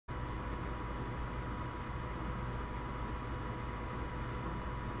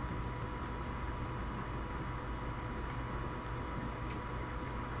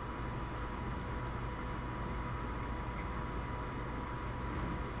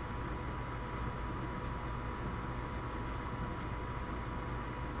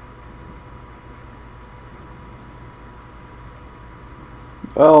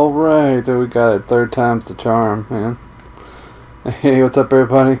All right, we got it. Third time's the charm, man. Hey, what's up,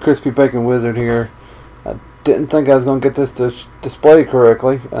 everybody? Crispy Bacon Wizard here. I didn't think I was going to get this displayed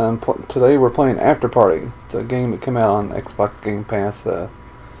correctly. Today we're playing Afterparty. It's a game that came out on Xbox Game Pass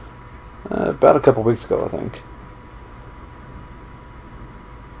about a couple weeks ago, I think.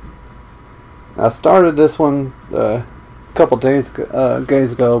 I started this one a couple days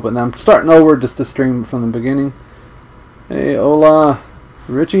ago, but now I'm starting over just to stream from the beginning. Hey, hola,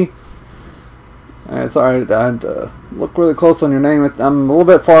 Richie. Sorry, I had to look really close on your name. I'm a little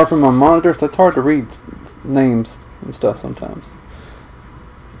bit far from my monitor, so it's hard to read names and stuff sometimes.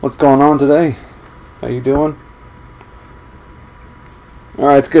 What's going on today? How you doing?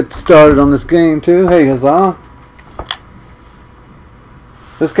 Alright, let's get started on this game too. Hey, huzzah.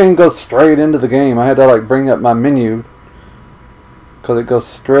 This game goes straight into the game. I had to like bring up my menu because it goes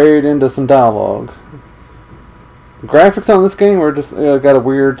straight into some dialogue. The graphics on this game are just got a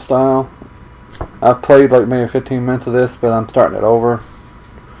weird style. I've played like maybe 15 minutes of this, but I'm starting it over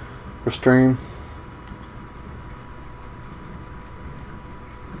for stream.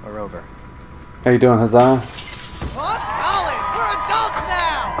 We're over. How you doing, Huzzah? What? College, we're adults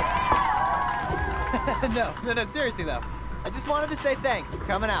now! No, seriously though. I just wanted to say thanks for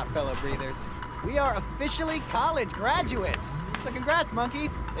coming out, fellow breathers. We are officially college graduates. So congrats,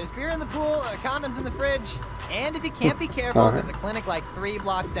 monkeys. There's beer in the pool, condoms in the fridge, and if you can't be careful, there's a clinic like 3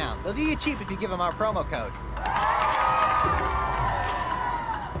 blocks down. They'll do you cheap if you give them our promo code.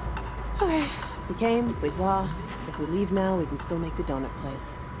 Okay, we came, we saw. If we leave now, we can still make the donut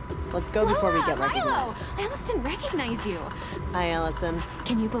place. Let's go before we get recognized. Milo! I almost didn't recognize you. Hi, Allison.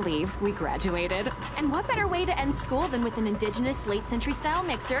 Can you believe we graduated? And what better way to end school than with an indigenous late-century style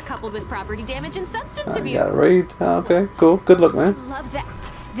mixer coupled with property damage and substance abuse? You got it read. Okay, cool. Good luck, man. Love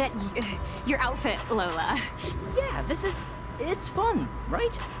your outfit, Lola. Yeah, it's fun,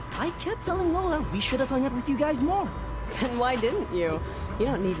 right? I kept telling Lola we should have hung out with you guys more. Then why didn't you? You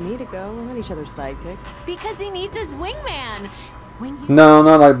don't need me to go. We're not each other's sidekicks. Because he needs his wingman. No,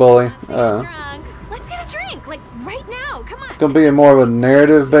 not like Bully. Drunk. Let's get a drink, like right now. Come on. It's gonna be more of a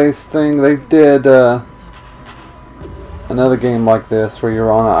narrative-based thing. They did another game like this where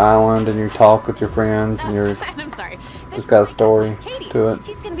you're on an island and you talk with your friends and you're. I'm sorry. Just got a story Katie, to it.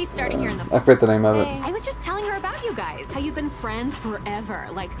 She's gonna be starting here in the. I forget the name of it. I was just telling her about you guys, how you've been friends forever,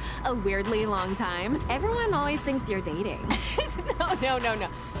 like a weirdly long time. Everyone always thinks you're dating.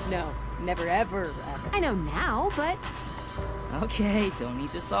 No, never, ever. I know now, but. Okay, don't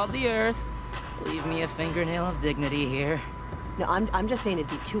need to salt the earth. Leave me a fingernail of dignity here. No, I'm just saying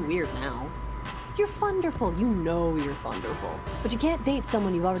it'd be too weird now. You're funderful. You know you're funderful. But you can't date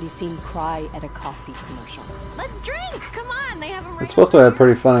someone you've already seen cry at a coffee commercial. Let's drink! Come on, they have them right. It's supposed to have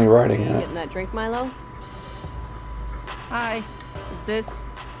pretty funny writing in You it. getting that drink, Milo? Hi. Is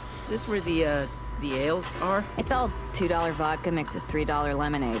this where the ales are? It's all $2 vodka mixed with $3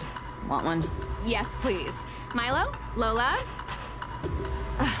 lemonade. Want one? Yes, please. Milo? Lola?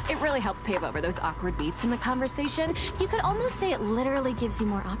 It really helps pave over those awkward beats in the conversation. You could almost say it literally gives you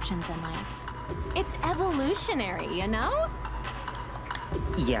more options in life. It's evolutionary, you know?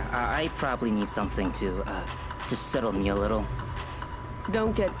 Yeah, I probably need something to settle me a little.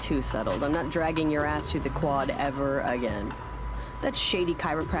 Don't get too settled. I'm not dragging your ass through the quad ever again. That shady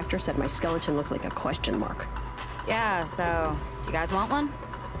chiropractor said my skeleton looked like a question mark. Yeah, so, do you guys want one?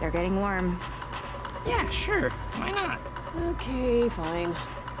 They're getting warm. Yeah, sure. Why not? Okay, fine.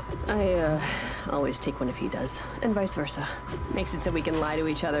 I always take one if he does, and vice versa. Makes it so we can lie to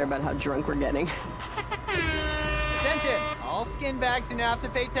each other about how drunk we're getting. Attention! All skin bags who now have to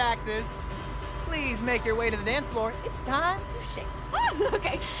pay taxes. Please make your way to the dance floor. It's time to shake.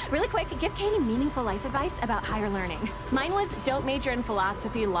 Okay, really quick, give Katie meaningful life advice about higher learning. Mine was don't major in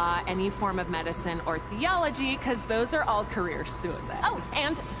philosophy, law, any form of medicine, or theology, because those are all career suicide. Oh,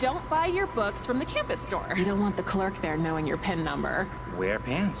 and don't buy your books from the campus store. You don't want the clerk there knowing your PIN number. Wear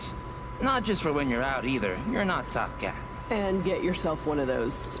pants. Not just for when you're out either. You're not Top Cat. And get yourself one of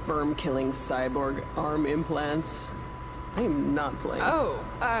those sperm-killing cyborg arm implants. I am not playing.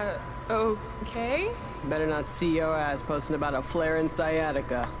 Okay. Better not see your ass posting about a flare in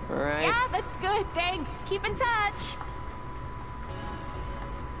sciatica, alright? Yeah, that's good, thanks. Keep in touch.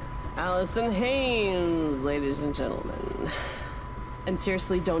 Allison Haynes, ladies and gentlemen. And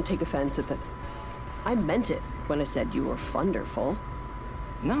seriously, don't take offense at that. I meant it when I said you were funderful.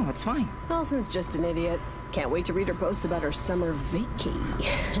 No, it's fine. Allison's just an idiot. Can't wait to read her posts about her summer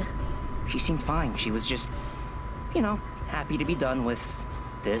vacay. She seemed fine. She was just, you know, happy to be done with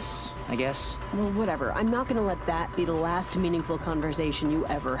this, I guess. Well, whatever. I'm not gonna let that be the last meaningful conversation you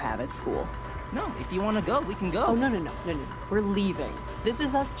ever have at school. No, if you want to go, we can go. Oh, no. We're leaving. This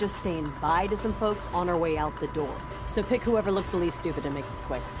is us just saying bye to some folks on our way out the door. So pick whoever looks the least stupid and make this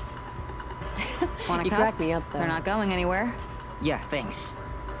quick. Want a You cup? crack me up, though. They're not going anywhere. Yeah, thanks.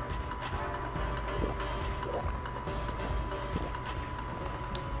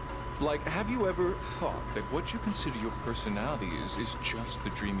 Like, have you ever thought that what you consider your personality is just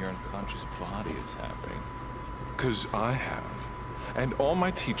the dream your unconscious body is having? 'Cause I have. And all my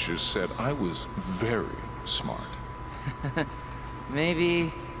teachers said I was very smart.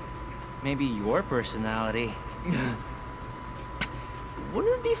 Maybe your personality.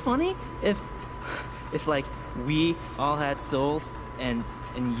 Wouldn't it be funny if like we all had souls and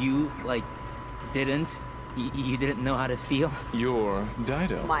you like didn't? You didn't know how to feel? You're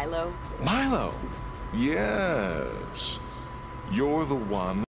Dido. Milo. Milo! Yes. You're the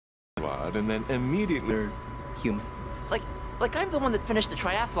one blood and then immediately Human. Like I'm the one that finished the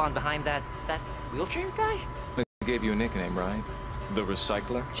triathlon behind that wheelchair guy? I gave you a nickname, right? The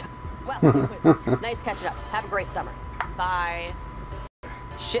Recycler? Well, nice catching up. Have a great summer. Bye.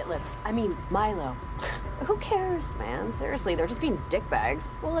 Shit lips. I mean, Milo. Who cares, man? Seriously, they're just being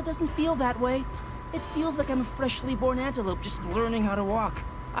dickbags. Well, it doesn't feel that way. It feels like I'm a freshly born antelope just learning how to walk.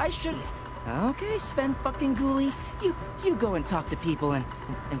 I should... Okay, Sven fucking Ghoulie. You go and talk to people and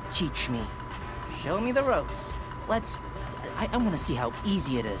teach me. Show me the ropes. I want to see how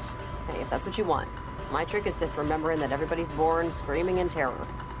easy it is. Hey, if that's what you want. My trick is just remembering that everybody's born screaming in terror.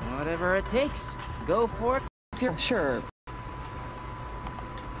 Whatever it takes. Go for it. If you're sure.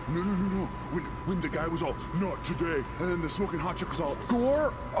 No. When the guy was all, not today, and then the smoking hot chick was all,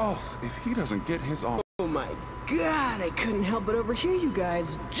 Gore? Oh, if he doesn't get his off. Oh my god, I couldn't help but overhear you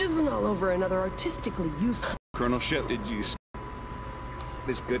guys jizzing all over another artistically useful Colonel Ship, did you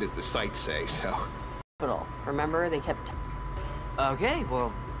as good as the sights say, so... hospital. Remember, they kept Okay,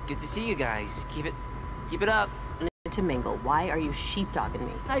 well, good to see you guys. Keep it up. to mingle. Why are you sheepdogging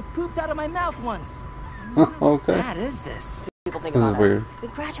me? I pooped out of my mouth once. Okay. How sad is this? People think This about is weird. us. We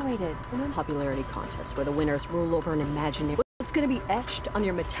graduated from a popularity contest where the winners rule over an imaginary. What's gonna be etched on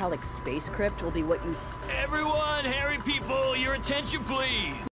your metallic space crypt will be what you. Everyone, hairy people, your attention,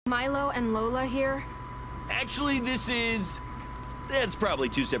 please. Milo and Lola here. Actually, that's probably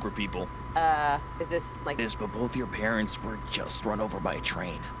two separate people. Is this like. But both your parents were just run over by a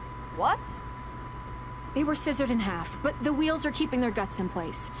train. What? They were scissored in half, but the wheels are keeping their guts in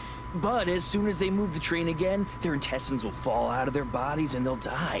place. But as soon as they move the train again, their intestines will fall out of their bodies and they'll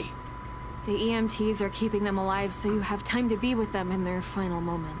die. The EMTs are keeping them alive so you have time to be with them in their final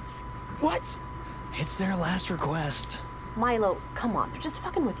moments. What? It's their last request. Milo, come on, they're just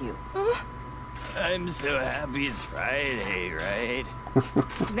fucking with you. I'm so happy it's Friday, right?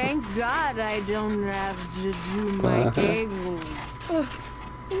 Thank God I don't have to do my giggles.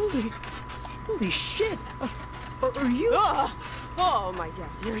 Holy shit! Are you? Oh my god,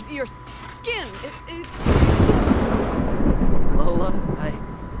 your skin, it's... Lola,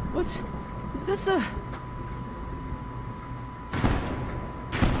 is this a...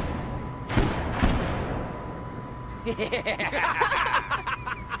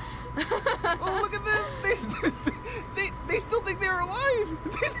 Oh, look at them! They still think they're alive!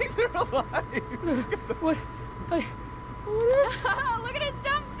 They think they're alive! What? Look at his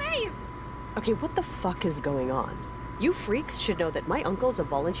dumb face! Okay, what the fuck is going on? You freaks should know that my uncle's a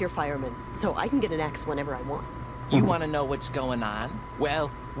volunteer fireman, so I can get an axe whenever I want. You want to know what's going on?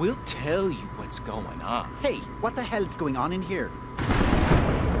 Well, we'll tell you what's going on. Hey, what the hell's going on in here?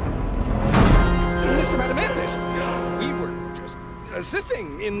 Mr. Madamanthus, we were just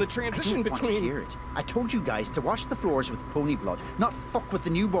assisting in the transition I don't want to hear it. I told you guys to wash the floors with pony blood, not fuck with the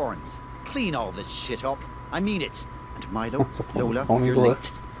newborns. Clean all this shit up. I mean it. And Milo, Lola, pony you're blood?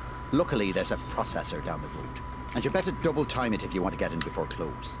 late. Luckily, there's a processor down the road. And you better double time it if you want to get in before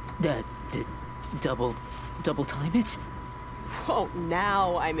close. Double time it? Whoa,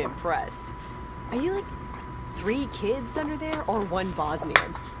 now I'm impressed. Are you like 3 kids under there or 1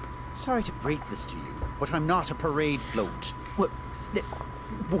 Bosnian? Sorry to break this to you, but I'm not a parade float.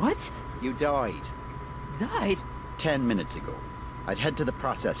 What? You died. Died? 10 minutes ago. I'd head to the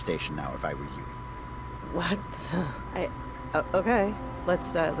process station now if I were you. What? Okay.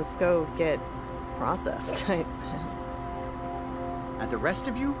 Let's go get processed. And the rest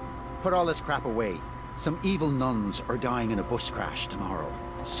of you, put all this crap away. Some evil nuns are dying in a bus crash tomorrow.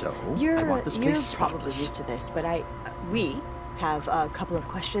 So, I want this place You're probably spotless. used to this, but we have a couple of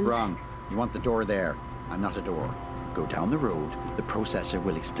questions. Wrong. You want the door there. I'm not a door. Go down the road. The processor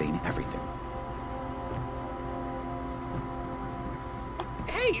will explain everything.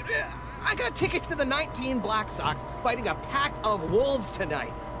 Hey, I got tickets to the 19 Black Sox fighting a pack of wolves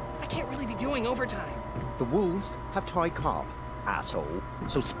tonight. I can't really be doing overtime. The wolves have Toy Cobb. asshole.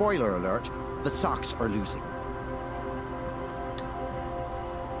 So spoiler alert, the Sox are losing.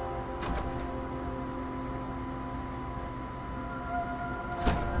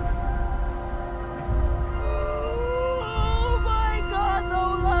 Oh my God,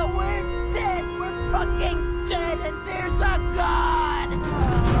 Lola, we're dead. We're fucking dead, and there's a God.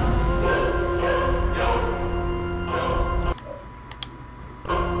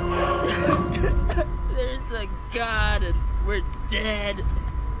 There's a God, and we're dead.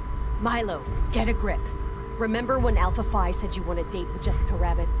 Milo, get a grip. Remember when Alpha Phi said you want to date with Jessica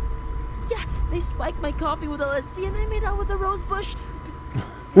Rabbit? Yeah, they spiked my coffee with LSD and I made out with a rose bush.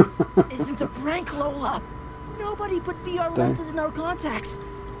 But this isn't a prank, Lola. Nobody put VR lenses in our contacts.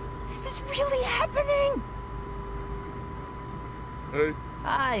 Is this really happening? Hey.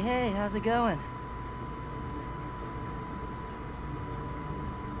 Hi, hey, how's it going?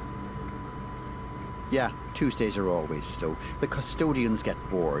 Yeah, Tuesdays are always slow. The custodians get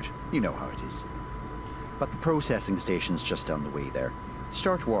bored. You know how it is. But the processing station's just down the way there.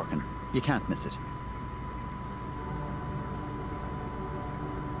 Start walking. You can't miss it.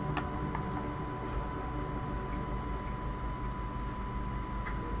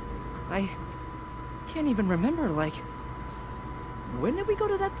 I can't even remember, like... When did we go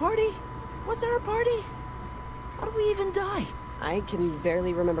to that party? Was there a party? How did we even die? I can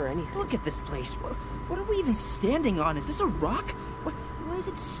barely remember anything. Look at this place. What are we even standing on? Is this a rock? Why is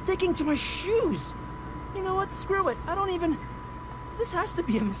it sticking to my shoes? You know what? Screw it. I don't even... This has to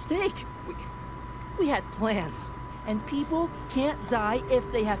be a mistake. We had plans. And people can't die if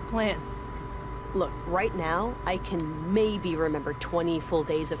they have plans. Look, right now, I can maybe remember 20 full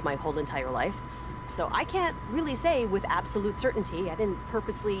days of my whole entire life. So I can't really say with absolute certainty I didn't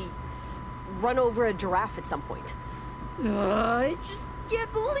purposely run over a giraffe at some point. I just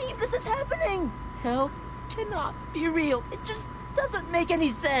can't believe this is happening. Hell cannot be real. It just doesn't make any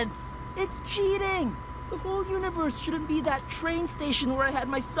sense. It's cheating. The whole universe shouldn't be that train station where I had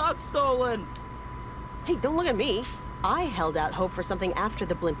my socks stolen. Hey, don't look at me. I held out hope for something after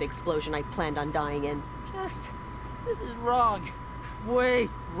the blimp explosion I planned on dying in. This is wrong. Way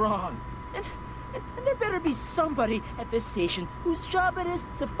wrong. And there better be somebody at this station whose job it is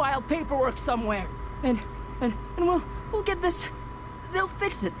to file paperwork somewhere. And we'll get this. They'll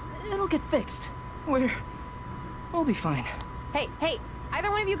fix it. It'll get fixed. We'll be fine. Hey, either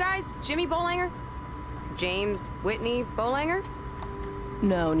one of you guys, Jimmy Bolanger? James Whitney Bolanger?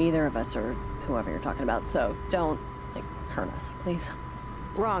 No, neither of us are whoever you're talking about, so don't, hurt us, please.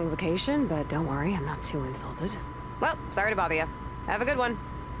 Wrong vocation, but don't worry, I'm not too insulted. Well, sorry to bother you. Have a good one.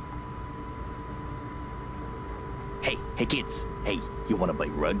 Hey kids. Hey, you want to buy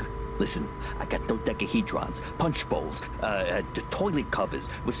rug? Listen, I got dodecahedrons, punch bowls, the toilet covers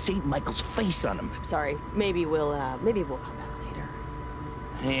with St. Michael's face on them. Sorry, maybe we'll come back later.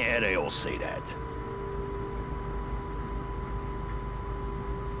 Yeah, they all say that.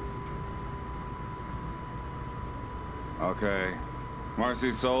 Okay.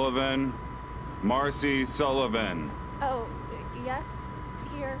 Marcy Sullivan. Marcy Sullivan. Oh, yes.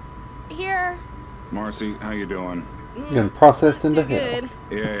 Here. Marcy, how you doing? You're getting processed into hell.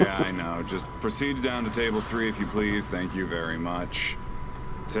 Yeah, I know. Just proceed down to table 3 if you please. Thank you very much.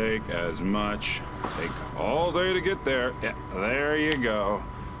 Take as much. Take all day to get there. Yeah, there you go.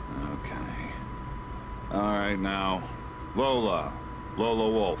 Okay. Alright, now. Lola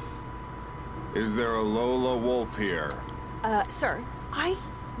Wolf. Is there a Lola Wolf here? Sir,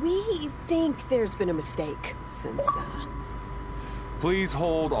 we think there's been a mistake since, Please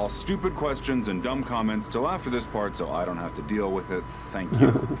hold all stupid questions and dumb comments till after this part so I don't have to deal with it. Thank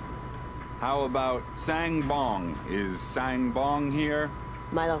you. How about Sang Bong? Is Sang Bong here?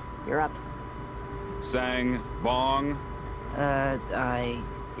 Milo, you're up. Sang Bong?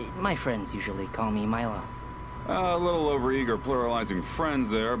 My friends usually call me Milo. A little overeager pluralizing friends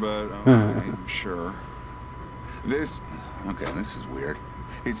there, but okay, sure. This is weird.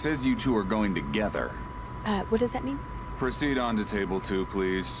 It says you two are going together. What does that mean? Proceed on to table 2,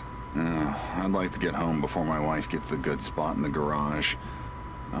 please. I'd like to get home before my wife gets the good spot in the garage.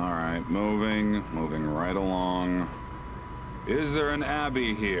 Alright, moving right along. Is there an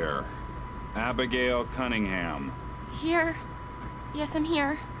Abby here? Abigail Cunningham. Here. Yes, I'm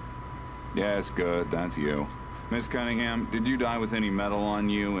here. Yes, good, that's you. Miss Cunningham, did you die with any metal on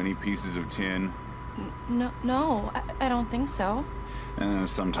you? Any pieces of tin? No, I don't think so.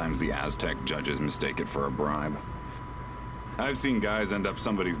 Sometimes the Aztec judges mistake it for a bribe. I've seen guys end up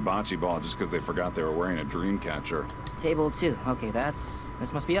somebody's bocce ball just because they forgot they were wearing a dream catcher. Table 2. Okay, this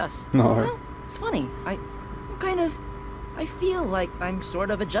must be us. No. You know, it's funny. I feel like I'm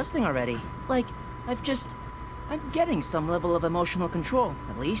sort of adjusting already. Like, I've I'm getting some level of emotional control,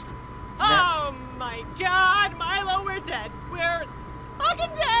 at least. Oh my god, Milo, we're dead. We're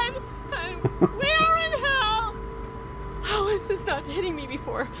fucking dead. We are in hell. How is this not hitting me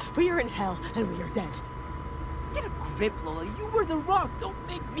before? We are in hell and we are dead. Get a grip, Lola. You were the Rock. Don't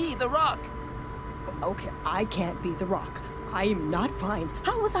make me the Rock. Okay, I can't be the Rock. I am not fine.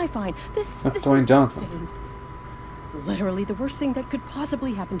 How was I fine? This Dwayne is Johnson. insane. Literally, the worst thing that could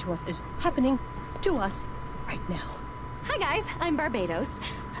possibly happen to us is happening to us right now. Hi guys, I'm Barbados.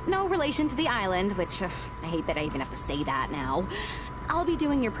 No relation to the island, which I hate that I even have to say that now. I'll be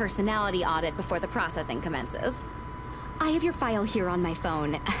doing your personality audit before the processing commences. I have your file here on my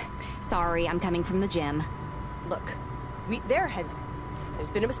phone. Sorry, I'm coming from the gym. Look, there's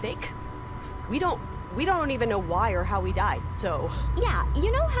been a mistake. We don't even know why or how we died, so... Yeah,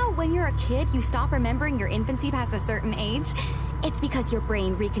 you know how when you're a kid, you stop remembering your infancy past a certain age? It's because your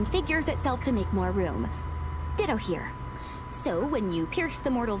brain reconfigures itself to make more room. Ditto here. So, when you pierce the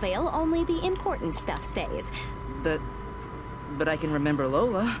mortal veil, only the important stuff stays. But I can remember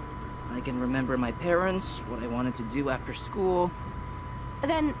Lola. I can remember my parents, what I wanted to do after school.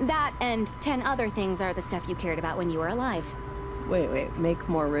 Then that and 10 other things are the stuff you cared about when you were alive. Wait, make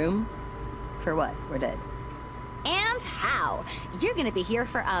more room? For what? We're dead. And how? You're gonna be here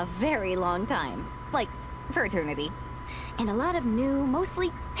for a very long time. Like, for eternity. And a lot of new,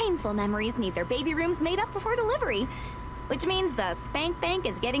 mostly painful memories need their baby rooms made up before delivery. Which means the spank bank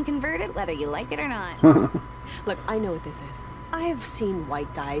is getting converted whether you like it or not. Look, I know what this is. I've seen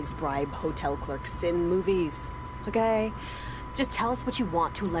white guys bribe hotel clerks in movies, okay? Just tell us what you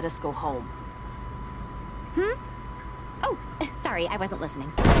want to let us go home. Oh, sorry, I wasn't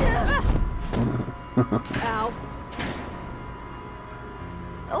listening. Ow.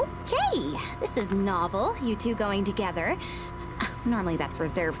 Okay, this is novel, you two going together. Normally that's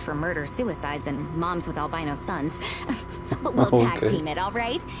reserved for murder, suicides, and moms with albino sons. But we'll tag team it, all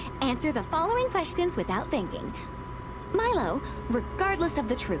right? Answer the following questions without thinking. Milo, regardless of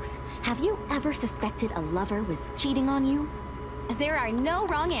the truth, have you ever suspected a lover was cheating on you? There are no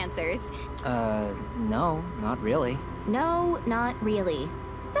wrong answers. No, not really. No, not really.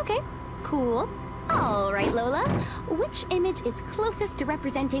 Okay, cool. All right, Lola. Which image is closest to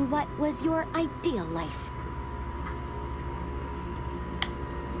representing what was your ideal life?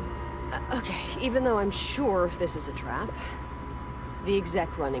 Okay, even though I'm sure this is a trap, the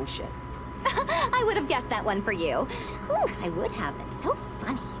exec running shit. I would have guessed that one for you. Ooh, I would have. That's so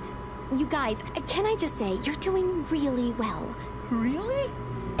funny. You guys, can I just say, you're doing really well. Really?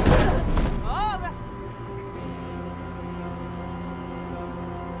 Oh!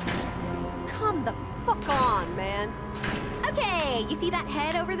 Come the fuck on, man. Okay, you see that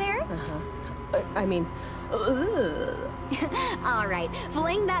head over there? I mean, all right,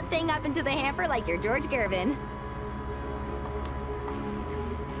 fling that thing up into the hamper like you're George Gervin.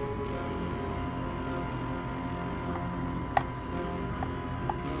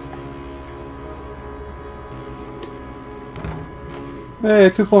 Hey,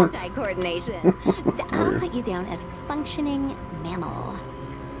 2 points. Eye coordination. I'll put you down as functioning mammal.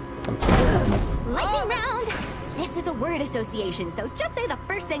 Lightning round! This is a word association, so just say the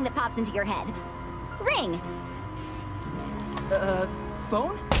first thing that pops into your head. Ring.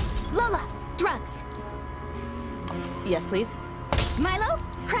 Phone? Lola, drugs. yes, please. Milo,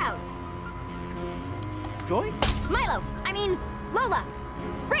 crowds. Joy? Milo, I mean, Lola,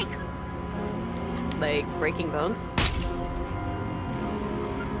 break. Like breaking bones?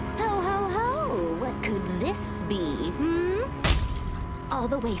 Ho, ho, ho, what could this be, All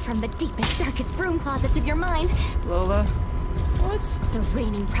the way from the deepest, darkest broom closets of your mind. Lola, what? The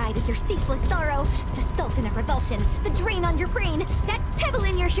reigning pride of your ceaseless sorrow, the sultan of revulsion, the drain on your brain, that pebble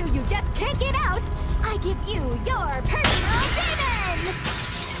in your shoe you just can't get out. I give you your personal demon!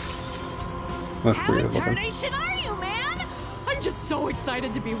 That's How pretty in good looking. tarnation are you, man? I'm just so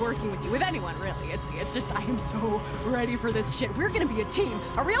excited to be working with you, with anyone, really. It's just, I am so ready for this shit. We're gonna be a team,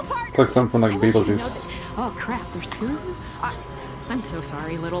 a real partner. Like something like I want you to know Beetlejuice. that- Oh, crap, there's two of them? I'm so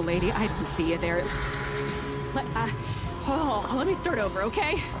sorry, little lady. I didn't see you there. Let me start over,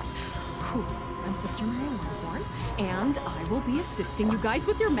 okay? Whew. I'm Sister Mary Longhorn, and I will be assisting you guys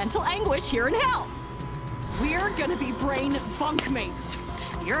with your mental anguish here in hell. We're gonna be brain bunkmates.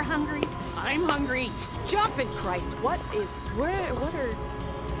 You're hungry, I'm hungry. Jumping Christ, what are...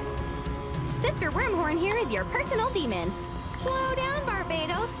 Sister Wormhorn here is your personal demon. Slow down,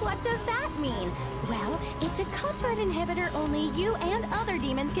 Barbados. What does that mean? Well, it's a comfort inhibitor only you and other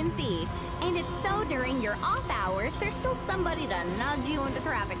demons can see. And it's so during your off hours, there's still somebody to nudge you into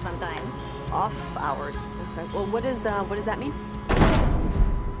traffic sometimes. Off hours. Okay. Well, what does that mean?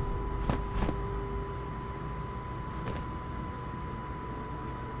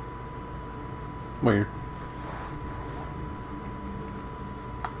 Weird.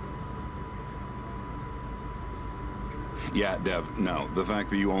 Yeah, Dev, no. The fact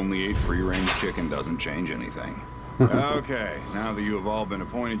that you only ate free-range chicken doesn't change anything. Okay, now that you have all been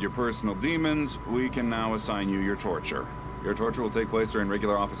appointed your personal demons, we can now assign you your torture. Your torture will take place during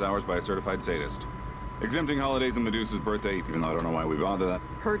regular office hours by a certified sadist. Exempting holidays and Medusa's birthday, even though I don't know why we bother that.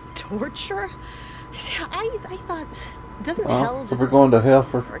 Her torture? I thought... Doesn't hell So just... we're going to hell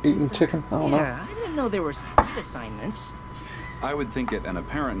for eating chicken? I don't know. Yeah, I didn't know there were seat assignments. I would think it an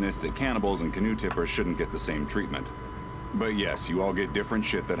apparentness that cannibals and canoe tippers shouldn't get the same treatment. But yes, you all get different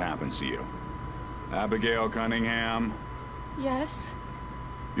shit that happens to you. Abigail Cunningham, Yes?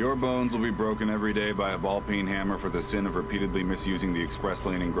 your bones will be broken every day by a ball-peen hammer for the sin of repeatedly misusing the express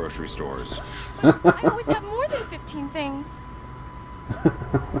lane in grocery stores. I always have more than 15 things.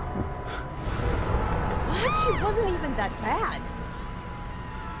 What? She wasn't even that bad.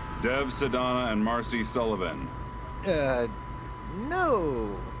 Dev Sedana and Marcy Sullivan.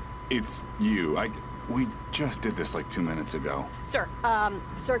 No. It's you. We just did this like 2 minutes ago. Sir,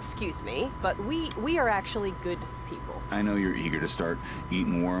 sir, excuse me, but we are actually good people. I know you're eager to start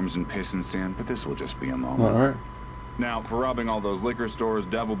eating worms and piss and sand, but this will just be a moment. Alright. Now, for robbing all those liquor stores,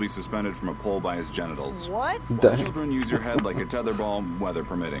 Dev will be suspended from a pole by his genitals. What? While children use your head like a tetherball, weather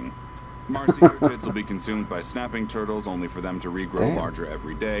permitting. Marcy, your tits will be consumed by snapping turtles, only for them to regrow larger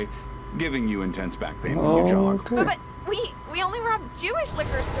every day, giving you intense back pain when you jog. Okay. But we only robbed Jewish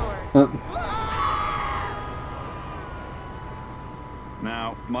liquor stores.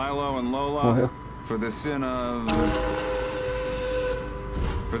 Now, Milo and Lola, for the sin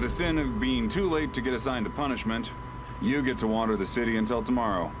of being too late to get assigned to punishment, you get to wander the city until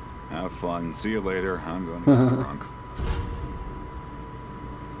tomorrow. Have fun. See you later. I'm going to get drunk.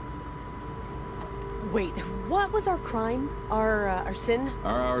 Wait, what was our crime? Our sin?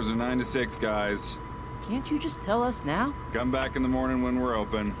 Our hours are 9 to 6, guys. Can't you just tell us now? Come back in the morning when we're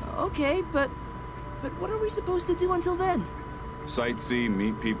open. Okay, but what are we supposed to do until then? Sightsee,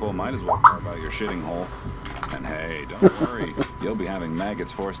 meet people, might as well carve out your shitting hole. And hey, don't worry, you'll be having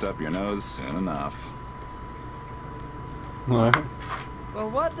maggots forced up your nose soon enough. Alright. Well,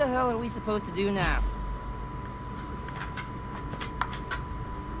 what the hell are we supposed to do now?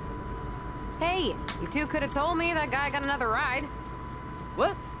 Hey, you two could have told me that guy got another ride.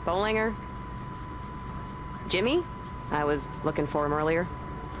 What? Bollinger. Jimmy? I was looking for him earlier.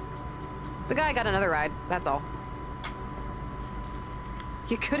 The guy got another ride, that's all.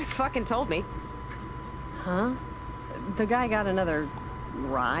 You could have fucking told me. Huh? The guy got another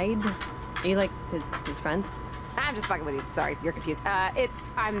ride? Are you like his friend? I'm just fucking with you. Sorry, you're confused.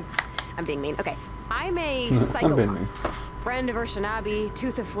 I'm being mean. Okay. I'm a psychopath. I'm being mean. Friend of Urshanabi,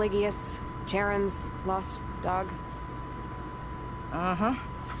 Tooth of Phlegius, Charon's lost dog. Uh-huh.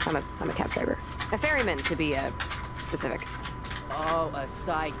 I'm a cab driver. A ferryman, to be specific. Oh, a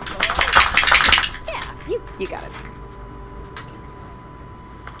psycho. Yeah, you got it.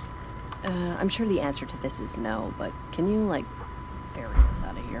 I'm sure the answer to this is no, but can you, like, ferry us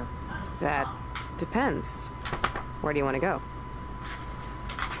out of here? That depends. Where do you want to go?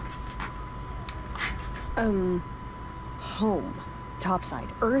 Home. Topside.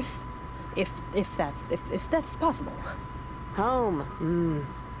 Earth? If that's possible. Home.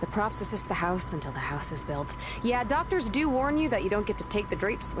 The props assist the house until the house is built. Yeah, doctors do warn you that you don't get to take the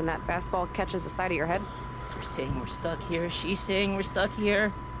drapes when that fastball catches the side of your head. You're saying we're stuck here, she's saying we're stuck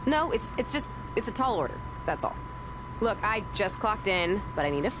here. No, it's a tall order, that's all. Look, I just clocked in, but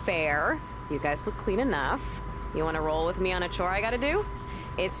I need a fare. You guys look clean enough. You wanna roll with me on a chore I gotta do?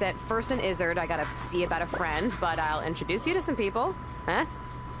 It's at First and Izzard. I gotta see about a friend, but I'll introduce you to some people. Huh?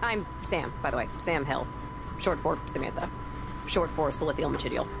 I'm Sam, by the way. Sam Hill. Short for Samantha. Short for Silithial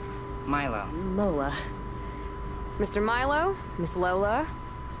Machidial. Milo. Lola. Mr. Milo, Miss Lola.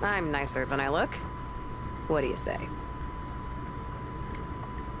 I'm nicer than I look. What do you say?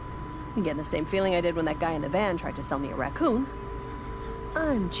 I'm getting the same feeling I did when that guy in the van tried to sell me a raccoon.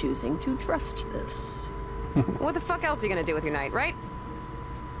 I'm choosing to trust this. What the fuck else are you gonna do with your night, right?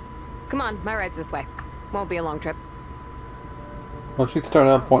 Come on, my ride's this way. Won't be a long trip. Well, she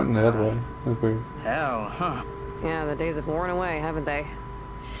started out pointing the other way. That's weird. Hell, huh? Yeah, the days have worn away, haven't they?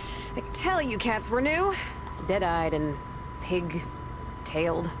 I can tell you cats were new. Dead-eyed and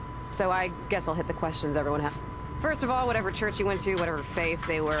pig-tailed. So I guess I'll hit the questions everyone has. First of all, whatever church you went to, whatever faith,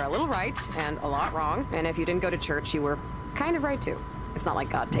 they were a little right and a lot wrong. And if you didn't go to church, you were kind of right too. It's not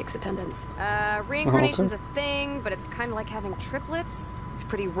like God takes attendance. Reincarnation's a thing, but it's kind of like having triplets. It's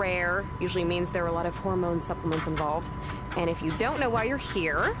pretty rare. Usually means there are a lot of hormone supplements involved. And if you don't know why you're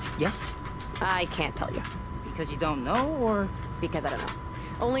here... Yes? I can't tell you. Because you don't know, or...? Because I don't know.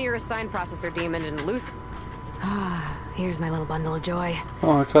 Only your assigned processor demon didn't lose. Ah, here's my little bundle of joy.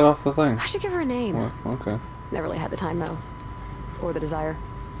 Oh, I cut off the thing. I should give her a name. Oh, okay. Never really had the time, though. Or the desire.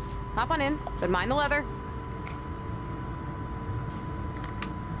 Hop on in, but mind the leather.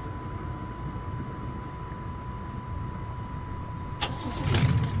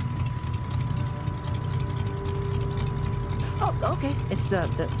 Oh, okay. It's,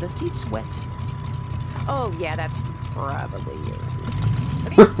 the seat's wet. Oh, yeah, that's probably you.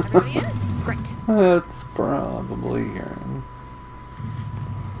 Okay, everybody in? Great. That's probably urine.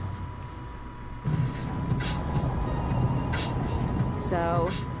 So,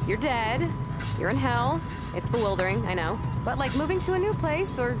 you're dead. You're in hell. It's bewildering, I know. But like moving to a new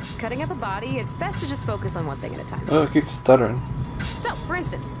place or cutting up a body, it's best to just focus on one thing at a time. Oh, I keep stuttering. So, for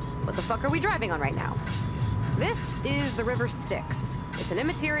instance, what the fuck are we driving on right now? This is the River Styx. It's an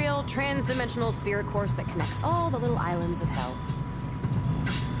immaterial, trans-dimensional spirit course that connects all the little islands of hell.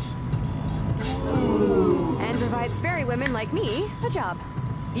 And provides fairy women like me a job.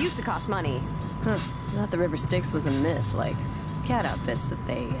 It used to cost money. Huh. Not the River Styx was a myth, like cat outfits that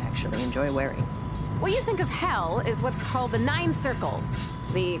they actually enjoy wearing. What you think of hell is what's called the 9 Circles.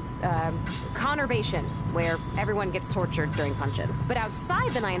 The, conurbation, where everyone gets tortured during punch-in. But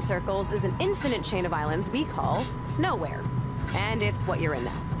outside the 9 Circles is an infinite chain of islands we call Nowhere. And it's what you're in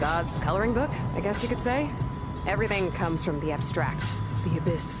now. God's coloring book, I guess you could say. Everything comes from the abstract, the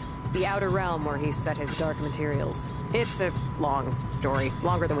abyss, the outer realm where he set his dark materials. It's a long story,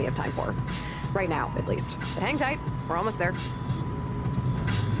 longer than we have time for. Right now, at least. But hang tight, we're almost there.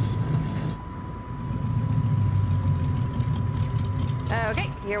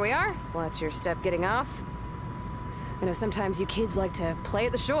 Okay, here we are. Watch your step getting off. I know sometimes you kids like to play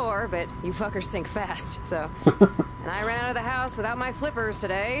at the shore, but you fuckers sink fast, so... And I ran out of the house without my flippers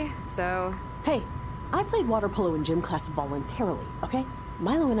today, so... Hey, I played water polo in gym class voluntarily, okay?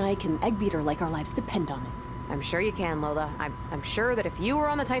 Milo and I can egg beat her like our lives depend on it. I'm sure you can, Lola. I'm sure that if you were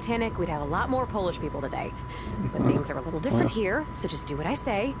on the Titanic, we'd have a lot more Polish people today. But things are a little different here, so just do what I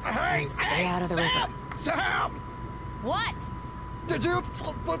say, and stay out of the river. Sam! What? Did you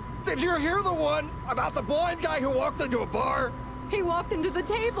hear the one about the blind guy who walked into a bar? He walked into the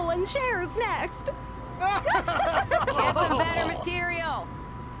table and Cher's next. Get some better material.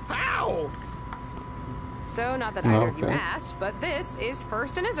 How? So, not that either of you asked, but this is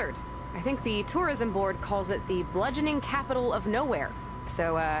First and Izzard. I think the tourism board calls it the bludgeoning capital of nowhere.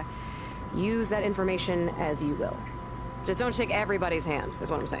 So, use that information as you will. Just don't shake everybody's hand,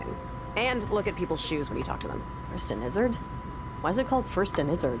 is what I'm saying. And look at people's shoes when you talk to them. First and Izzard? Why is it called First and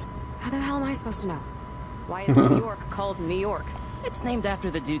Izzard? How the hell am I supposed to know? Why is New York called New York? It's named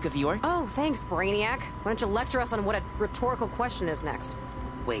after the Duke of York. Oh, thanks, Brainiac. Why don't you lecture us on what a rhetorical question is next?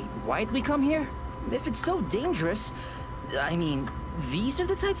 Wait, why'd we come here? If it's so dangerous, I mean, these are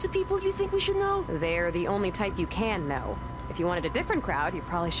the types of people you think we should know? They're the only type you can know. If you wanted a different crowd, you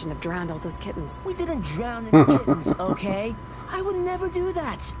probably shouldn't have drowned all those kittens. We didn't drown any kittens, okay? I would never do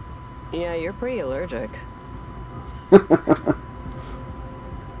that. Yeah, you're pretty allergic.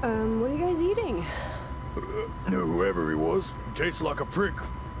 What are you guys eating? Knew whoever he was. He tastes like a prick.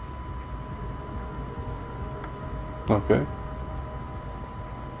 Okay.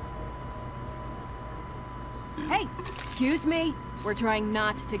 Hey, excuse me. We're trying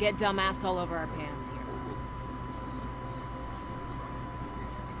not to get dumbass all over our pants here.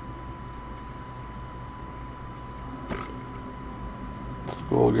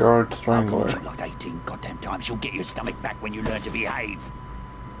 Schoolyard strangler. I've told you like 18 goddamn times. You'll get your stomach back when you learn to behave.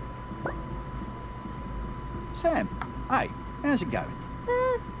 Sam, hey, how's it going?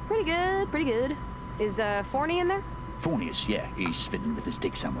 Pretty good, pretty good. Is, Forney in there? Fornius, yeah, he's fiddling with his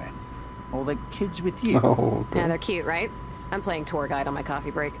dick somewhere. All the kids with you? Oh, okay. Yeah, they're cute, right? I'm playing tour guide on my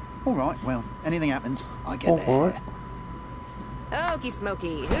coffee break. All right, well, anything happens, I get Oh, there. all right. Okie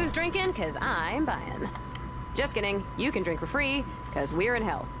smoky. Who's drinking? Cause I'm buying. Just kidding. You can drink for free, cause we're in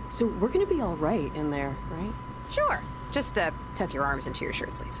hell. So we're gonna be all right in there, right? Sure. Just, tuck your arms into your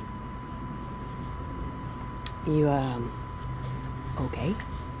shirt sleeves. You, okay?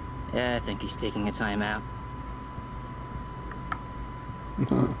 Yeah, I think he's taking a time out.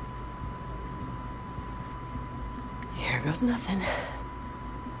 Here goes nothing.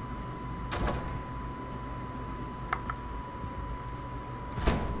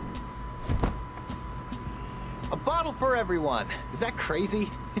 A bottle for everyone. Is that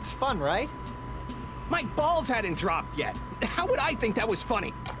crazy? It's fun, right? My balls hadn't dropped yet. How would I think that was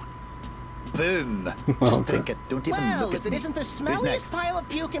funny? Boom. Just drink it. Don't even Well, look if at it me. isn't the Who's smelliest next? pile of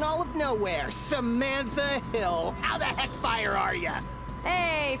puke in all of nowhere, Samantha Hill. How the heck fire are ya?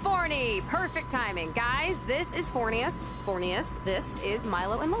 Hey, Forney! Perfect timing. Guys, this is Fornius. Fornius, this is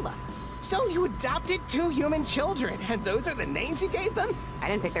Milo and Lola. So you adopted 2 human children, and those are the names you gave them? I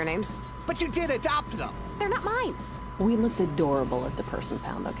didn't pick their names. But you did adopt them. They're not mine. We looked adorable at the person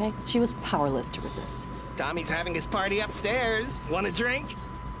pound, okay? She was powerless to resist. Tommy's having his party upstairs. Want a drink?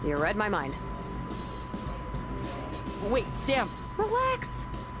 You read my mind. Wait, Sam. Relax.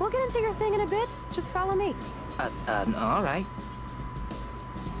 We'll get into your thing in a bit. Just follow me. All right.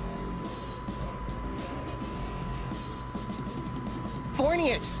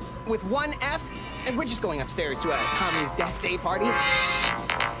 Fornius, with 1 F, and we're just going upstairs to Tommy's death day party.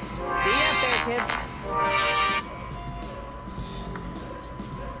 See you up there, kids.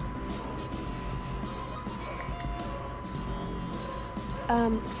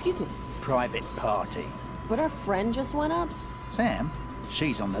 Excuse me, Private party. but our friend just went up? Sam,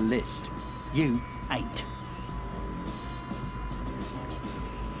 she's on the list. You ain't.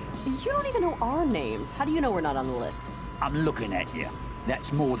 You don't even know our names. How do you know we're not on the list? I'm looking at you.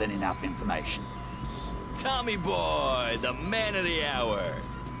 That's more than enough information. Tommy boy, the man of the hour.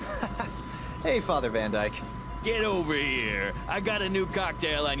 Hey, Father Van Dyke. Get over here. I got a new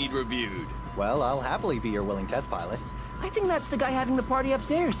cocktail I need reviewed. Well, I'll happily be your willing test pilot. I think that's the guy having the party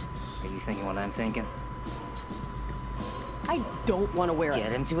upstairs. Are you thinking what I'm thinking? I don't want to wear it.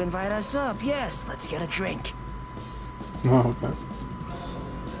 Get him to invite us up. Yes, let's get a drink. Oh, okay.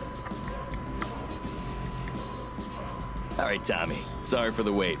 All right, Tommy. Sorry for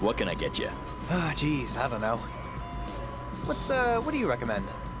the wait. What can I get you? Ah, geez, I don't know. What do you recommend?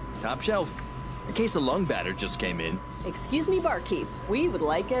 Top shelf. A case of lung batter just came in. Excuse me, barkeep. We would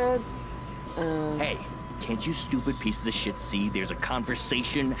like a... Hey, can't you stupid pieces of shit see there's a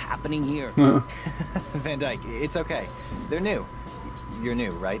conversation happening here? Van Dyke, it's okay. They're new. You're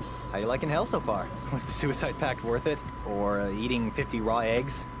new, right? How you liking hell so far? Was the suicide pact worth it? Or eating 50 raw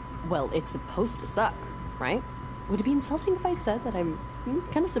eggs? Well, it's supposed to suck, right? Would it be insulting if I said that I'm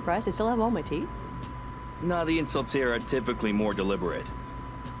kind of surprised I still have all my teeth? No, the insults here are typically more deliberate.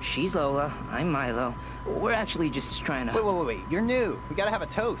 She's Lola. I'm Milo. We're actually just trying to... Wait. You're new. We gotta have a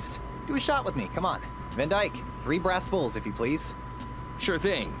toast. Do a shot with me. Come on. Van Dyke, 3 brass bulls, if you please. Sure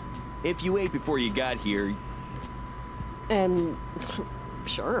thing. If you ate before you got here... And...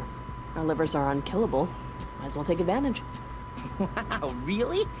 sure. Our livers are unkillable. Might as well take advantage. Wow,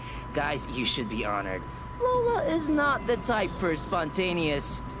 really? Guys, you should be honored. Lola is not the type for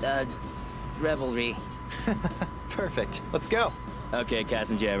spontaneous, revelry. Perfect. Let's go. Okay, cats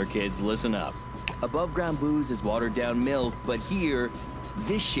and jabber kids, listen up. Above ground booze is watered down milk, but here,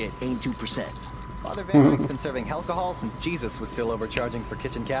 this shit ain't 2%. Father Van Dyke's been serving alcohol since Jesus was still overcharging for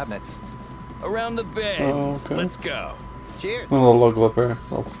kitchen cabinets. Around the bend. Oh, okay. Let's go. Cheers. A little local up there.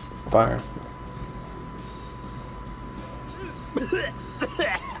 A little fire.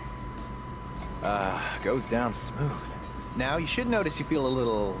 Goes down smooth. Now, you should notice you feel a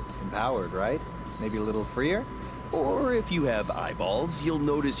little empowered, right? Maybe a little freer? Or if you have eyeballs, you'll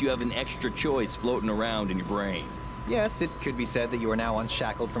notice you have an extra choice floating around in your brain. Yes, it could be said that you are now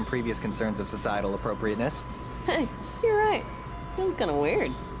unshackled from previous concerns of societal appropriateness. Hey, you're right. Feels kind of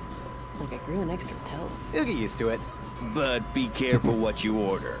weird. Like I grew an extra toe. You'll get used to it. But be careful what you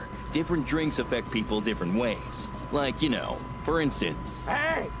order. Different drinks affect people different ways. Like, you know, for instance...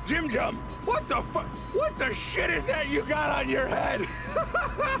 Hey, Jim Jum, what the shit is that you got on your head?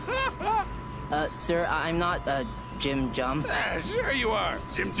 Sir, I'm not, Jim Jum. Sure you are,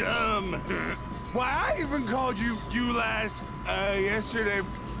 Jim Jum. Why, I even called you yesterday.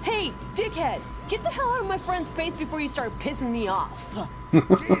 Hey, dickhead! Get the hell out of my friend's face before you start pissing me off.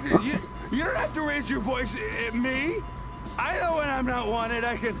 Jesus, you don't have to raise your voice at me. I know when I'm not wanted.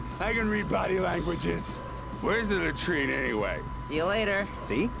 I can read body languages. Where's the latrine anyway? See you later.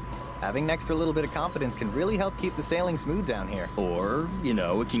 See? Having an extra little bit of confidence can really help keep the sailing smooth down here. Or, you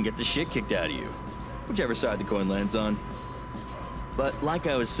know, it can get the shit kicked out of you. Whichever side the coin lands on. But like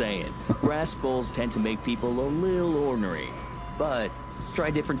I was saying, brass bowls tend to make people a little ornery. But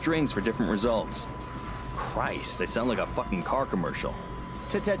try different drinks for different results. Christ, they sound like a fucking car commercial.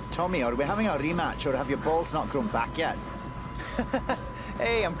 Tommy, are we having a rematch or have your balls not grown back yet?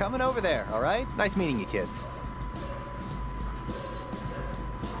 Hey, I'm coming over there, all right? Nice meeting you, kids.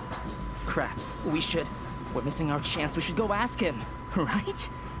 Crap. We're missing our chance. We should go ask him, right?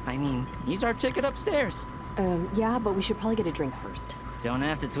 I mean, he's our ticket upstairs. Yeah, but we should probably get a drink first. Don't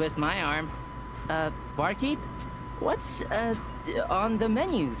have to twist my arm. Barkeep? What's, on the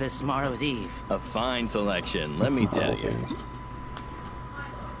menu this tomorrow's Eve? A fine selection, let me tell you.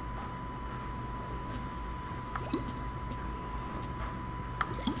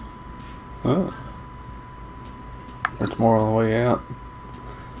 Oh. There's more on the way out.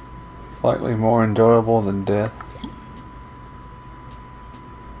 Slightly more enjoyable than death.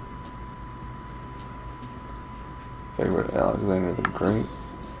 Favorite Alexander the Great.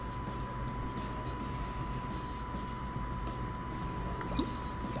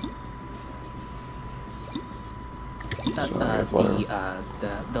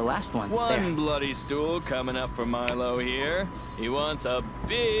 The last one. One There. bloody stool coming up for Milo here. He wants a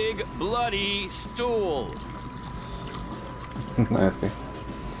big bloody stool. Nasty.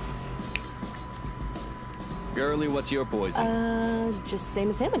 Girly, what's your poison? Just same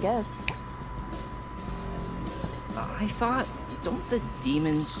as him, I guess. I thought, don't the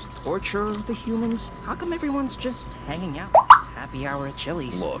demons torture the humans? How come everyone's just hanging out? It's happy hour at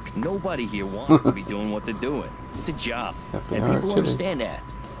Chili's. Look, nobody here wants to be doing what they're doing. It's a job. Happy And hour people at understand that.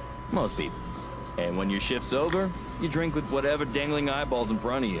 Most people. And when your shift's over, you drink with whatever dangling eyeballs in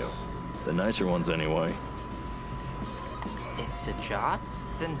front of you. The nicer ones, anyway. It's a job?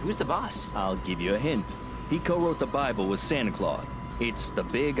 Then who's the boss? I'll give you a hint. He co-wrote the Bible with Santa Claus. It's the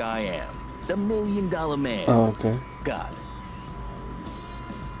big I am. The $1 million man. Oh, okay. God.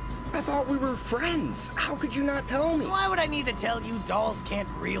 I thought we were friends. How could you not tell me? Why would I need to tell you dolls can't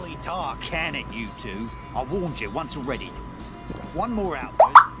really talk? Can it, you two? I warned you once already. One more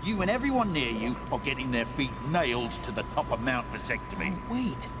outburst, you and everyone near you are getting their feet nailed to the top of Mount Vasectomy.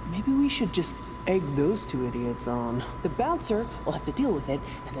 Wait, maybe we should just egg those two idiots on. The bouncer will have to deal with it,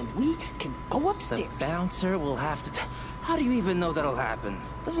 and then we can go upstairs. The bouncer will have to... How do you even know that'll happen?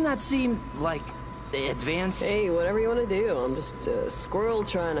 Doesn't that seem, like, advanced? Hey, whatever you want to do. I'm just a squirrel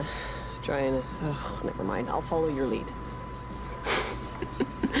trying to... Ugh, never mind. I'll follow your lead.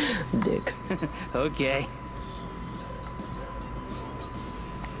 Dick. Okay.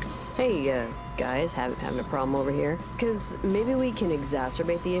 Hey, guys, having a problem over here? Because maybe we can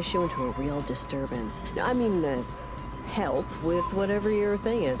exacerbate the issue into a real disturbance. No, I mean, help with whatever your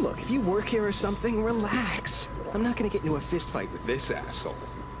thing is. Look, if you work here or something, relax. I'm not gonna get into a fist fight with this asshole.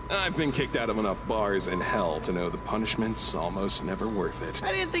 I've been kicked out of enough bars in hell to know the punishment's almost never worth it.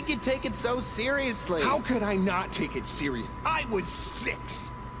 I didn't think you'd take it so seriously. How could I not take it serious? I was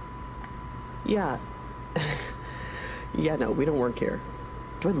 6. Yeah. Yeah, no, we don't work here.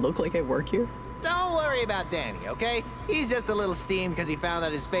 Do I look like I work here? Don't worry about Danny, okay? He's just a little steamed because he found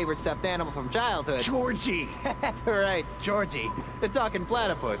out his favorite stuffed animal from childhood. Georgie! Right, Georgie. The talking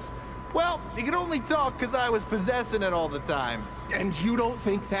platypus. Well, he could only talk because I was possessing it all the time. And you don't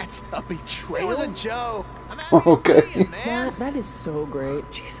think that's a betrayal? It was a joke. Okay. That is so great.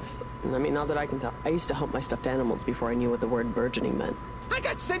 Jesus. I mean, now that I can talk. I used to hump my stuffed animals before I knew what the word burgeoning meant. I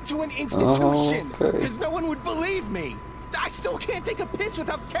got sent to an institution Okay. because no one would believe me. I still can't take a piss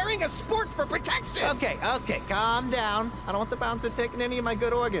without carrying a sport for protection. Okay, calm down. I don't want the bouncer taking any of my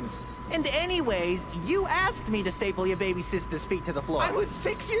good organs. And anyways, you asked me to staple your baby sister's feet to the floor. I was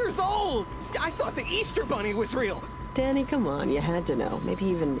 6 years old. I thought the Easter Bunny was real. Danny, come on. You had to know. Maybe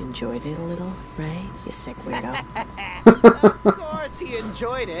you even enjoyed it a little, right? You sick weirdo. Of course he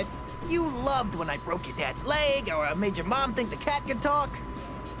enjoyed it. You loved when I broke your dad's leg or made your mom think the cat could talk.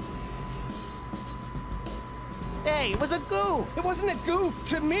 Hey, it was a goof. It wasn't a goof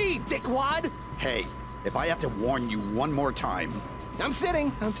to me, dickwad. Hey, if I have to warn you one more time... I'm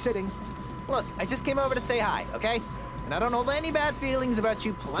sitting. Look, I just came over to say hi, okay? And I don't hold any bad feelings about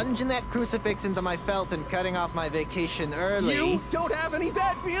you plunging that crucifix into my felt and cutting off my vacation early. You don't have any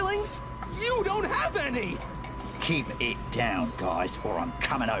bad feelings? You don't have any! Keep it down, guys, or I'm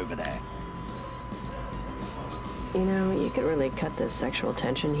coming over there. You know, you could really cut the sexual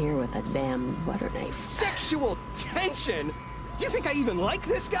tension here with a damn butter knife. Sexual tension? You think I even like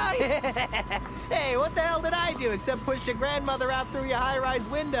this guy? Hey, what the hell did I do except push your grandmother out through your high-rise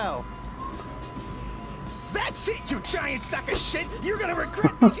window? That's it, you giant sack of shit! You're gonna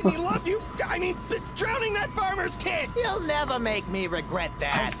regret making me love you! I mean, drowning that farmer's kid! You'll never make me regret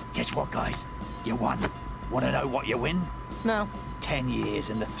that. Hey, guess what, guys? You won. Want to know what you win? No. 10 years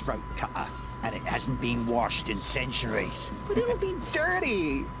in the throat cutter, and it hasn't been washed in centuries. But it'll be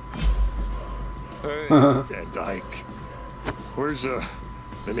dirty! Hey, Dyke. Where's, the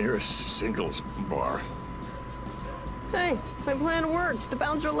nearest singles bar? Hey, my plan worked. The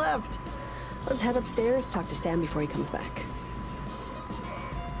bouncer left. Let's head upstairs, talk to Sam before he comes back.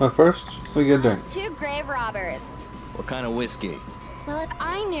 But first, we get a drink. 2 grave robbers. What kind of whiskey? Well, if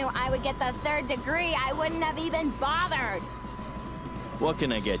I knew I would get the 3rd degree, I wouldn't have even bothered. What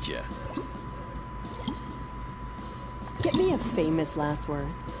can I get you? Get me a famous last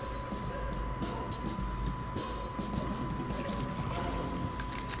words.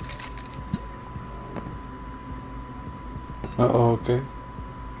 Uh-oh, okay.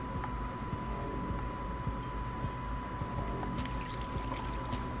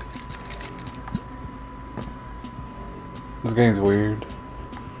 This game's weird.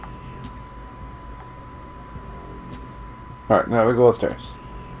 Alright, now we go upstairs.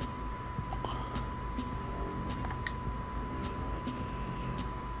 I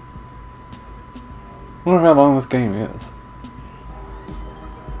wonder how long this game is.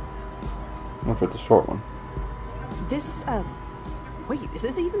 I wonder if it's a short one. This, wait, is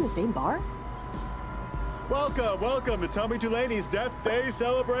this even the same bar? Welcome to Tommy Delaney's Death Day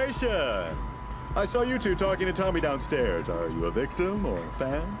celebration. I saw you two talking to Tommy downstairs. Are you a victim or a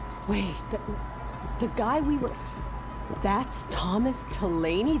fan? Wait, the guy we were... That's Thomas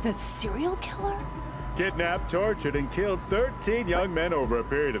Delaney, the serial killer? Kidnapped, tortured, and killed 13 young men over a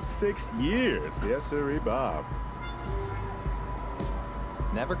period of 6 years. Yes, sirree, Bob.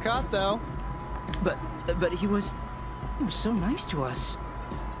 Never caught, though. But he was so nice to us.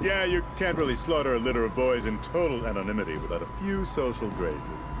 Yeah, you can't really slaughter a litter of boys in total anonymity without a few social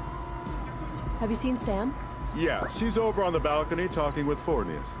graces. Have you seen Sam? Yeah, she's over on the balcony talking with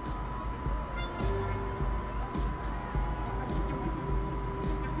Fornius.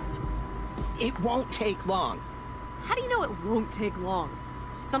 It won't take long. How do you know it won't take long?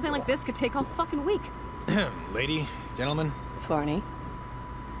 Something like this could take a fucking week. Lady, gentlemen. Forney.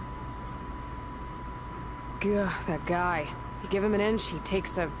 Ugh, that guy. You give him an inch, he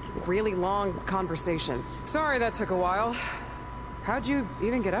takes a really long conversation. Sorry that took a while. How'd you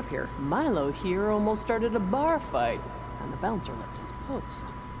even get up here? Milo here almost started a bar fight, and the bouncer left his post.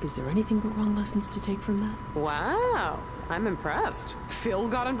 Is there anything but wrong lessons to take from that? Wow, I'm impressed. Phil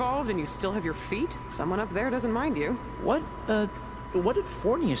got involved and you still have your feet? Someone up there doesn't mind you. What did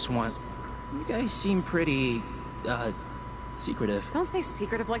Fornius want? You guys seem pretty, secretive. Don't say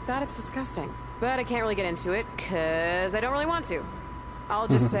secretive like that, it's disgusting. But I can't really get into it, cause I don't really want to. I'll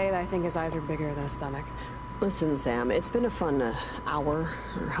just say that I think his eyes are bigger than his stomach. Listen, Sam, it's been a fun hour,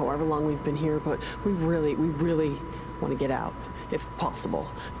 or however long we've been here, but we really want to get out, if possible.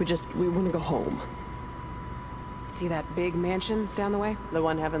 We want to go home. See that big mansion down the way? The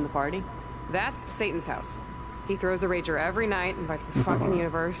one having the party? That's Satan's house. He throws a rager every night, invites the fucking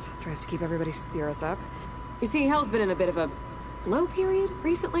universe, tries to keep everybody's spirits up. You see, Hell's been in a bit of a low period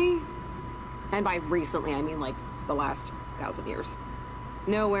recently. And by recently, I mean like the last 1,000 years.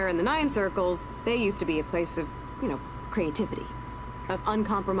 Nowhere in the Nine Circles, they used to be a place of, you know, creativity. Of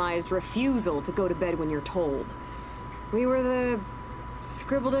uncompromised refusal to go to bed when you're told. We were the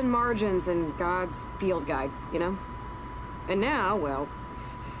scribbled in margins in God's field guide, you know? And now, well,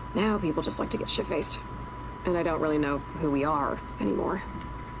 now people just like to get shit-faced. And I don't really know who we are anymore.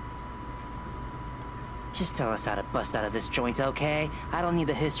 Just tell us how to bust out of this joint, okay? I don't need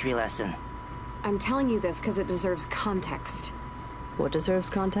the history lesson. I'm telling you this because it deserves context. What deserves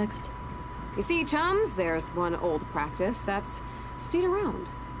context? You see, chums, there's one old practice that's stayed around.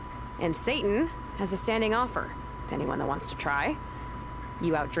 And Satan has a standing offer to anyone that wants to try.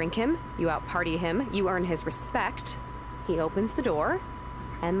 You outdrink him, you outparty him, you earn his respect. He opens the door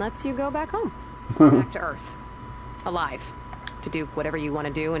and lets you go back home. Back to Earth. Alive. To do whatever you want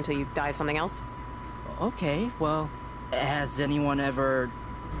to do until you die of something else. Okay, well, has anyone ever,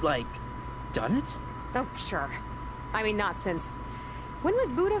 like, done it? Oh, sure. I mean, not since... When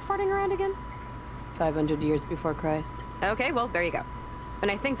was Buddha farting around again? 500 years before Christ. Okay, well, there you go. And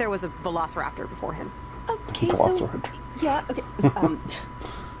I think there was a velociraptor before him. Okay, so... Yeah, okay.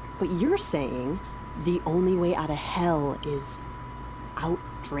 But you're saying the only way out of hell is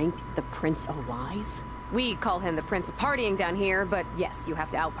outdrink the Prince of Lies? We call him the Prince of Partying down here, but yes, you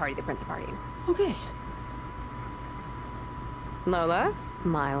have to outparty the Prince of Partying. Okay. Lola,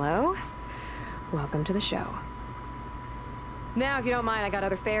 Milo, welcome to the show. Now, if you don't mind, I got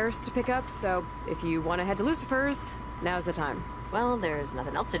other fares to pick up, so if you want to head to Lucifer's, now's the time. Well, there's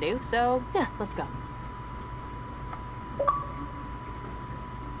nothing else to do, so yeah, let's go.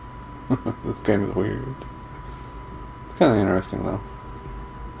 This game is weird. It's kind of interesting, though.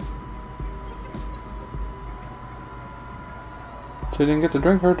 She didn't get to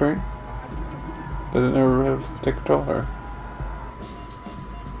drink her drink. They didn't ever take control of her.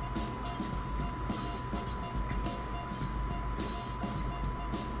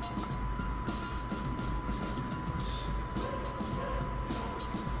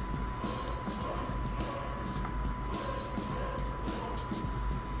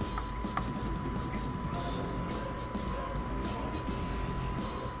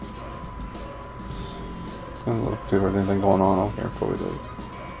 Let's see if there's anything going on over here before we leave.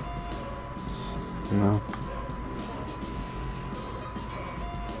 No.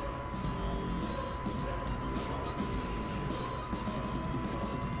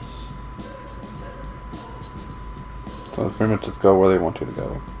 So it's pretty much just go where they want you to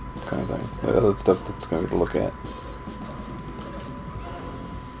go, kind of thing. The other stuff that's going to be to look at.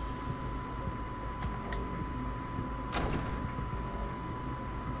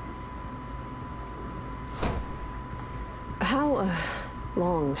 How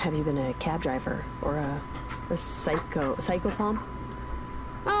long have you been a cab driver or a psychopomp?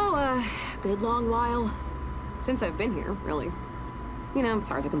 Oh, good long while. Since I've been here, really. You know, it's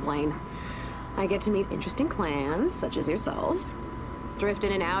hard to complain. I get to meet interesting clans, such as yourselves. Drift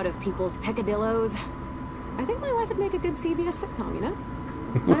in and out of people's peccadillos. I think my life would make a good CBS sitcom, you know?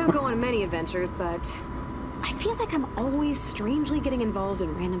 I don't go on many adventures, but I feel like I'm always strangely getting involved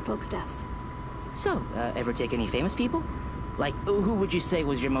in random folks' deaths. So, ever take any famous people? Like, who would you say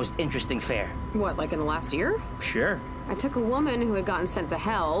was your most interesting fare? What, like in the last year? Sure. I took a woman who had gotten sent to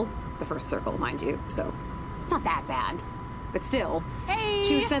hell, the first circle, mind you, so it's not that bad. But still, Hey,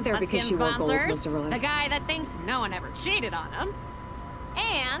 she was sent there because she wore gold sponsors. most of her life. The guy that thinks no one ever cheated on him.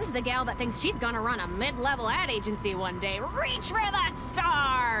 And the gal that thinks she's gonna run a mid-level ad agency one day. Reach for the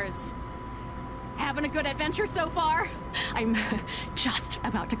stars! Having a good adventure so far? I'm just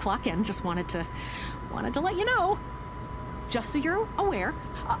about to clock in. Just wanted to let you know. Just so you're aware,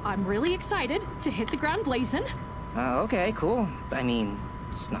 I'm really excited to hit the ground blazing. Okay, cool. I mean,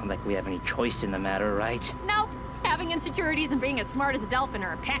 it's not like we have any choice in the matter, right? Nope. Having insecurities and being as smart as a dolphin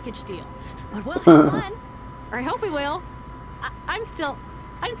are a package deal. But we'll have fun. Or I hope we will. I'm still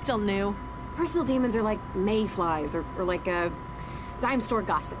new. Personal demons are like mayflies, or like dime store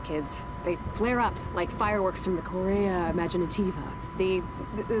gossip kids. They flare up like fireworks from the Correa Imaginativa.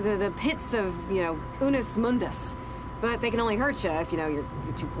 The pits of, you know, Unus Mundus. But they can only hurt you if, you know, you're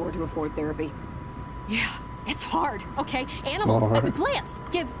too poor to afford therapy. Yeah, it's hard, okay? Animals, plants,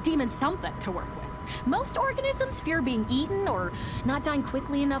 give demons something to work with. Most organisms fear being eaten or not dying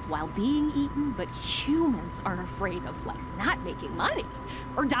quickly enough while being eaten, but humans are afraid of, like, not making money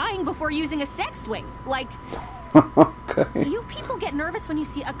or dying before using a sex swing. Like, you people get nervous when you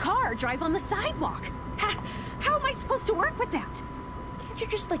see a car drive on the sidewalk. How am I supposed to work with that? Can't you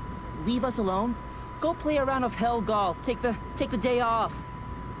just, like, leave us alone? Go play a round of hell golf. Take the day off.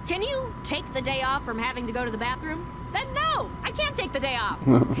 Can you take the day off from having to go to the bathroom? Then no, I can't take the day off.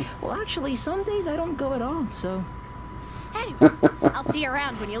 Well, actually, some days I don't go at all, so... Anyways, I'll see you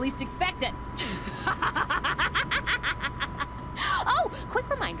around when you least expect it. Oh, quick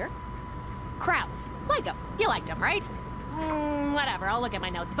reminder. Crowds. Lego. You liked them, right? Whatever, I'll look at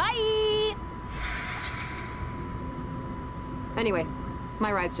my notes. Bye! Anyway,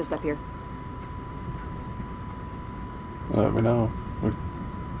 my ride's just up here. Let me know. We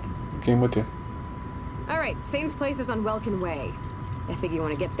came with you. Alright, Satan's place is on Welkin Way. I figure you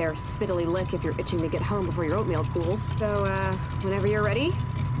want to get there spittily lick if you're itching to get home before your oatmeal cools. So, whenever you're ready,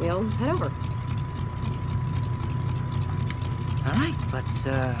 we'll head over. Alright,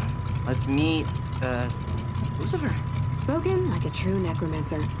 let's meet, Lucifer. Spoken like a true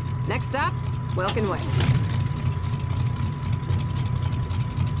necromancer. Next stop, Welkin Way.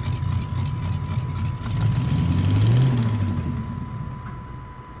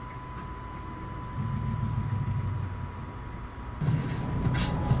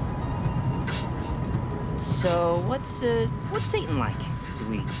 So, what's Satan like? Do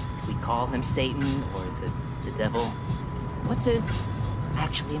we call him Satan or the devil? What's his...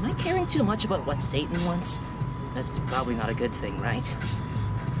 Actually, am I caring too much about what Satan wants? That's probably not a good thing, right?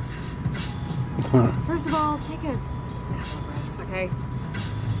 First of all, take a couple of breaths, okay?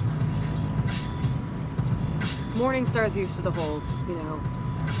 Morningstar's used to the whole, you know,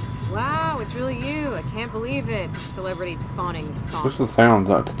 wow, it's really you, I can't believe it, celebrity fawning song. What's the sounds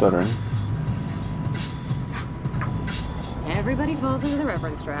not stuttering? Everybody falls into the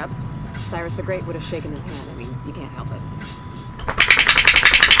reverence trap. Cyrus the Great would have shaken his hand. I mean, you can't help it.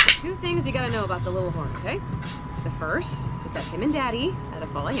 Two things you gotta know about the little horn, okay? The first is that him and Daddy had a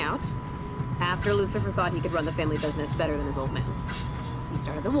falling out after Lucifer thought he could run the family business better than his old man. He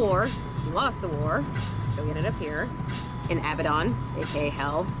started the war, he lost the war, so he ended up here, in Abaddon, aka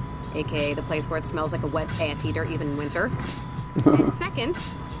Hell, aka the place where it smells like a wet anteater even in winter. And second,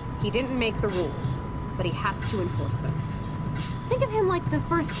 he didn't make the rules, but he has to enforce them. Think of him like the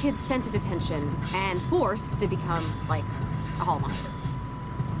first kid sent to detention and forced to become, like, a hall monitor.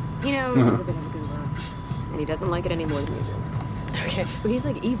 He knows he's a bit of a goober, and he doesn't like it any more than you do. Okay, but he's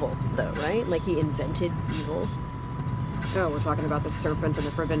like evil, though, right? Like he invented evil. Oh, we're talking about the serpent and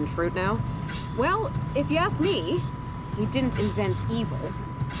the forbidden fruit now? Well, if you ask me, he didn't invent evil.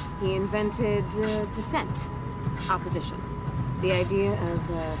 He invented dissent, opposition. The idea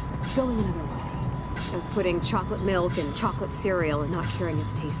of going another way. Of putting chocolate milk in chocolate cereal and not caring if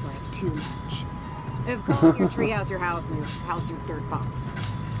it tastes like too much. Of calling your treehouse your house and your house your dirt box.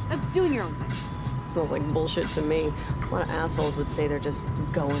 Of doing your own thing. Smells like bullshit to me. A lot of assholes would say they're just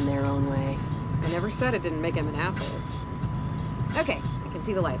going their own way. I never said it didn't make him an asshole. Okay, I can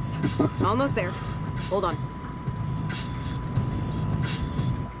see the lights. Almost there. Hold on.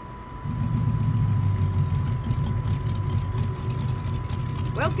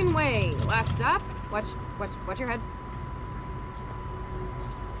 Welkin Way, last stop. Watch your head.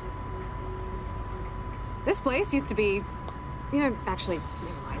 This place used to be, you know, actually,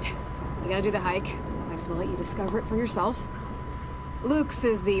 never mind. You gotta do the hike. Might as well let you discover it for yourself. Luke's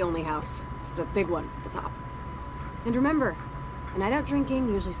is the only house. It's the big one at the top. And remember, a night out drinking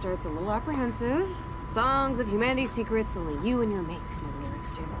usually starts a little apprehensive. Songs of humanity's secrets only you and your mates know the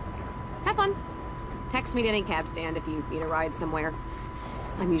lyrics to. Have fun. Text me at any cab stand if you need a ride somewhere.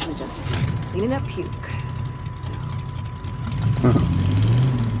 I'm usually just cleaning up puke, so...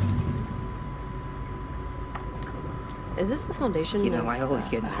 Is this the foundation? You know, I always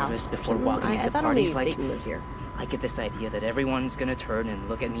get nervous before walking into parties. Like, Satan lived here. I get this idea that everyone's gonna turn and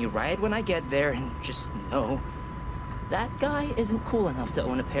look at me right when I get there and just know that guy isn't cool enough to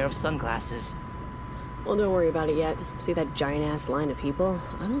own a pair of sunglasses. Well, don't worry about it yet. See that giant-ass line of people?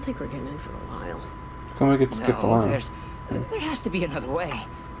 I don't think we're getting in for a while. Come on, get skip the line. There has to be another way.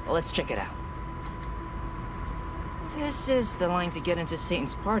 Well, let's check it out. This is the line to get into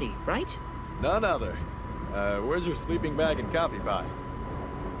Satan's party, right? None other. Where's your sleeping bag and coffee pot?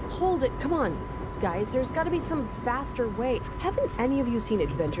 Hold it, come on. Guys, there's gotta be some faster way. Haven't any of you seen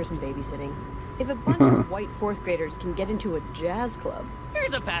Adventures in Babysitting? If a bunch of white fourth graders can get into a jazz club...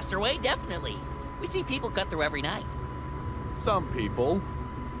 Here's a faster way, definitely. We see people cut through every night. Some people.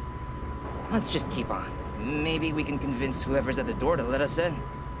 Let's just keep on. Maybe we can convince whoever's at the door to let us in.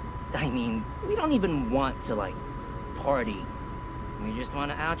 I mean, we don't even want to, like, party. We just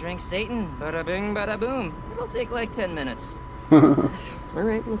want to outdrink Satan. Bada bing, bada boom. It'll take like 10 minutes.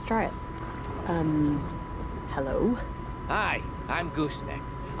 Alright, let's try it. Hello? Hi, I'm Gooseneck.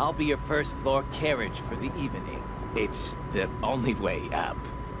 I'll be your first floor carriage for the evening. It's the only way up.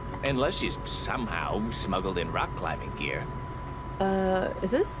 Unless you somehow smuggled in rock climbing gear. Is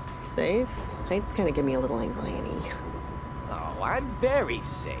this safe? Heights kind of give me a little anxiety. Oh, I'm very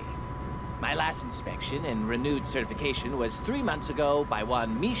safe. My last inspection and renewed certification was 3 months ago by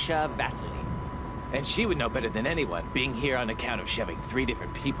one Misha Vasily. And she would know better than anyone, being here on account of shoving 3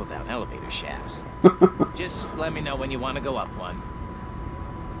 different people down elevator shafts. Just let me know when you want to go up one.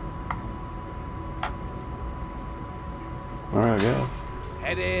 Alright, I guess.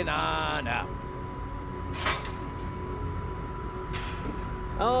 Heading on up.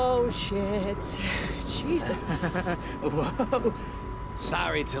 Oh, shit. Jesus. Whoa.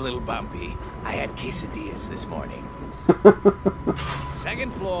 Sorry it's a little bumpy. I had quesadillas this morning.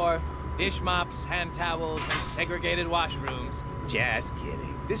 2nd floor, dish mops, hand towels, and segregated washrooms. Just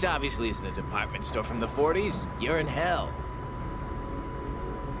kidding. This obviously isn't a department store from the 40s. You're in hell.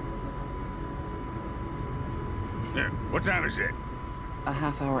 What time is it? A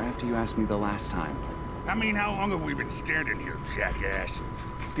half hour after you asked me the last time. I mean, how long have we been standing here, jackass?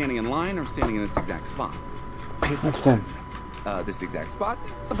 Standing in line or standing in this exact spot? Winston. This exact spot?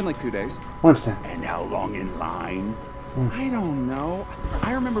 Something like 2 days. Winston. And how long in line? I don't know.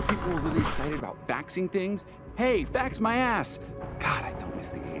 I remember people were really excited about faxing things. Hey, fax my ass! God, I don't miss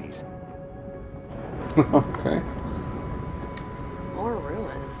the 80s. Okay. More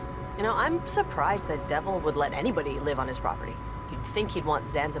ruins. You know, I'm surprised the devil would let anybody live on his property. You'd think he'd want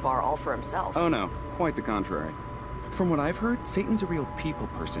Zanzibar all for himself. Oh no, quite the contrary. From what I've heard, Satan's a real people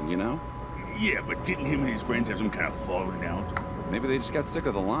person, you know? Yeah, but didn't him and his friends have some kind of falling out? Maybe they just got sick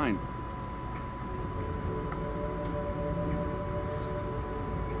of the line.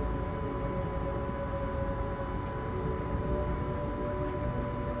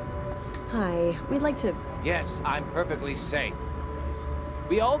 Hi, we'd like to... Yes, I'm perfectly safe.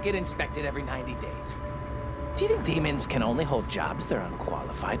 We all get inspected every 90 days. Do you think demons can only hold jobs they're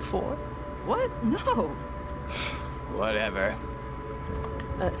unqualified for? What? No. Whatever.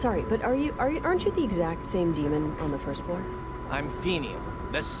 Sorry, but aren't you the exact same demon on the 1st floor? I'm Fenial,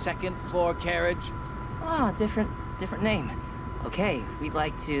 the 2nd floor carriage. Ah, different name. Okay, we'd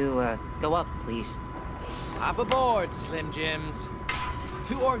like to, go up, please. Hop aboard, Slim Jims.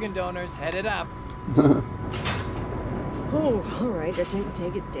 2 organ donors headed up. Oh, all right.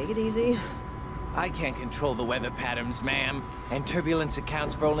 Take it easy. I can't control the weather patterns, ma'am, and turbulence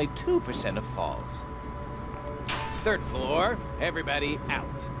accounts for only 2% of falls. 3rd floor, everybody out.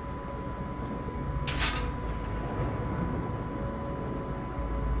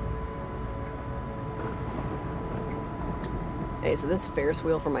 Hey, so this Ferris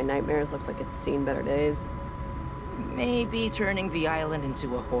wheel from my nightmares looks like it's seen better days. Maybe turning the island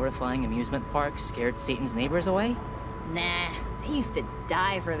into a horrifying amusement park scared Satan's neighbors away? Nah, they used to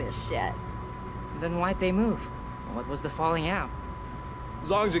die for this shit. Then why'd they move? What was the falling out? As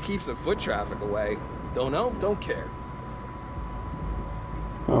long as it keeps the foot traffic away. Don't know, don't care.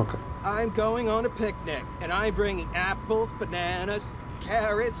 Okay. I'm going on a picnic, and I'm bringing apples, bananas,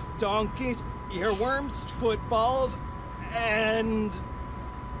 carrots, donkeys, earworms, footballs, and...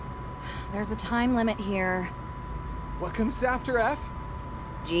 There's a time limit here. What comes after F?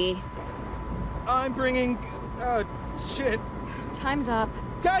 G. I'm bringing... shit. Time's up.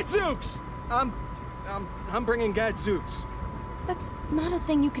 Gadzooks! I'm bringing gadzooks. That's not a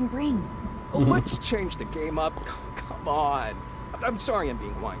thing you can bring. Let's change the game up. Come on. I'm sorry I'm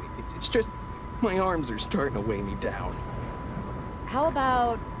being whiny. It's just my arms are starting to weigh me down. How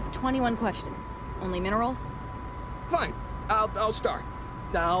about 21 questions? Only minerals? Fine. I'll start.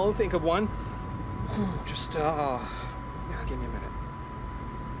 I'll think of one. Just, yeah, give me a minute.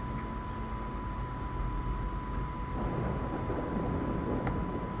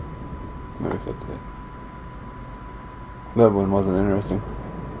 I guess that's it. That one wasn't interesting.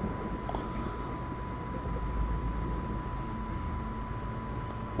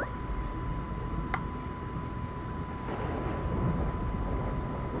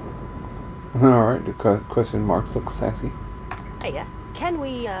 Alright, the question marks look sassy. Hey, can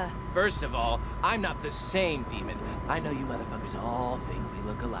we, First of all, I'm not the same demon. I know you motherfuckers all think we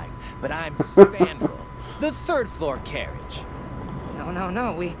look alike, but I'm the Spandrel, the third floor carriage.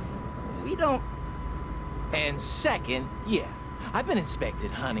 No, we don't... And second, yeah, I've been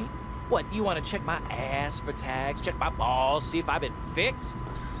inspected, honey. What, you want to check my ass for tags, check my balls, see if I've been fixed?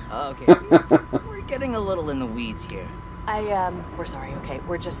 Okay, we're getting a little in the weeds here. we're sorry, okay?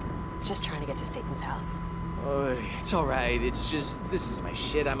 We're just trying to get to Satan's house. Oh, it's all right. It's just, this is my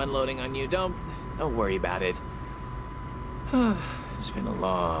shit I'm unloading on you. Don't worry about it. It's been a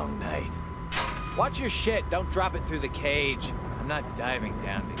long night. Watch your shit. Don't drop it through the cage. I'm not diving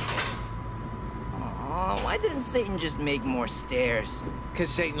down to get it. Aw, why didn't Satan just make more stairs? 'Cause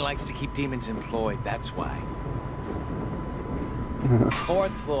Satan likes to keep demons employed, that's why.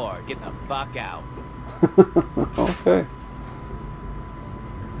 Fourth floor. Get the fuck out. Okay.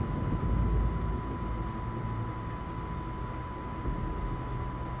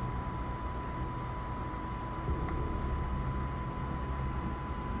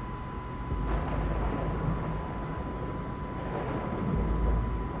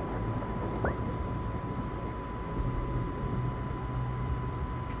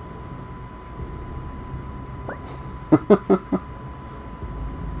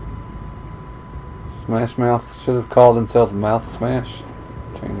 Smash Mouth should have called himself Mouth Smash.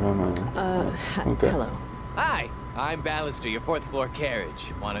 Change my mind. Okay. Hello. Hi, I'm Ballister, your fourth floor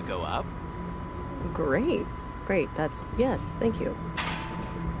carriage. Wanna go up? Great. That's, yes, thank you.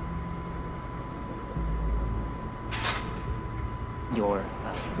 Your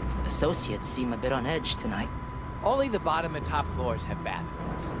associates seem a bit on edge tonight. Only the bottom and top floors have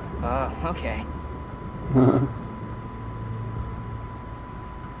bathrooms. Okay.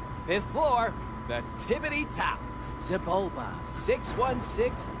 Fifth floor, the Tibbity Top. Sebulba,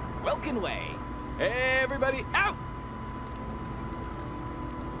 616, Welkin Way. Everybody out!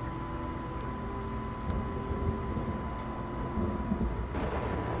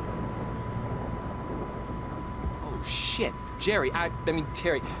 Oh, shit. Jerry, I mean,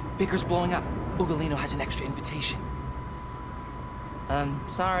 Terry, Baker's blowing up. Ugolino has an extra invitation.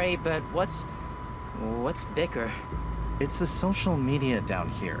 Sorry, but what's Bicker? It's the social media down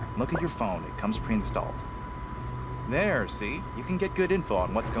here. Look at your phone. It comes pre-installed. There, see? You can get good info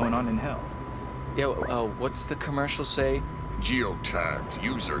on what's going on in hell. Yo, what's the commercial say? Geotagged,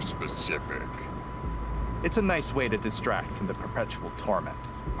 user specific. It's a nice way to distract from the perpetual torment.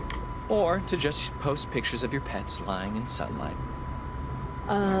 Or to just post pictures of your pets lying in sunlight.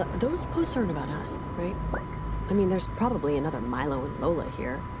 Those posts aren't about us, right? I mean, there's probably another Milo and Lola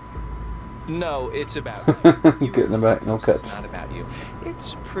here. No, it's about you. Get in the back, no cuts. It's not about you.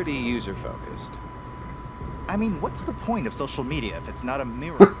 It's pretty user-focused. I mean, what's the point of social media if it's not a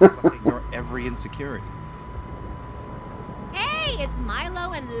mirror reflecting your every insecurity? Hey, it's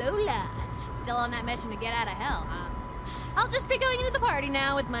Milo and Lola. Still on that mission to get out of hell, huh? I'll just be going into the party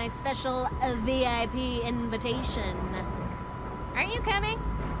now with my special VIP invitation. Aren't you coming?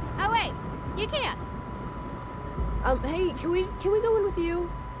 Oh wait, you can't. Hey, can we go in with you?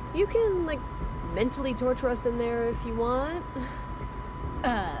 You can, like, mentally torture us in there if you want.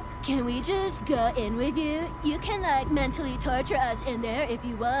 Can we just go in with you? You can, like, mentally torture us in there if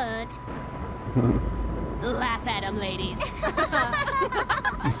you want. Laugh at 'em, ladies.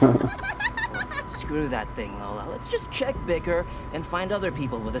 Screw that thing, Lola. Let's just check Bicker and find other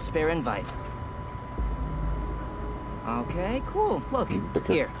people with a spare invite. Okay, cool. Look,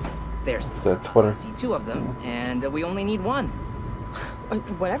 Bicker. here. There's Twitter. I see 2 of them, and we only need 1.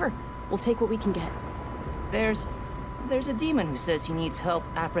 Whatever. We'll take what we can get. There's a demon who says he needs help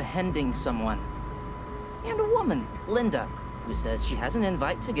apprehending someone. And a woman, Linda, who says she has an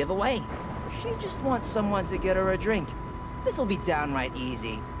invite to give away. She just wants someone to get her a drink. This'll be downright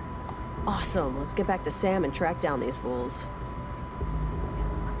easy. Awesome. Let's get back to Sam and track down these fools.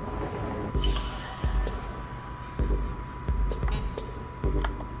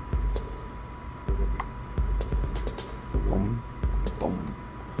 Boom. Boom.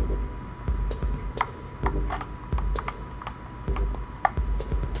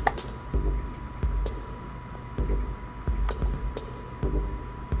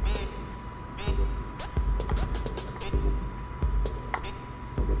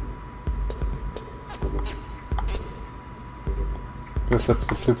 Guess that's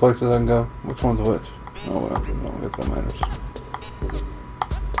the two places I can go. Which one's which? Oh well, no, I guess that matters.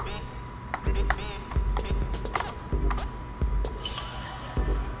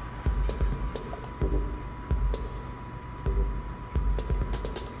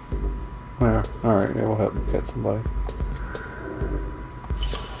 There. Alright, yeah, we'll help catch somebody.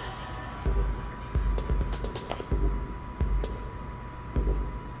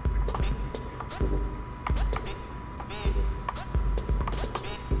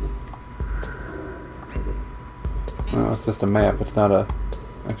 No, it's just a map. It's not a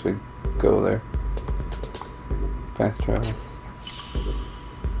actually go there. Fast travel.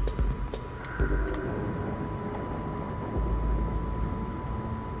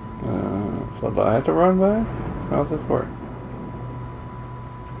 So do I have to run by? How's this work?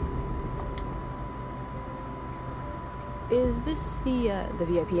 Is this the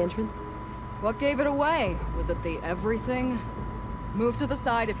VIP entrance? What gave it away? Was it the everything? Move to the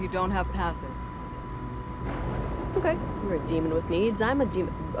side if you don't have passes. Okay, you're a demon with needs. I'm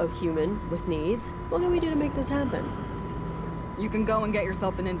a human with needs. What can we do to make this happen? You can go and get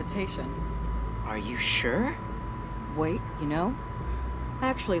yourself an invitation. Are you sure? Wait, you know?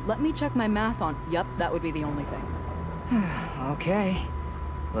 Actually, let me check my math on... Yep, that would be the only thing. Okay.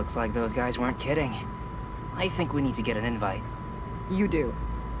 Looks like those guys weren't kidding. I think we need to get an invite. You do.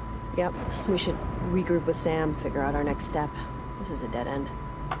 Yep, we should regroup with Sam, figure out our next step. This is a dead end.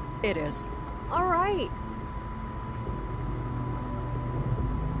 It is. All right.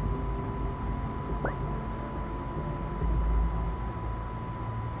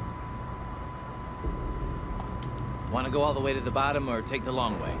 Want to go all the way to the bottom or take the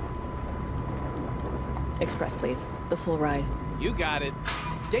long way? Express, please. The full ride. You got it.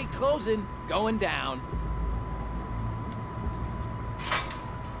 Gate closing. Going down.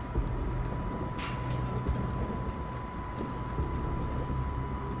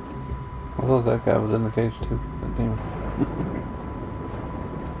 I thought that guy was in the cage too. God damn it.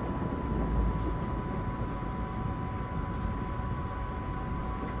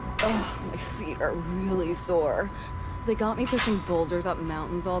 Ugh, my feet are really sore. They got me pushing boulders up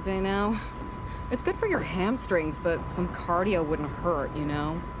mountains all day now. It's good for your hamstrings, but some cardio wouldn't hurt, you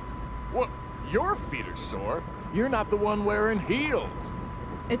know? What? Your feet are sore? You're not the one wearing heels.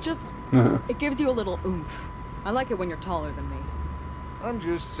 It just... it gives you a little oomph. I like it when you're taller than me. I'm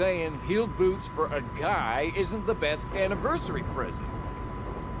just saying, heeled boots for a guy isn't the best anniversary present.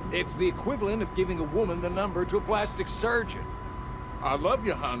 It's the equivalent of giving a woman the number to a plastic surgeon. I love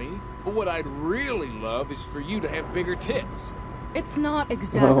you, honey, but what I'd really love is for you to have bigger tits. It's not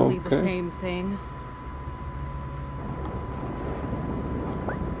exactly the same thing.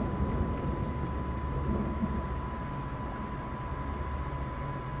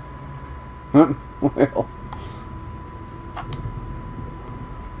 Well.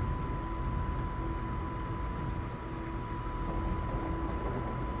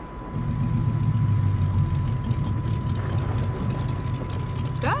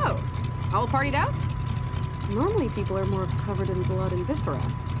 So, all partied out? Normally people are more covered in blood and viscera.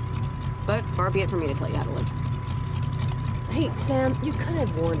 But far be it for me to tell you how to live. Hey, Sam, you could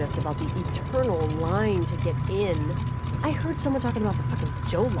have warned us about the eternal line to get in. I heard someone talking about the fucking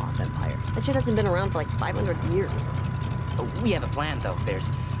Joloff Empire. That shit hasn't been around for like 500 years. We have a plan, though. There's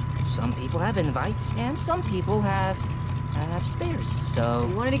some people have invites, and some people have spares, So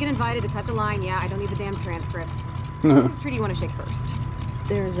you wanted to get invited to cut the line, yeah, I don't need the damn transcript. Whose tree do you want to shake first?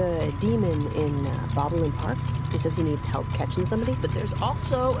 There's a demon in Bobolin Park. He says he needs help catching somebody. But there's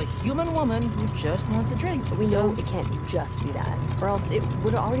also a human woman who just wants a drink. We know it can't just be that, or else it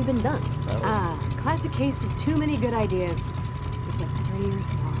would have already been done, so... Ah, classic case of too many good ideas. It's like 3 years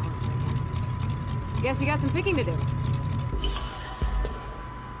more. Guess you got some picking to do.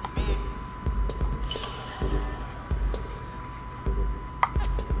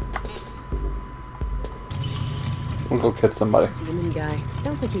 We'll go catch somebody. Demon guy.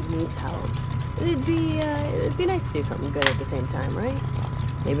 Sounds like he needs help. It'd be nice to do something good at the same time, right?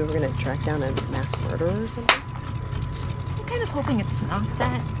 Maybe we're gonna track down a mass murderer or something? kind of hoping it's not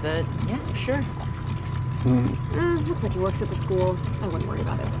that, but yeah, sure. Looks like he works at the school. I wouldn't worry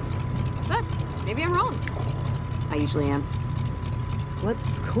about it. But maybe I'm wrong. I usually am.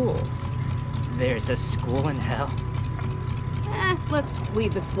 What's cool? There's a school in hell. Let's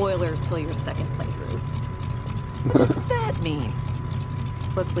leave the spoilers till your second playthrough. What does that mean?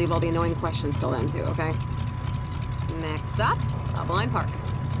 Let's leave all the annoying questions till then, too, okay? Next stop, Bobbleline Park.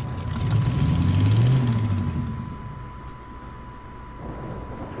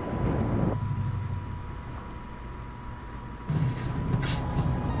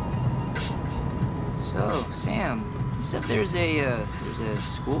 So, Sam, you said there's a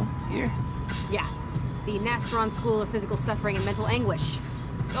school here? Yeah, the Nastron School of Physical Suffering and Mental Anguish.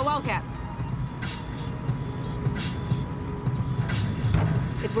 Go Wildcats!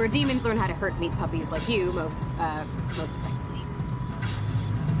 It's where demons learn how to hurt meat puppies like you most effectively.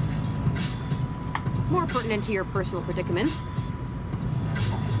 More pertinent to your personal predicament,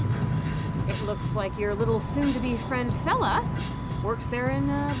 it looks like your little soon-to-be friend fella works there in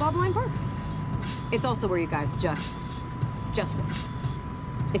Bobbleline Park. It's also where you guys just were.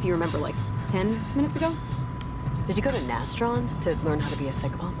 If you remember, like, 10 minutes ago? Did you go to Nastron to learn how to be a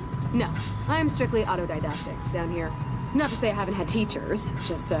psychopath? No, I'm strictly autodidactic down here. Not to say I haven't had teachers,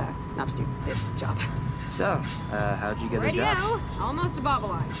 just not to do this job. So, how'd you get the job? Radio, almost a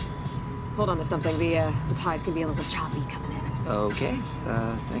Bobbleline. Hold on to something, the tides can be a little choppy coming in. Okay,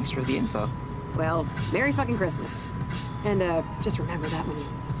 thanks for the info. Well, Merry fucking Christmas. And just remember that when you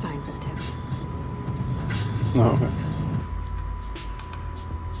sign for the tip. Oh, okay.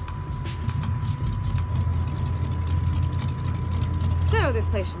 So, this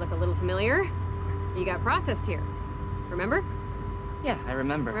place should look a little familiar. You got processed here. Remember? Yeah, I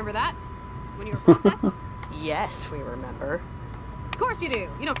remember. Remember that? When you were processed? Yes, we remember. Of course you do.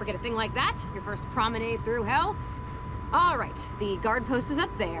 You don't forget a thing like that. Your first promenade through hell. All right, the guard post is up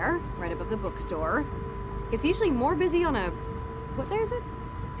there, right above the bookstore. It's usually more busy on a... what day is it?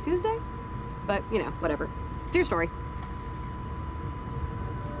 Tuesday? But, you know, whatever. It's your story.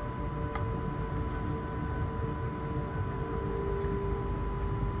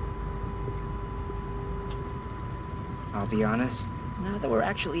 I'll be honest, now that we're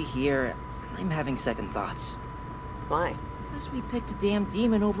actually here, I'm having second thoughts. Why? Because we picked a damn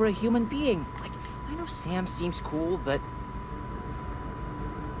demon over a human being. Like, I know Sam seems cool, but...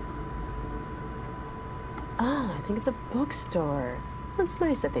 Ah, I think it's a bookstore. It's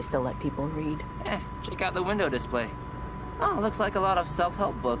nice that they still let people read. Check out the window display. Oh, looks like a lot of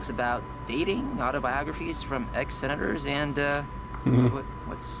self-help books about dating, autobiographies from ex-senators, and,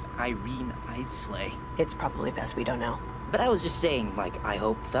 what's Irene Eidsley? It's probably best we don't know. But I was just saying, like, I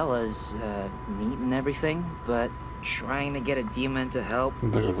hope fellas, meet and everything, but trying to get a demon to help,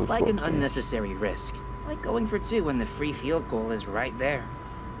 it's like an unnecessary risk. Like going for 2 when the free field goal is right there.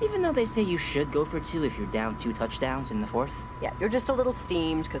 Even though they say you should go for 2 if you're down 2 touchdowns in the 4th. Yeah, you're just a little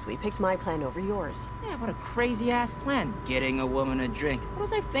steamed because we picked my plan over yours. Yeah, what a crazy-ass plan. Getting a woman a drink. What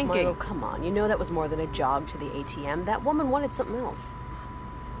was I thinking? Milo, come on. You know that was more than a jog to the ATM. That woman wanted something else.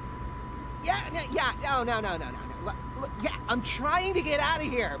 Yeah, no. Look, yeah, I'm trying to get out of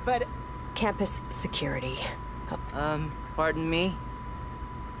here, but... Campus security. Pardon me?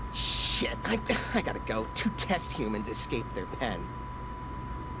 Shit, I gotta go. 2 test humans escaped their pen.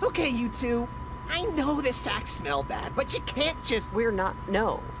 Okay, you two. I know the sacks smell bad, but you can't just... We're not...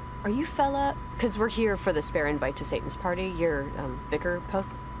 No. Are you fella... Because we're here for the spare invite to Satan's party, your, Vicar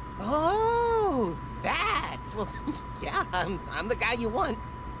post? Oh, that! Well, yeah, I'm the guy you want.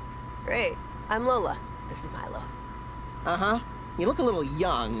 Great. I'm Lola. This is Milo. Uh-huh. You look a little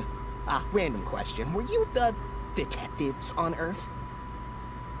young. Random question. Were you the detectives on Earth?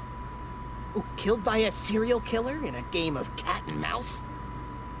 Ooh, killed by a serial killer in a game of cat and mouse?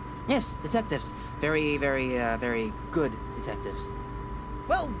 Yes, detectives. Very, very good detectives.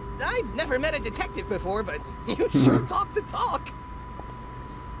 Well, I've never met a detective before, but you sure talk the talk.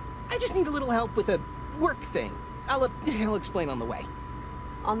 I just need a little help with a work thing. I'll explain on the way.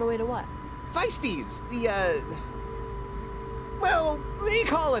 On the way to what? Feisties, well, they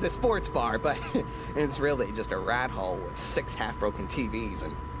call it a sports bar, but it's really just a rat hole with 6 half-broken TVs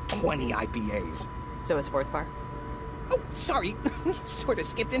and 20 IPAs. So a sports bar? Oh, sorry. Sort of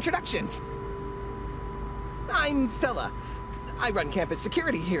skipped introductions. I'm Fella. I run campus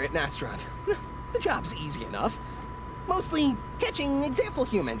security here at Nastron. The job's easy enough. Mostly catching example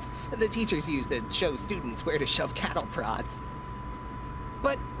humans the teachers use to show students where to shove cattle prods.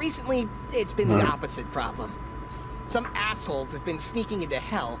 But recently, it's been the opposite problem. Some assholes have been sneaking into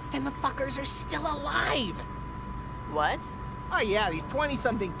hell, and the fuckers are still alive. What? Oh yeah, these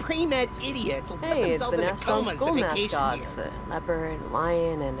 20-something pre-med idiots will put Hey, it's themselves the in nest on comas school to vacation mascots. here. A leopard,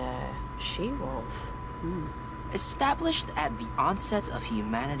 lion, and a she-wolf. Established at the onset of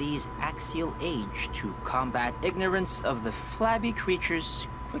humanity's axial age to combat ignorance of the flabby creature's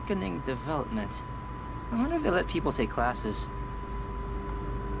quickening development. I wonder if they let people take classes.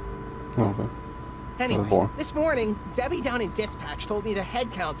 Okay. Anyway, this morning, Debbie down in dispatch told me the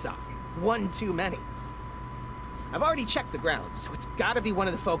head count's up. One too many. I've already checked the grounds, so it's gotta be one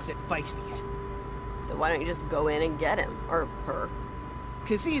of the folks at Feisty's. So why don't you just go in and get him? Or her?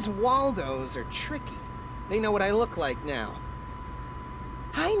 'Cause these Waldos are tricky. They know what I look like now.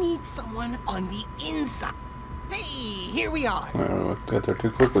 I need someone on the inside. Hey, here we are. I don't get there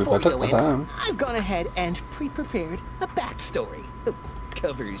too quickly. Before I we took go my in, time. I've gone ahead and pre-prepared a backstory. A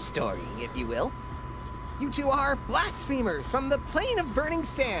cover story, if you will. You two are blasphemers from the plane of burning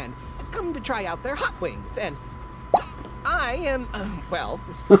sand, come to try out their hot wings, and I am, well,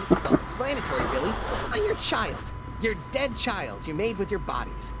 self-explanatory, really. I'm your child. Your dead child you made with your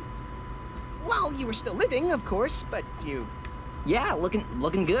bodies. While you were still living, of course, but you... Yeah,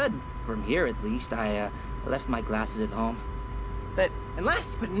 looking good. From here, at least. I left my glasses at home. And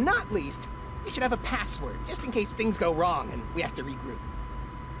last but not least, we should have a password, just in case things go wrong and we have to regroup.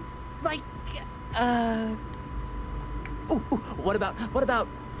 Like, What about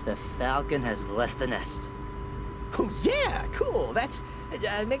the falcon has left the nest? Oh yeah, cool. That's,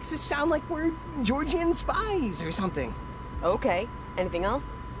 makes us sound like we're Georgian spies or something. Okay. Anything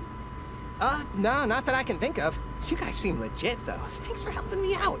else? No, not that I can think of. You guys seem legit, though. Thanks for helping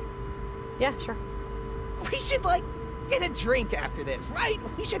me out. Yeah, sure. We should, like, get a drink after this, right?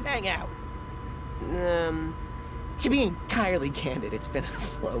 We should hang out. To be entirely candid, it's been a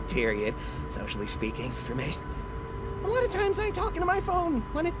slow period, socially speaking, for me. A lot of times I talk into my phone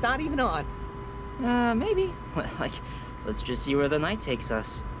when it's not even on. Maybe. Like, let's just see where the night takes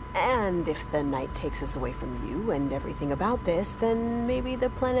us. And if the night takes us away from you and everything about this, then maybe the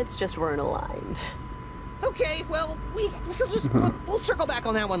planets just weren't aligned. Okay, well, we'll just we'll circle back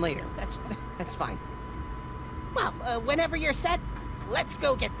on that one later. That's fine. Well, whenever you're set, let's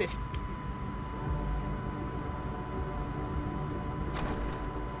go get this.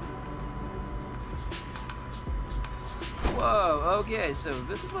 Whoa, okay, so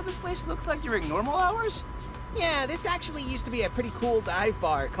this is what this place looks like during normal hours? Yeah, this actually used to be a pretty cool dive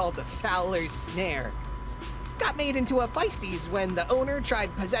bar called the Fowler's Snare. Got made into a Feisty's when the owner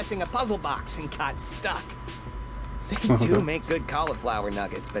tried possessing a puzzle box and got stuck. They do make good cauliflower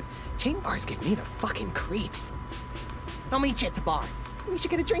nuggets, but chain bars give me the fucking creeps. I'll meet you at the bar. We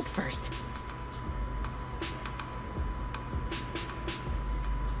should get a drink first.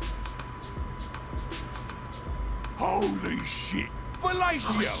 Holy shit!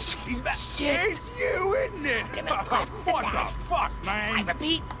 Fellatio! Oh, shit. He's back. Shit. It's you, isn't it? What the fuck, man? I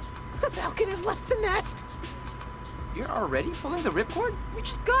repeat, the Falcon has left the nest. You're already pulling the ripcord? We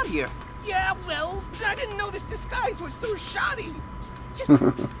just got here. Yeah, well, I didn't know this disguise was so shoddy. Just,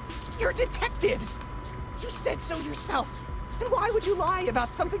 you're detectives. You said so yourself. And why would you lie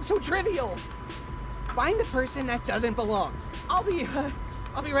about something so trivial? Find the person that doesn't belong. I'll be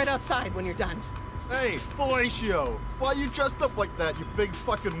right outside when you're done. Hey, Fellatio, why you dressed up like that, you big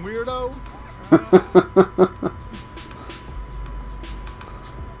fucking weirdo?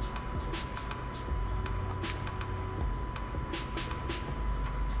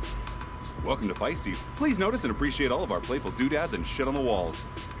 Welcome to Feisty's. Please notice and appreciate all of our playful doodads and shit on the walls.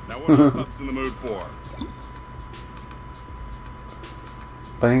 Now what are the pups in the mood for?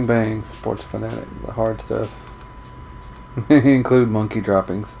 Bang bang, sports fanatic, the hard stuff. Include monkey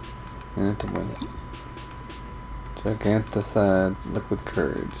droppings. And to win. Giganticide, liquid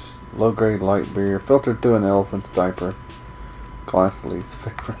courage. Low grade light beer, filtered through an elephant's diaper. Glassly's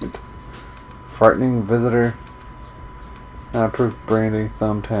favorite. Frightening visitor. Proof brandy,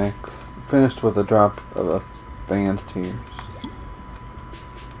 thumbtacks. Finished with a drop of a fan's tears.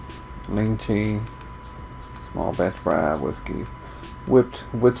 Lychee. Small batch rye whiskey. Whipped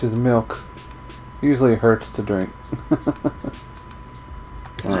witch's milk. Usually hurts to drink.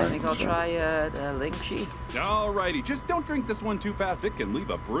 I think I'll try lychee. Alrighty, just don't drink this one too fast. It can leave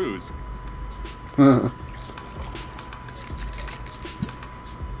a bruise. Don't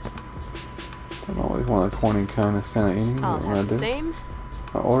always want a corny kind of eating. I'll What have I the do? same.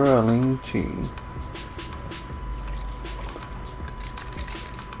 I order a lychee.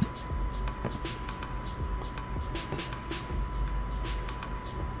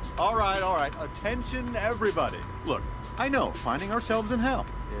 All right, attention everybody. Look, I know, finding ourselves in hell,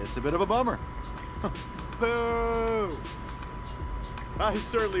 it's a bit of a bummer. Boo! I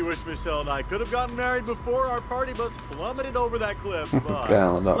certainly wish Michelle and I could have gotten married before our party bus plummeted over that cliff, but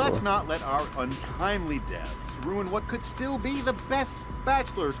let's not let our untimely deaths ruin what could still be the best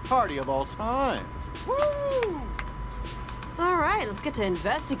bachelor's party of all time. Woo! All right, let's get to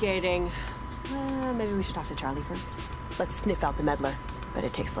investigating. Maybe we should talk to Charlie first. Let's sniff out the meddler, but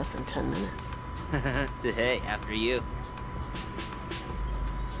it takes less than 10 minutes. Hey, after you.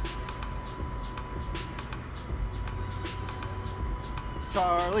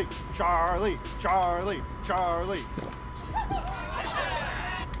 Charlie, Charlie, Charlie, Charlie.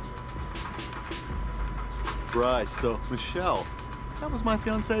 Right, so Michelle, that was my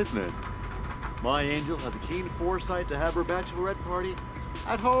fiance's name. My angel had the keen foresight to have her bachelorette party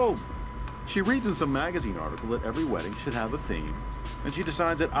at home. She reads in some magazine article that every wedding should have a theme, and she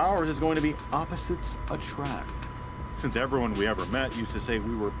decides that ours is going to be opposites attract. Since everyone we ever met used to say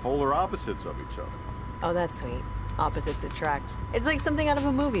we were polar opposites of each other. Oh, that's sweet. Opposites attract. It's like something out of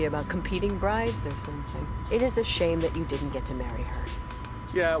a movie about competing brides or something. It is a shame that you didn't get to marry her.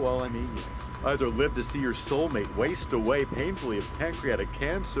 Yeah, well, I mean, you either live to see your soulmate waste away painfully of pancreatic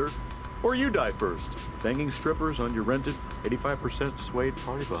cancer, or you die first, banging strippers on your rented 85% suede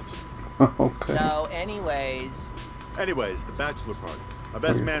party bus. Okay. So, anyways, the bachelor party. My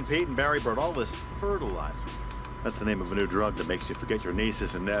best man Pete and Barry brought all this fertilizer. That's the name of a new drug that makes you forget your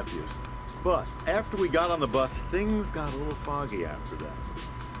nieces and nephews. But after we got on the bus, things got a little foggy after that.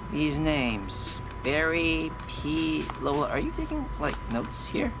 these names. Barry, Pete, Lola, are you taking, like, notes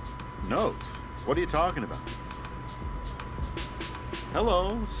here? Notes? What are you talking about?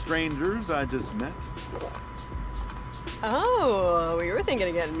 Hello, strangers I just met. Oh, we were thinking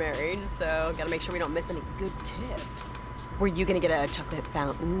of getting married, so gotta make sure we don't miss any good tips. Were you gonna get a chocolate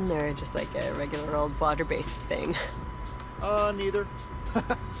fountain or just like a regular old water-based thing? Neither.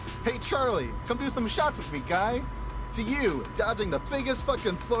 Hey, Charlie, come do some shots with me, guy. To you, dodging the biggest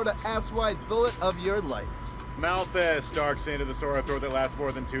fucking Florida ass-wide bullet of your life. Mouth this, dark saint of the sore throat that lasts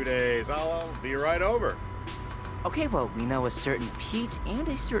more than 2 days. I'll be right over. Okay, well, we know a certain Pete and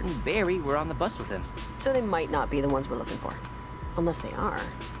a certain Barry were on the bus with him. So they might not be the ones we're looking for. Unless they are.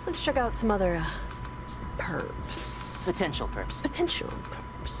 Let's check out some other, perps. Potential perps. Potential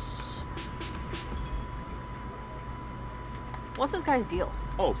perps. What's this guy's deal?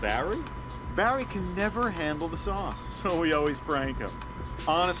 Oh, Barry? Barry can never handle the sauce, so we always prank him.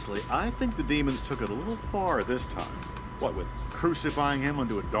 Honestly, I think the demons took it a little far this time. What, with crucifying him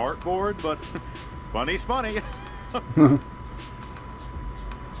onto a dartboard? But funny's funny. Goucha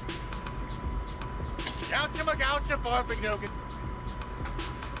magoucha farfignogan.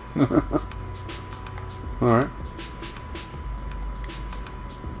 Alright.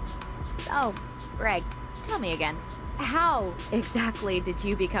 So, Greg, tell me again. How exactly did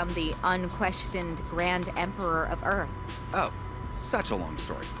you become the unquestioned Grand Emperor of Earth? Oh, such a long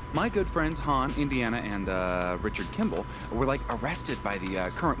story. My good friends Han, Indiana, and Richard Kimball were like arrested by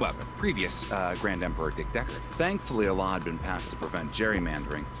the previous Grand Emperor Dick Deckard. Thankfully, a law had been passed to prevent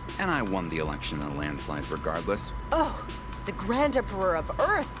gerrymandering, and I won the election in a landslide regardless. Oh, the Grand Emperor of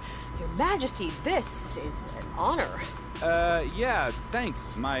Earth! Your Majesty, this is an honor. Yeah,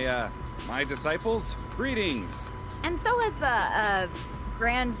 thanks, my disciples. Greetings. And so as the,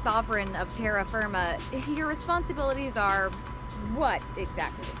 Grand Sovereign of Terra Firma, your responsibilities are what,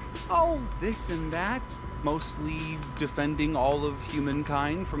 exactly? Oh, this and that. Mostly defending all of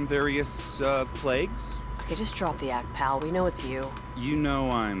humankind from various, plagues. Okay, just drop the act, pal. We know it's you. You know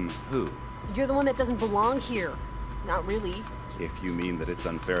I'm who? You're the one that doesn't belong here. Not really. If you mean that it's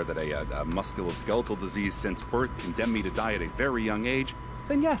unfair that a musculoskeletal disease since birth condemned me to die at a very young age,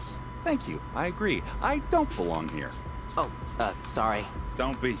 then yes, thank you. I agree. I don't belong here. Oh, sorry.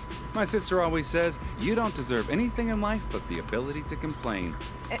 Don't be. My sister always says, you don't deserve anything in life but the ability to complain.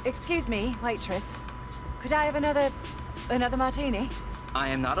 Excuse me, waitress. Could I have another martini? I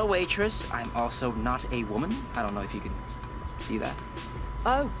am not a waitress. I'm also not a woman. I don't know if you can see that.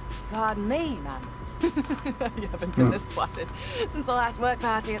 Oh, pardon me, ma'am. You haven't been this spotted since the last work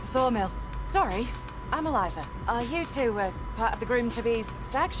party at the sawmill. Sorry, I'm Eliza. Are you two part of the groom-to-be's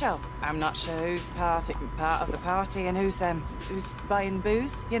stag show? I'm not sure who's part of the party and who's buying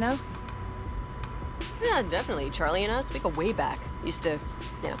booze, you know? Yeah, definitely. Charlie and us, we go way back. Used to,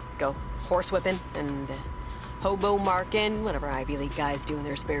 go horse whipping and hobo marking, whatever Ivy League guys do in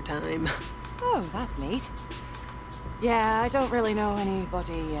their spare time. Oh, that's neat. Yeah, I don't really know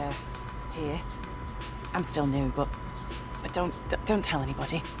anybody here. I'm still new, but don't tell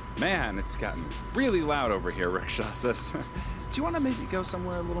anybody. Man, it's gotten really loud over here, Rakshasas. Do you want to maybe go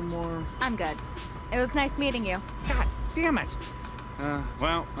somewhere a little more... I'm good. It was nice meeting you. God damn it!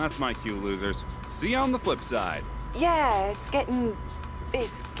 Well, that's my cue, losers. See you on the flip side. Yeah, it's getting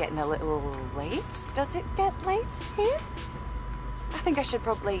It's getting a little late. Does it get late here? I think I should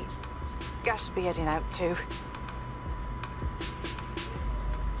be heading out too.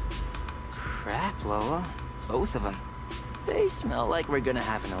 Crap, Lola. Both of them. They smell like we're gonna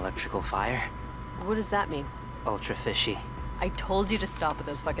have an electrical fire. What does that mean? Ultra fishy. I told you to stop with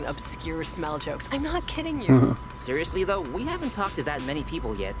those fucking obscure smell jokes. I'm not kidding you. Seriously though, we haven't talked to that many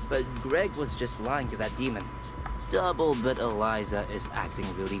people yet, but Greg was just lying to that demon. Double, but Eliza is acting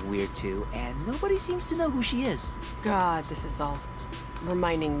really weird too, and nobody seems to know who she is. God, this is all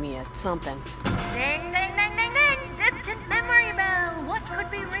reminding me of something. Ding, ding, ding, ding, ding! Distant memory bell! What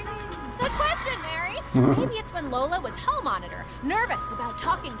could be ringing? Good question, Mary. Maybe it's when Lola was home monitor, nervous about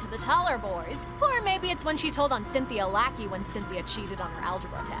talking to the taller boys. Or maybe it's when she told on Cynthia Lackey when Cynthia cheated on her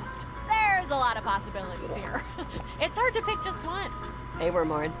algebra test. There's a lot of possibilities here. It's hard to pick just one. Hey,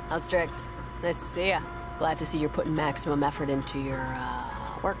 Wormhorn. How's Drix? Nice to see ya. Glad to see you're putting maximum effort into your,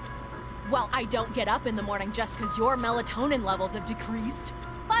 work. Well, I don't get up in the morning just because your melatonin levels have decreased.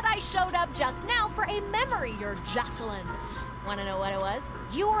 But I showed up just now for a memory you're Jocelyn. Wanna know what it was?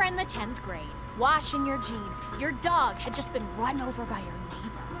 You were in the 10th grade, washing your jeans. Your dog had just been run over by your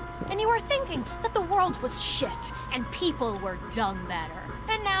neighbor. And you were thinking that the world was shit and people were done better.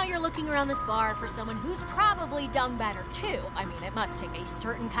 And now you're looking around this bar for someone who's probably done better too. I mean, it must take a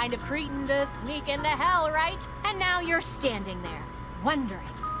certain kind of cretin to sneak into hell, right? And now you're standing there, wondering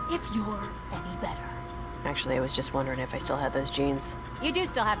if you're any better. Actually, I was just wondering if I still had those jeans. You do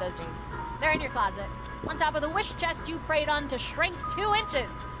still have those jeans. They're in your closet. On top of the wish chest you prayed on to shrink 2 inches.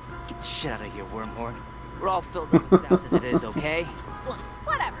 Get the shit out of here, Wormhorn. We're all filled up with doubts as it is, okay? Look,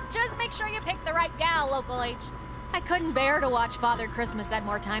 whatever. Just make sure you pick the right gal, local H. I couldn't bear to watch Father Christmas add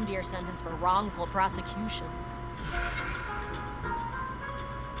more time to your sentence for wrongful prosecution.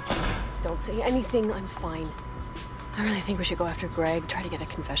 Don't say anything, I'm fine. I really think we should go after Greg, try to get a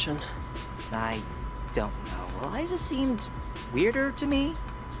confession. I don't know. Eliza seemed weirder to me.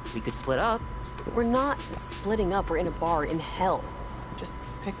 We could split up. We're not splitting up, we're in a bar in hell. Just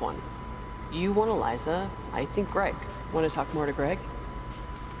pick one. You want Eliza, I think Greg. Want to talk more to Greg?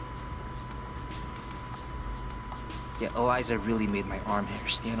 Yeah, Eliza really made my arm hair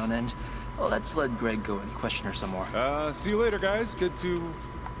stand on end. Well, let's let Greg go and question her some more. See you later, guys. Good to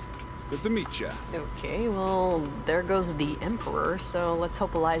meet ya. Okay, well, there goes the Emperor, so let's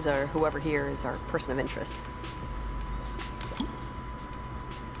hope Eliza or whoever here is our person of interest.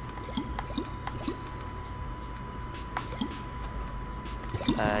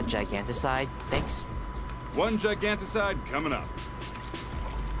 Giganticide, thanks. 1 giganticide coming up.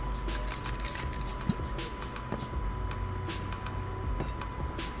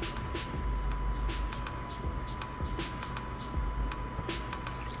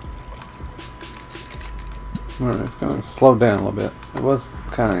 Alright, it's going to slow down a little bit. It was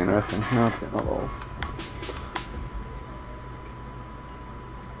kind of interesting. Now it's getting a little...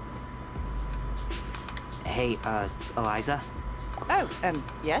 Hey, Eliza? Oh,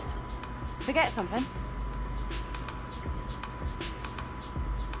 yes? Forget something?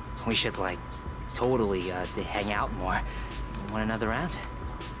 We should, like, totally, hang out more. Want another round?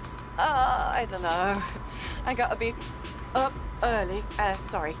 I don't know. I gotta be up early,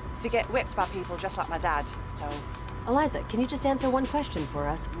 to get whipped by people just like my dad, so... Eliza, can you just answer one question for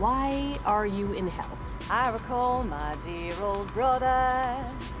us? Why are you in hell? I recall my dear old brother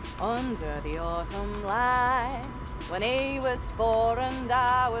under the autumn light. When he was 4 and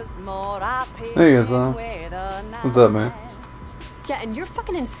I was more, I pitied Hey, him with a knife. What's up, man? Yeah, and you're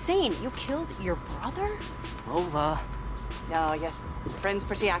fucking insane. You killed your brother? Lola. No, your friend's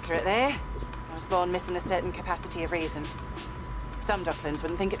pretty accurate there. I was born missing a certain capacity of reason. Some ducklings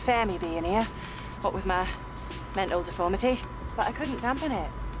wouldn't think it fair me being here, what with my mental deformity, but I couldn't dampen it.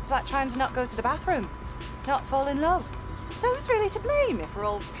 It's like trying to not go to the bathroom, not fall in love. So who's really to blame if we're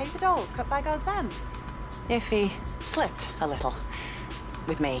all paper dolls cut by God's hand? If he slipped a little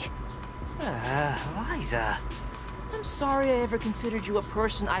with me. Eliza. I'm sorry I ever considered you a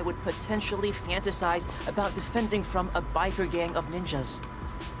person I would potentially fantasize about defending from a biker gang of ninjas.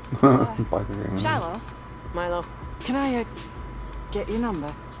 Biker gang. Shiloh? Milo. Can I, get your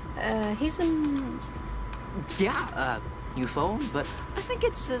number? He's in... Yeah, new phone, but I think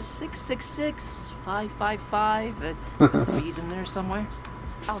it's a 666-555 with 3's in there somewhere.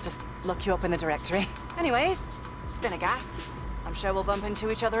 I'll just look you up in the directory. Anyways, it's been a gas. I'm sure we'll bump into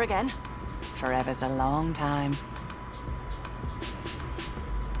each other again. Forever's a long time.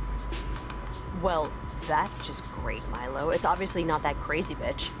 Well, that's just great, Milo. It's obviously not that crazy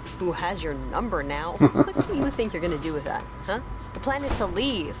bitch who has your number now. What do you think you're gonna do with that, huh? The plan is to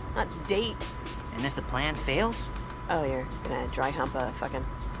leave, not date. And if the plan fails? Oh, you're gonna dry hump a fucking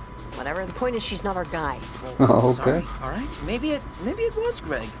whatever. The point is, she's not our guy. Oh, Sorry. okay. All right. Maybe it was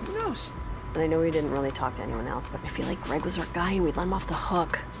Greg. Who knows? And I know we didn't really talk to anyone else, but I feel like Greg was our guy and we'd let him off the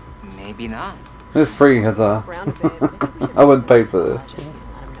hook. Maybe not. It's free as a. I wouldn't pay for this. Just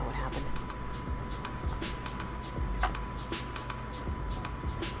let him know what happened.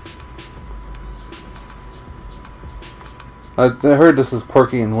 I heard this is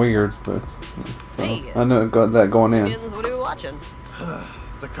quirky and weird, but so Hey, I know it got that going in. What are we watching?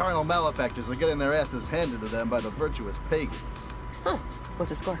 The carnal malefactors are getting their asses handed to them by the virtuous pagans. Huh. What's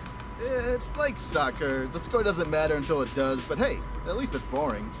the score? It's like soccer. The score doesn't matter until it does, but hey, at least it's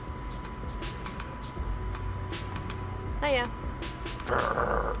boring. Hiya.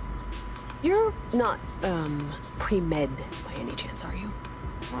 You're not, pre-med by any chance, are you?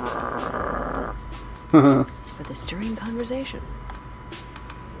 Thanks for the stirring conversation.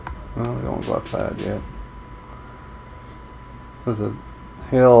 Well, we don't go outside yet. This is a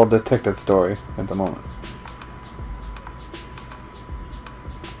Hill detective story at the moment.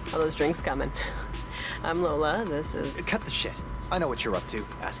 All those drinks coming. I'm Lola, this is... Cut the shit. I know what you're up to.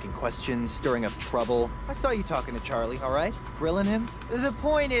 Asking questions, stirring up trouble. I saw you talking to Charlie, all right? Grilling him. The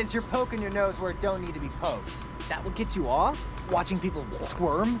point is, you're poking your nose where it don't need to be poked. That what gets you off? Watching people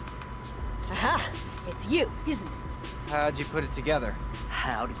squirm? Aha! It's you, isn't it? How'd you put it together?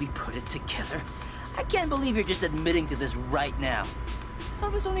 How did we put it together? I can't believe you're just admitting to this right now. I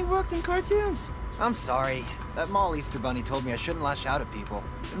thought this only worked in cartoons. I'm sorry. That mall Easter Bunny told me I shouldn't lash out at people.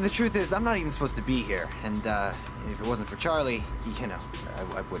 The truth is, I'm not even supposed to be here. And, if it wasn't for Charlie, you know,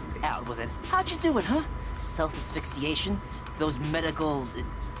 I wouldn't be. Out with it. How'd you do it, huh? Self-asphyxiation? Those medical...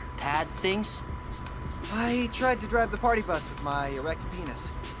 pad things? I tried to drive the party bus with my erect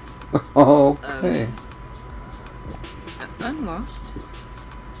penis. Okay. I'm lost.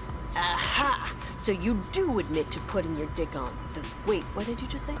 Aha! So you do admit to putting your dick on the... Wait, what did you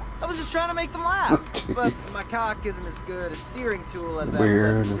just say? I was just trying to make them laugh. But my cock isn't as good a steering tool as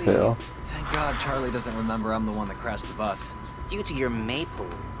Weird as hell. Thank God Charlie doesn't remember I'm the one that crashed the bus. Due to your maple.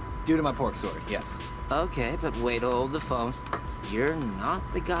 Due to my pork sword, yes. Okay, but wait, hold the phone. You're not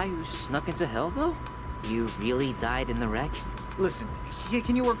the guy who snuck into hell, though? You really died in the wreck? Listen,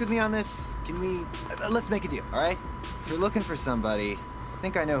 can you work with me on this? Can we... let's make a deal, all right? If you're looking for somebody, I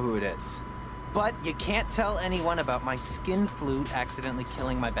think I know who it is. But you can't tell anyone about my skin flute accidentally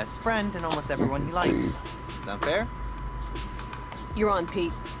killing my best friend and almost everyone he likes. Sound fair? You're on,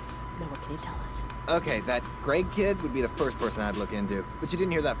 Pete. Now what can you tell us? Okay, that Greg kid would be the first person I'd look into. But you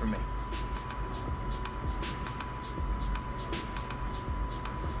didn't hear that from me.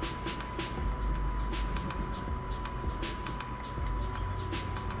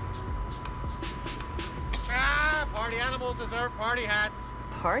 Party animals deserve party hats.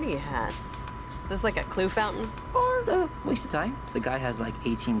 Party hats? Is this like a clue fountain? Or a waste of time. The guy has like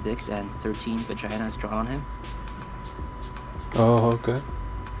 18 dicks and 13 vaginas drawn on him. Oh, okay.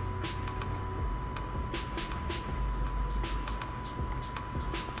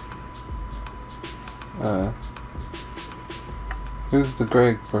 Who's the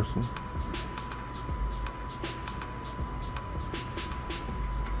Greg person?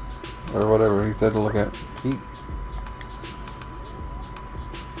 Or whatever he said to look at. Pete.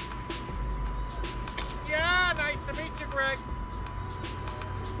 Yeah, nice to meet you, Greg.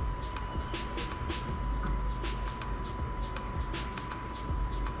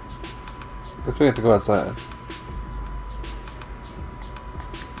 Guess we have to go outside.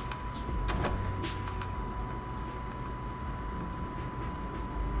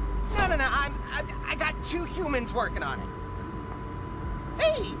 No, I got 2 humans working on it.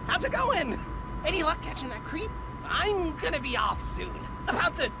 Hey, how's it going? Any luck catching that creep? I'm gonna be off soon.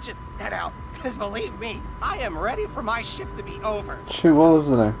 About to just head out. Because believe me, I am ready for my shift to be over. Shoot, what was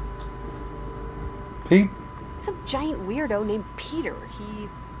the name? Pete? Some giant weirdo named Peter. He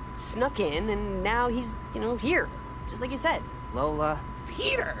snuck in and now he's, here. Just like you said. Lola.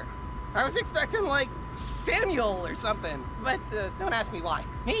 Peter? I was expecting, like, Samuel or something. But don't ask me why.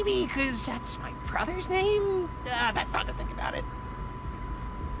 Maybe because that's my brother's name? That's not to think about it.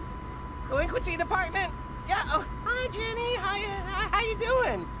 Delinquency department? Yeah, oh, hi Jenny, how you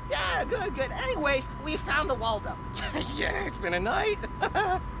doing? Yeah, good. Anyways, we found the Waldo. Yeah, it's been a night.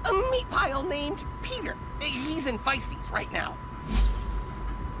 A meat pile named Peter. He's in Feisties right now.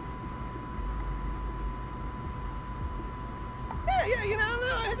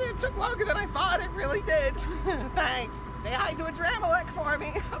 Yeah, it took longer than I thought it really did. Thanks. Say hi to a Dramelec for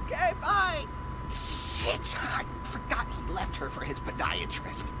me. Okay, bye. Shit, I forgot he left her for his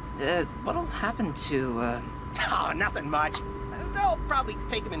podiatrist. What'll happen to, Oh, nothing much. They'll probably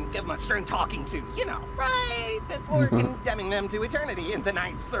take him and give him a stern talking to, you know, right before condemning them to eternity in the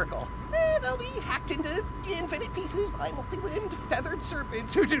ninth circle. They'll be hacked into infinite pieces by multi-limbed feathered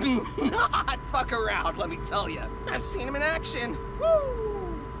serpents who do not fuck around, let me tell you. I've seen them in action.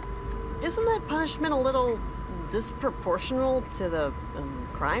 Woo! Isn't that punishment a little disproportional to the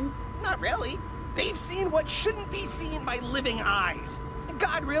crime? Not really. They've seen what shouldn't be seen by living eyes.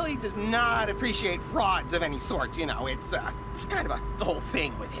 God really does not appreciate frauds of any sort, you know. It's kind of the whole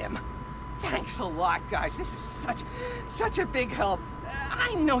thing with him. Thanks a lot, guys. This is such a big help.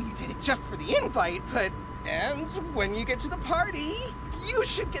 I know you did it just for the invite, but... And when you get to the party, you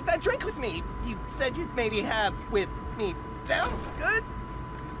should get that drink with me. You said you'd maybe have with me. Sound good?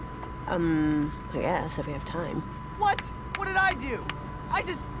 I guess, if we have time. What? What did I do? I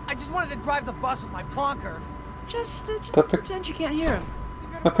just wanted to drive the bus with my plonker. Just pretend you can't hear him.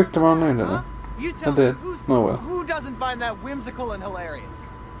 I picked the wrong name, didn't I? You tell I did. me, Oh well. who doesn't find that whimsical and hilarious?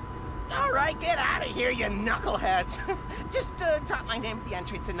 All right, get out of here, you knuckleheads. Just drop my name at the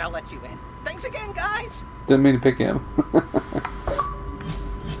entrance and I'll let you in. Thanks again, guys. Didn't mean to pick him.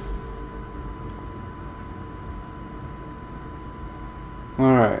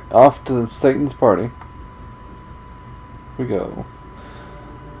 Alright, off to Satan's party. We go.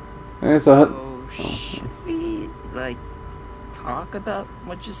 And So, should we, like, talk about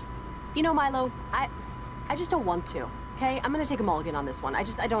what just... You know, Milo, I just don't want to, okay? I'm gonna take a mulligan on this one. I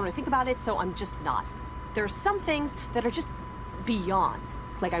don't want to think about it, so I'm just not. There's some things that are just beyond.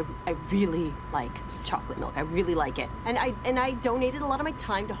 Like, I really like chocolate milk. I really like it. And I donated a lot of my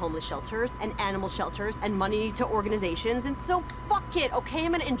time to homeless shelters and animal shelters and money to organizations. And so fuck it, okay?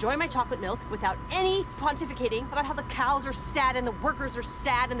 I'm gonna enjoy my chocolate milk without any pontificating about how the cows are sad and the workers are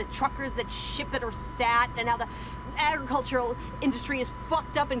sad and the truckers that ship it are sad and how the agricultural industry is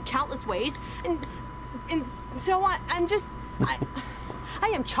fucked up in countless ways. And so I'm just, I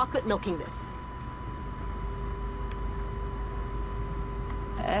am chocolate milking this.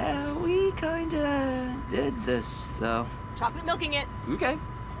 We kinda did this, though. Chocolate milking it. Okay.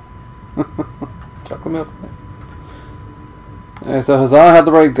 Chocolate milk. And so Huzzah, how'd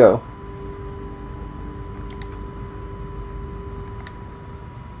the raid go?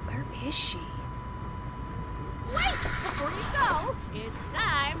 Where is she? Wait! Before you go, it's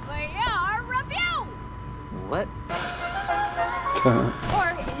time for your review! What?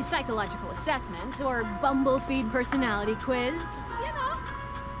 Or psychological assessment, or Bumblefeed personality quiz. You know,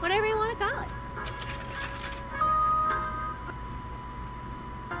 whatever you want to call it.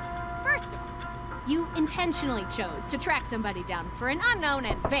 First of all, you intentionally chose to track somebody down for an unknown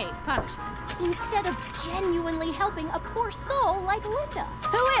and vague punishment, instead of genuinely helping a poor soul like Linda,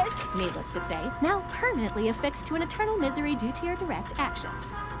 who is, needless to say, now permanently affixed to an eternal misery due to your direct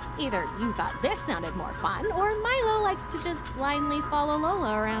actions. Either you thought this sounded more fun, or Milo likes to just blindly follow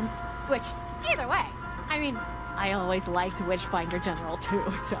Lola around. Which, either way, I mean, I always liked Witchfinder General too,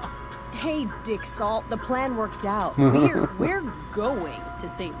 so... Hey, Dick Salt, the plan worked out. We're going to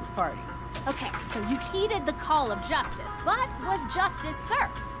Satan's party. Okay, so you heeded the call of justice, but was justice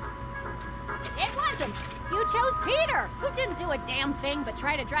served? It wasn't! You chose Peter, who didn't do a damn thing but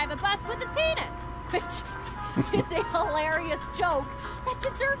try to drive a bus with his penis! Which is a hilarious joke that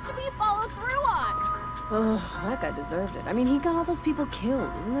deserves to be followed through on! Ugh, that guy deserved it. I mean, he got all those people killed,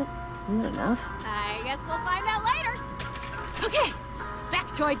 isn't it enough? I guess we'll find out later. Okay,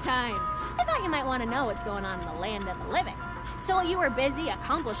 factoid time. I thought you might want to know what's going on in the land of the living. So you were busy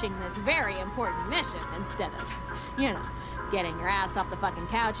accomplishing this very important mission instead of, you know, getting your ass off the fucking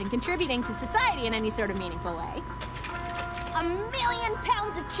couch and contributing to society in any sort of meaningful way. 1,000,000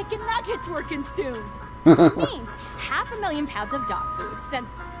 pounds of chicken nuggets were consumed. Which means 500,000 pounds of dog food, since,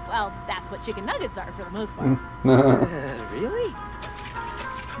 well, that's what chicken nuggets are for the most part. Really?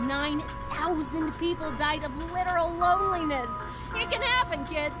 9,000 people died of literal loneliness. It can happen,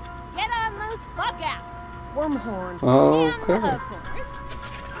 kids. Get on those fuck apps. Wormhorn. Okay. And, of course...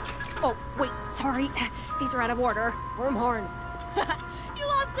 Oh, wait, sorry. These are out of order. Wormhorn. You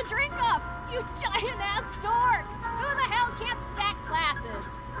lost the drink off, you giant-ass dork. Who the hell can't stack glasses?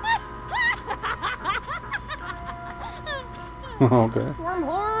 Okay.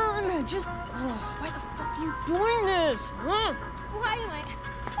 Wormhorn, just... Oh, why the fuck are you doing this? Huh? Why am I...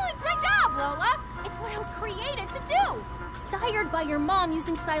 Well, it's my job, Lola. It's what I was created to do. Sired by your mom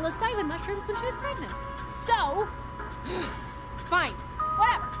using psilocybin mushrooms when she was pregnant. So... Fine.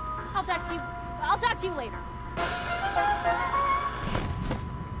 Whatever. I'll talk to you later.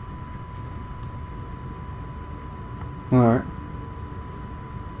 Alright.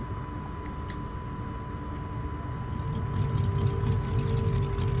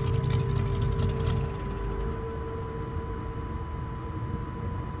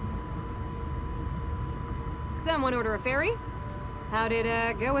 someone order a ferry. How did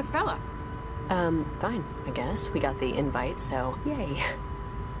it go with fella? Fine, I guess. We got the invite, so yay.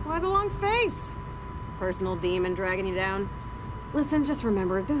 Why the long face? Personal demon dragging you down? Listen, just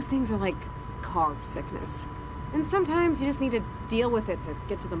remember, those things are like car sickness. And sometimes you just need to deal with it to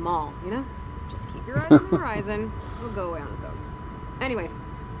get to the mall, you know? Just keep your eyes on the horizon. It'll go away on its own. Anyways,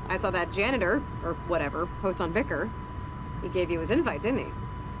 I saw that janitor, or whatever, post on Vicar. He gave you his invite, didn't he?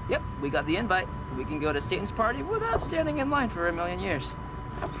 Yep, we got the invite. We can go to Satan's party without standing in line for a million years.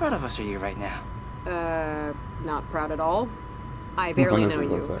 How proud of us are you right now? Not proud at all. I barely know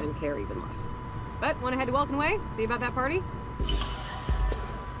you and care even less. But wanna head to Welkin Way? See about that party?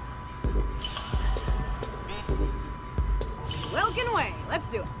 Welkin Way, let's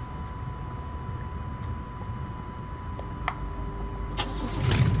do it.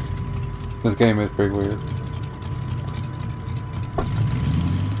 This game is pretty weird.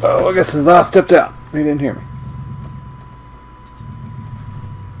 Oh, I guess I stepped out. He didn't hear me.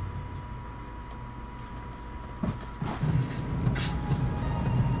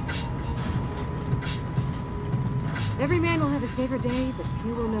 Every man will have his favorite day, but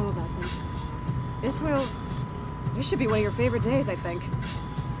few will know about them. This should be one of your favorite days, I think.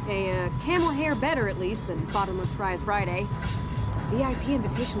 A camel hair better, at least, than Bottomless Fries Friday. VIP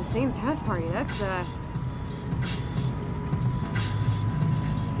invitation to Satan's house party, that's,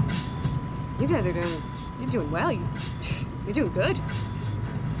 You guys are you're doing well. You're doing good.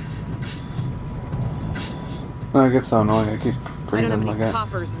 Oh, it gets so annoying. It keeps I don't freezing have like any that.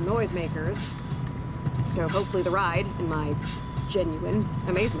 poppers or noisemakers. So hopefully the ride, in my genuine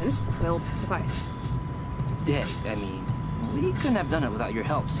amazement, will suffice. Hey, I mean, we couldn't have done it without your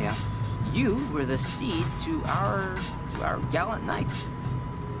help, Sam. You were the steed to our gallant knights.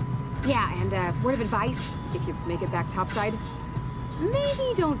 Yeah, and word of advice, if you make it back topside,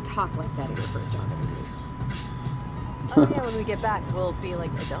 maybe don't talk like that at your first job interviews. Oh yeah, when we get back, we'll be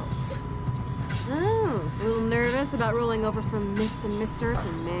like adults. Oh, a little nervous about rolling over from Miss and Mr. to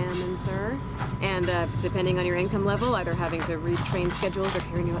Ma'am and Sir. And, depending on your income level, either having to read train schedules or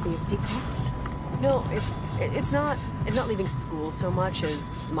carrying out the estate tax. No, it's not leaving school so much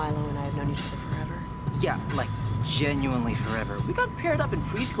as Milo and I have known each other forever. Yeah, like, genuinely forever. We got paired up in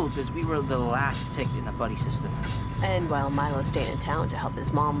preschool because we were the last picked in the buddy system. And while Milo's staying in town to help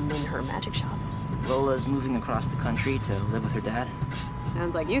his mom in her magic shop. Lola's moving across the country to live with her dad.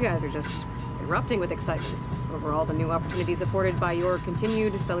 Sounds like you guys are just erupting with excitement over all the new opportunities afforded by your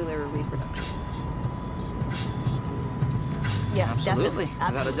continued cellular reproduction. Yes, Absolutely, definitely.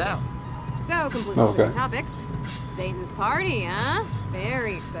 Absolutely. without a doubt. So, completely switching topics. Satan's party, huh?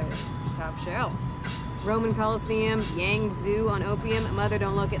 Very exciting. Top shelf. Roman Coliseum, Yang Zoo on opium. Mother,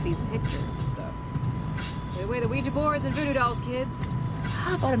 don't look at these pictures and stuff. Put away the Ouija boards and voodoo dolls, kids.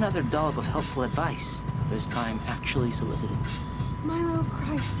 How about another dollop of helpful advice? This time actually solicited. Milo,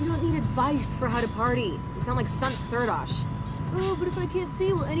 Christ, you don't need advice for how to party. You sound like Sant Sirdosh. Oh, but if I can't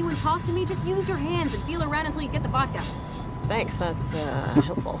see, will anyone talk to me? Just use your hands and feel around until you get the vodka. Thanks, that's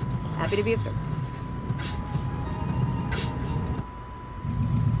helpful. Happy to be of service.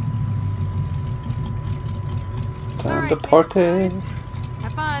 Time to party. Guys,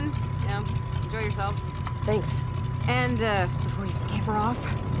 have fun. Enjoy yourselves. Thanks. And before you scamper off,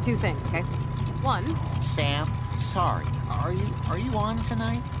 two things, okay? One. Sam, sorry. Are you on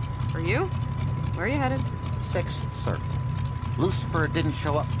tonight? For you? Where are you headed? 6th Circuit. Lucifer didn't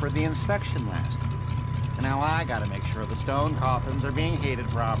show up for the inspection last week. And now I gotta make sure the stone coffins are being heated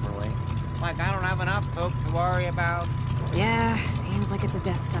properly. Like I don't have enough coke to worry about. Yeah, seems like it's a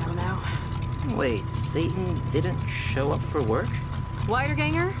death style now. Wait, Satan didn't show up for work? Wider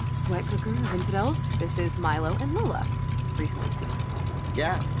ganger, sweat cooker of infidels. This is Milo and Lola. Recently seasoned.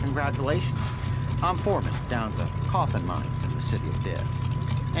 Yeah, congratulations. I'm foreman down at the coffin mines in the city of Diz.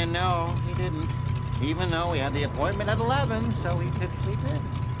 And no, he didn't. Even though we had the appointment at 11, so he could sleep in.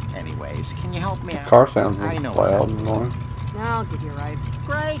 Anyways, can you help me out? Car sounds I know loud and annoying. I'll give you a ride.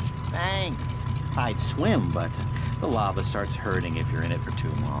 Great, thanks. I'd swim, but the lava starts hurting if you're in it for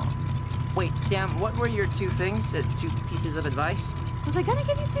too long. Wait, Sam, what were your two things? Two pieces of advice? Was I gonna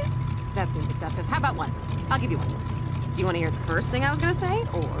give you two? That seems excessive. How about one? I'll give you one. Do you want to hear the first thing I was gonna say,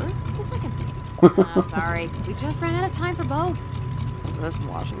 or the second thing? Oh, sorry. We just ran out of time for both. This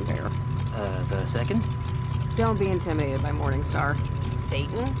washing bear. The second? Don't be intimidated by Morningstar.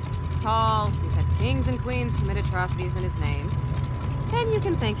 Satan? He's tall. He's had kings and queens commit atrocities in his name. And you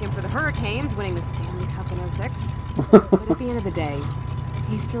can thank him for the Hurricanes winning the Stanley Cup in 06. But at the end of the day,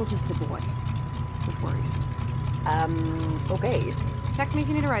 he's still just a boy. With worries. Okay. Text me if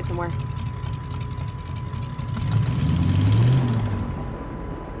you need a ride somewhere.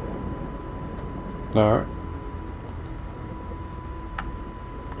 Alright.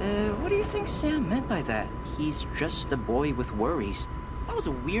 What do you think Sam meant by that? He's just a boy with worries. That was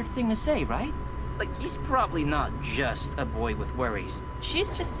a weird thing to say, right? Like, he's probably not just a boy with worries.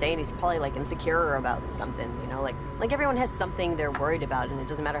 She's just saying he's probably like insecure about something, you know, like everyone has something they're worried about, and it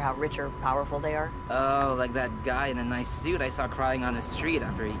doesn't matter how rich or powerful they are. Oh, like that guy in a nice suit I saw crying on the street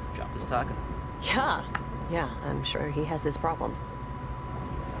after he dropped his taco. Yeah, I'm sure he has his problems.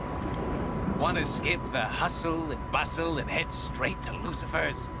 Want to skip the hustle and bustle and head straight to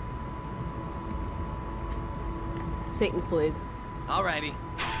Lucifer's? Satan's, please. Alrighty.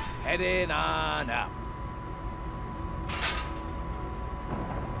 Heading on up.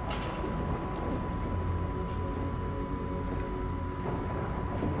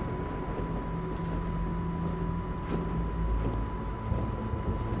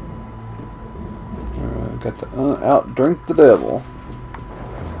 Alright, got to outdrink the devil.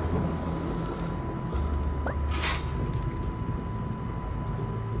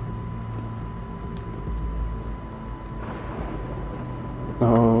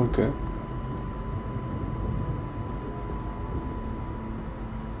 Oh, okay.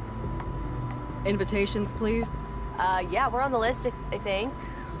 Invitations, please. Yeah, we're on the list, I think.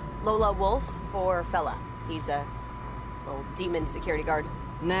 Lola Wolf for Fella. He's a old demon security guard.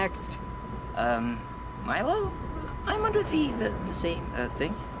 Next. Milo? I'm under the same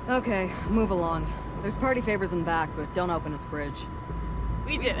thing. Okay, move along. There's party favors in back, but don't open his fridge.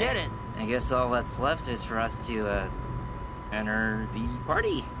 We did it! I guess all that's left is for us to, enter the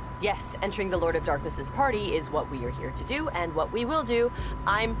party. Yes, entering the Lord of Darkness's party is what we are here to do, and what we will do.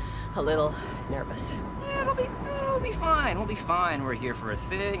 I'm a little nervous. Yeah, it'll be fine. We'll be fine. We're here for a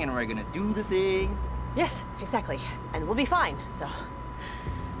thing, and we're gonna do the thing. Yes, exactly. And we'll be fine, so...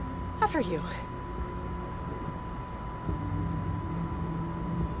 After you.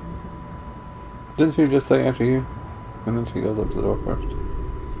 Didn't you just say after you? And then she goes up to the door first.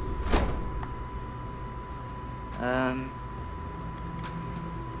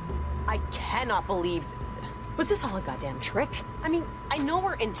 I cannot believe... Was this all a goddamn trick? I mean, I know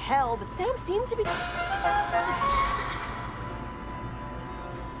we're in hell, but Sam seemed to be...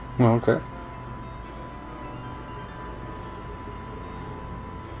 Well, okay.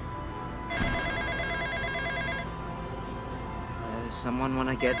 Does someone want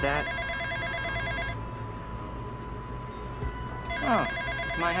to get that? Oh,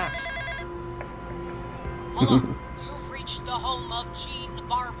 it's my house. Hello, you've reached the home of Jean,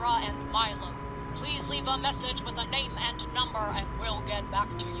 Barbara, and Milo. Please leave a message with a name and number, and we'll get back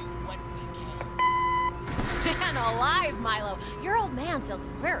to you when we can. Man alive, Milo. Your old man sounds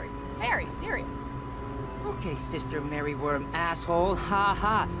very, very serious. Okay, Sister Maryworm asshole. Ha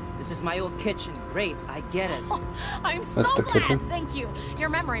ha. This is my old kitchen. Great, I get it. I'm so That's the glad, kitchen. thank you. Your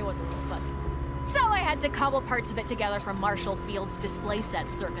memory was a little fuzzy. So I had to cobble parts of it together from Marshall Field's display set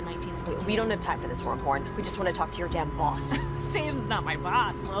circa 1992. We don't have time for this, Wormhorn. We just want to talk to your damn boss. Sam's not my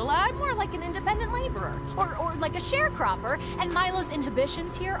boss, Lola. I'm more like an independent laborer. Or like a sharecropper, and Milo's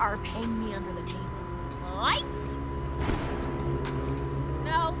inhibitions here are paying me under the table. Lights?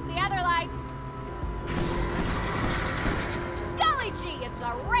 No, the other lights. Golly gee, it's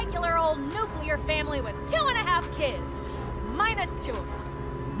a regular old nuclear family with 2.5 kids. Minus 2 of them.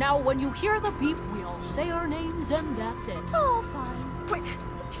 Now, when you hear the beep, we all say our names, and that's it. Oh, fine. Wait, who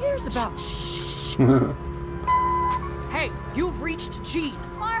cares about... Shh. Hey, you've reached Jean.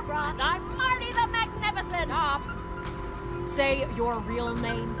 Barbara. And I'm Marty the Magnificent. Stop. Say your real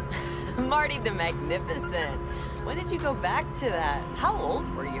name. Marty the Magnificent. When did you go back to that? How old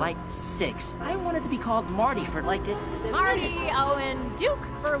were you? Like 6. I wanted to be called Marty for like a Marty, Owen, Duke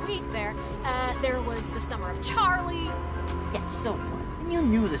for a week there. There was the summer of Charlie. Yeah, so what? You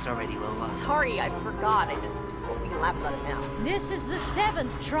knew this already, Lola. Sorry, I forgot. Well, we can laugh about it now. This is the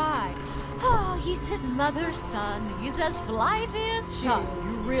 7th try. Oh, he's his mother's son. He's as flighty as she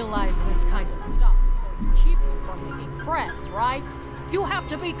is. You realize this kind of stuff is going to keep you from making friends, right? You have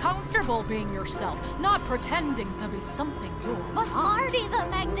to be comfortable being yourself, not pretending to be something you're not. But Marty the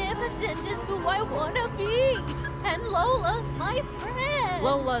Magnificent is who I want to be. And Lola's my friend.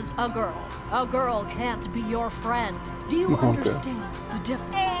 Lola's a girl. A girl can't be your friend. Do you understand the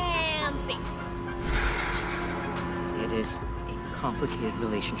difference? And see. It is a complicated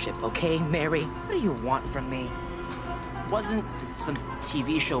relationship, okay, Mary? What do you want from me? It wasn't some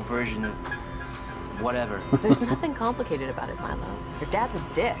TV show version of whatever. There's nothing complicated about it, Milo. Your dad's a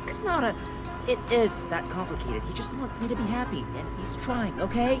dick. It's not a... It is that complicated. He just wants me to be happy, and he's trying,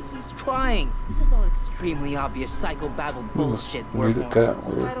 okay? He's trying. This is all extremely obvious psychobabble bullshit. So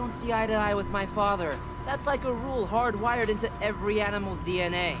I don't see eye to eye with my father. That's like a rule hardwired into every animal's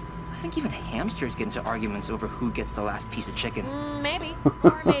DNA. I think even hamsters get into arguments over who gets the last piece of chicken. Maybe.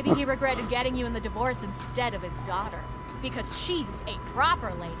 Or maybe he regretted getting you in the divorce instead of his daughter. Because she's a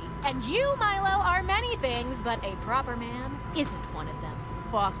proper lady. And you, Milo, are many things, but a proper man isn't one of them.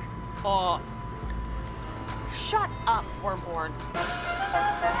 Fuck off. Shut up, Wormhorn.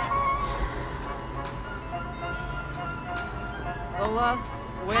 Lola,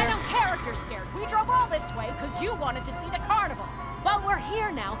 where? I don't care if you're scared. We drove all this way because you wanted to see the carnival. Well, we're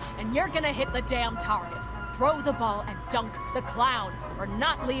here now, and you're gonna hit the damn target. Throw the ball and dunk the clown. We're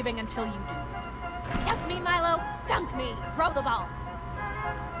not leaving until you do. Dunk me, Milo. Dunk me. Throw the ball.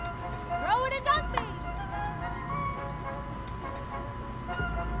 Throw it and dunk me.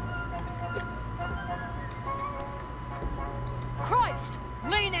 Christ!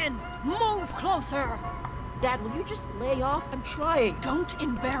 Lean in! Move closer! Dad, will you just lay off? I'm trying. Don't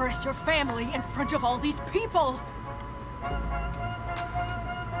embarrass your family in front of all these people!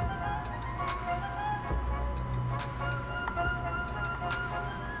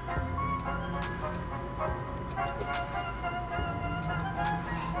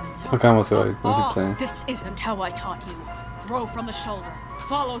 I kind of see what you're saying. This isn't how I taught you. Throw from the shoulder.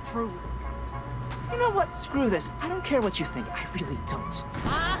 Follow through. You know what? Screw this. I don't care what you think. I really don't.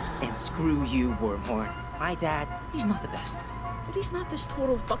 And screw you, Wormhorn. My dad, he's not the best. But he's not this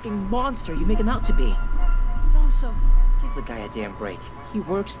total fucking monster you make him out to be. And also, give the guy a damn break. He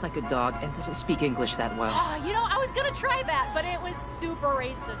works like a dog and doesn't speak English that well. You know, I was gonna try that, but it was super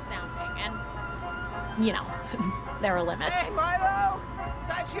racist sounding, and, you know, there are limits. Hey, Milo! Is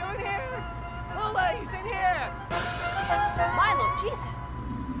that you in here? Lola, he's in here! Milo, Jesus!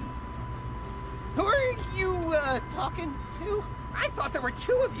 Who are you, talking to? I thought there were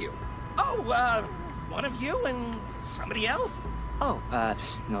two of you. Oh, one of you and somebody else? Oh,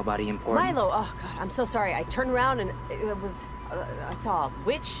 nobody important. Milo, oh god, I'm so sorry. I turned around and it was, I saw a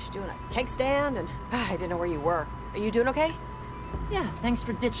witch doing a keg stand and I didn't know where you were. Are you doing okay? Yeah, thanks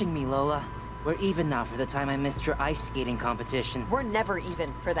for ditching me, Lola. We're even now for the time I missed your ice skating competition. We're never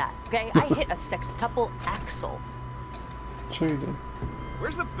even for that, okay? I hit a sextuple axle. Sure you did.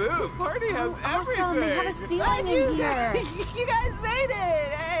 Where's the booze? This party has everything. Awesome, they have a ceiling in here. You guys made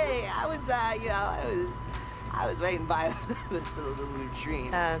it! Hey, I was, I was waiting by the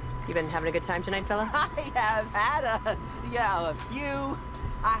latrine. You been having a good time tonight, fella? I have had a few.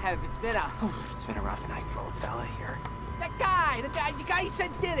 It's been a rough night for old fella here. The guy you said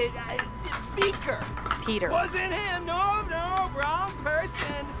did it, Beaker. Peter. Wasn't him, no, wrong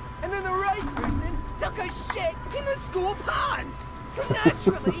person. And then the right person took a shit in the school pond. So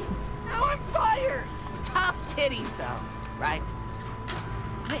naturally, now I'm fired. Tough titties, though, right?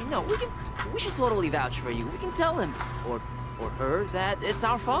 Hey, no, we should totally vouch for you. We can tell him, or her, that it's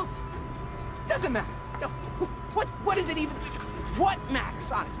our fault. Doesn't matter. No, what is it even? What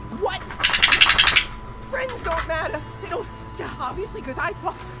matters, honestly? What? Friends don't matter. They don't. Yeah, obviously, because I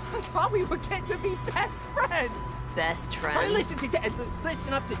thought we were getting to be best friends. Best friends. All right,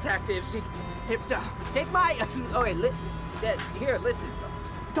 listen up, detectives. Take my. Oh wait, here, listen.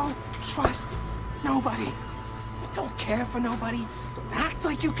 Don't trust nobody. Don't care for nobody. Don't act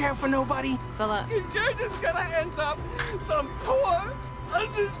like you care for nobody. Fella. Because you're just gonna end up some poor,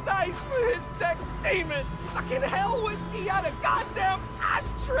 undersized for his sex demon sucking hell whiskey out of goddamn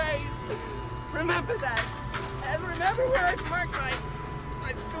ashtrays. Remember that. And remember where I parked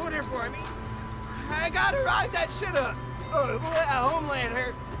my scooter for me. I gotta ride that shit up. Oh, we'll at home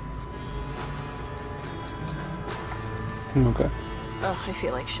later. Okay. Oh, I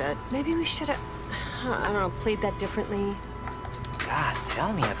feel like shit. Maybe we should have, I don't know, played that differently. God,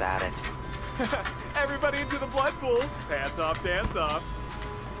 tell me about it. Everybody into the blood pool. Pants off, dance off.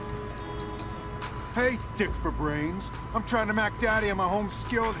 Hey, dick for brains. I'm trying to mac daddy on my home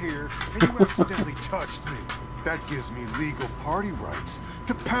skillet here, and you accidentally touched me. That gives me legal party rights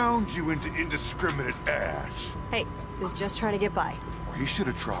to pound you into indiscriminate ash. Hey, he was just trying to get by. Well, he should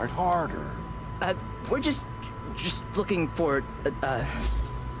have tried harder. We're just looking for,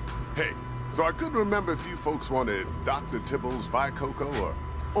 Hey, so I couldn't remember if you folks wanted Dr. Tibble's Vicoco or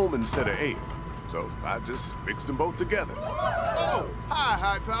Omen Center Ale. So I just mixed them both together. Oh, hi,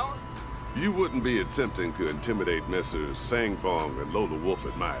 Hightower. You wouldn't be attempting to intimidate Messrs. Sangbong and Lola Wolf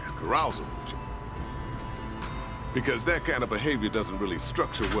at my carousal, would you? Because that kind of behavior doesn't really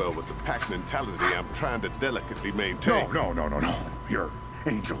structure well with the pack mentality I'm trying to delicately maintain. No. You're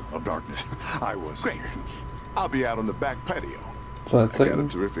Angel of Darkness. I was. Great. I'll be out on the back patio. So that's I got a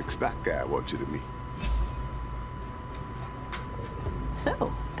terrific snack guy I want you to meet.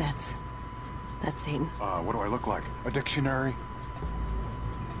 So, that's Satan. What do I look like? A dictionary?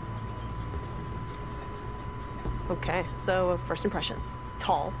 Okay, so first impressions.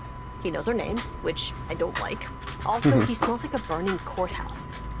 Tall, He knows our names, which I don't like. Also, he smells like a burning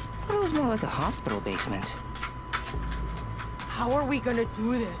courthouse. I thought it was more like a hospital basement. How are we gonna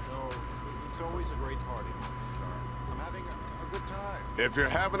do this? No, it's always a great party, Star. I'm having a good time. If you're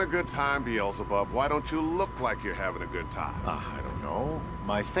having a good time, Beelzebub, why don't you look like you're having a good time? I don't know.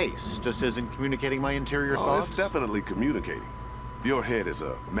 My face just isn't communicating my interior Oh, thoughts. it's definitely communicating. Your head is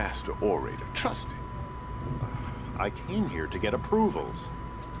a master orator. Trust it. I came here to get approvals.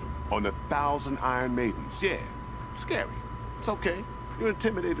 On 1,000 Iron Maidens, yeah. Scary. It's okay. You're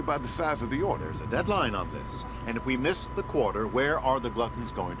intimidated by the size of the order. There's a deadline on this. And if we miss the quarter, where are the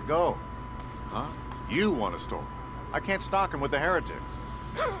gluttons going to go? Huh? You want a store. I can't stock them with the heretics.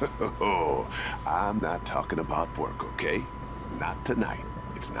 Oh, I'm not talking about work, okay? Not tonight.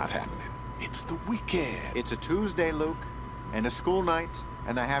 It's not happening. It's the weekend. It's a Tuesday, Luke, and a school night,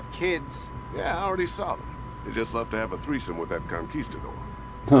 and I have kids. Yeah, I already saw them. They just love to have a threesome with that conquistador.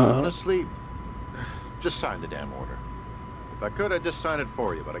 Honestly, just sign the damn order. If I could, I'd just sign it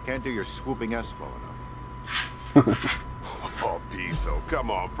for you, but I can't do your swooping S well enough. Oh, Piso,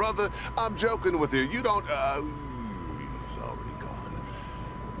 come on, brother. I'm joking with you. You don't, he's already gone.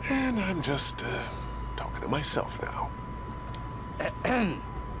 And I'm just, talking to myself now.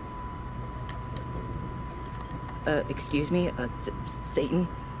 Excuse me, Satan?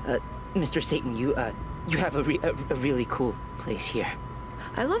 Mr. Satan, you have a really cool place here.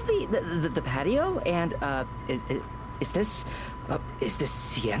 I love the patio, and, is this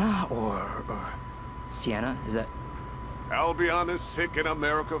Sienna, or Sienna? Is that? Albion is sick and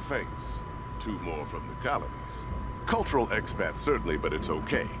America faints. 2 more from the colonies. Cultural expats, certainly, but it's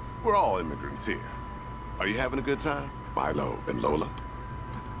okay. We're all immigrants here. Are you having a good time, Milo and Lola?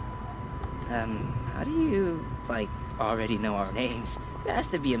 How do you, like, already know our names? There has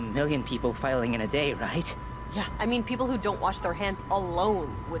to be 1 million people filing in a day, right? Yeah, I mean, people who don't wash their hands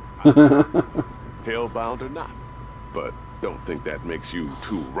alone would... Hellbound or not. But don't think that makes you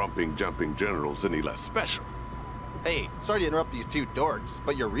 2 rumping, jumping generals any less special. Hey, sorry to interrupt these 2 dorks,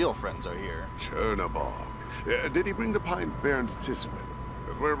 but your real friends are here. Chernabog. Did he bring the Pine Barrens Tiswin?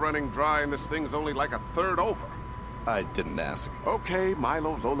 Because we're running dry and this thing's only like a third over. I didn't ask. Okay,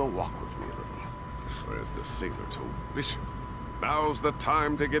 Milo, Lola, walk with me a little. Or as the sailor told the bishop, now's the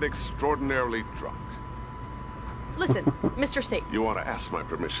time to get extraordinarily drunk. Listen, Mr. Satan. You want to ask my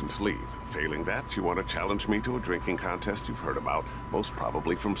permission to leave. Failing that, you want to challenge me to a drinking contest you've heard about, most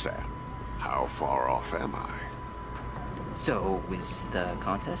probably from Sam. How far off am I? So, is the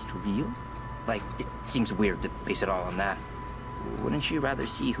contest real? Like, it seems weird to base it all on that. Wouldn't you rather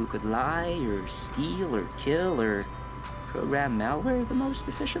see who could lie, or steal, or kill, or program malware the most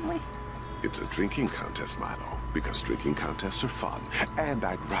efficiently? It's a drinking contest, Milo, because drinking contests are fun, and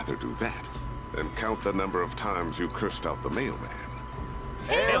I'd rather do that than count the number of times you cursed out the mailman.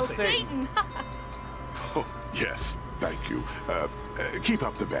 Hail Satan! Oh, yes, thank you. Keep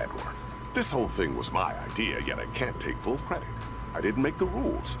up the bad work. This whole thing was my idea, yet I can't take full credit. I didn't make the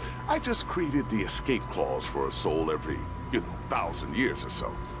rules. I just created the escape clause for a soul every, 1,000 years or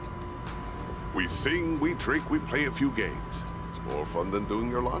so. We sing, we drink, we play a few games. It's more fun than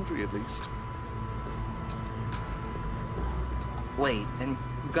doing your laundry, at least. Wait, and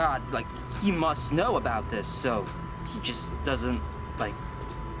God, like, he must know about this, so he just doesn't, like,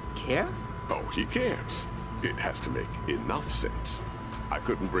 care? Oh, he cares. It has to make enough sense. I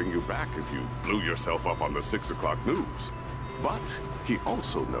couldn't bring you back if you blew yourself up on the 6 o'clock news. But he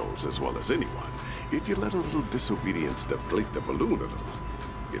also knows as well as anyone, if you let a little disobedience deflate the balloon a little,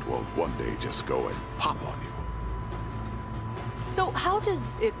 it won't one day just go and pop on you. So how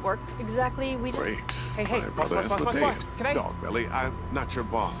does it work exactly? We just... Great. Hey, My boss, brother boss, Asmodeus. can I... Dogbelly, I'm not your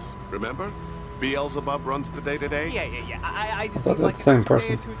boss, remember? Beelzebub runs the day-to-day? Yeah. I just That's need like the same a day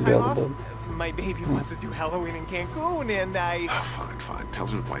person, or 2 time off. Beelzebub. My baby wants to do Halloween in Cancun, and I... Fine. Tell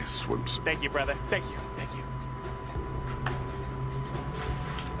her to buy a swimsuit. Thank you, brother. Thank you.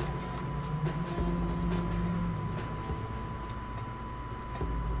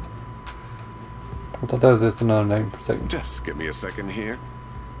 I thought that was just another name for Satan. Just give me a second here.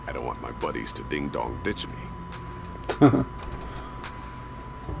 I don't want my buddies to ding-dong ditch me.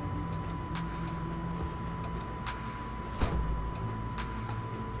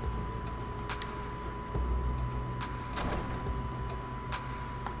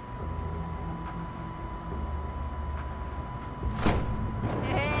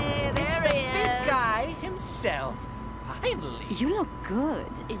 Hey, there it's the he big guy himself. Finally. You look good.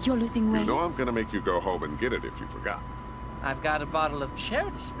 You're losing weight. You know I'm gonna make you go home and get it if you forgot. I've got a bottle of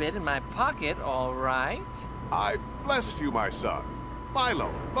cherry spit in my pocket, all right. I bless you, my son.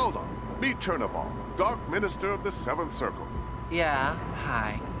 Milo, Lola, meet Chernabog, Dark Minister of the Seventh Circle. Yeah,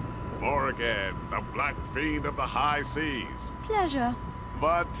 hi. Morrigan, the black fiend of the high seas. Pleasure.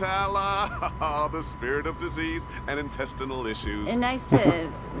 Vatala, the spirit of disease and intestinal issues. Nice to,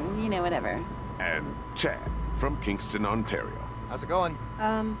 you know, whatever. And Chad from Kingston, Ontario. How's it going?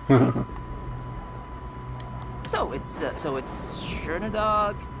 So it's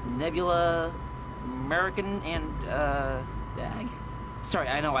Chernodog, Nebula, American, and Dag. Sorry,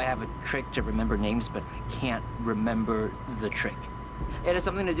 I know I have a trick to remember names, but I can't remember the trick. It has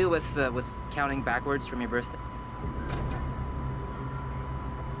something to do with counting backwards from your birthday.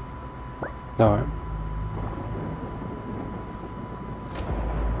 Alright.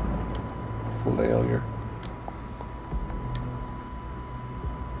 Failure.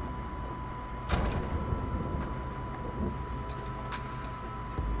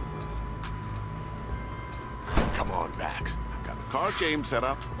 Come on back. I've got the card game set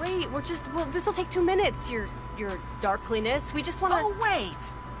up. Wait, well, this'll take 2 minutes. Your darkliness. We just wanna... Oh,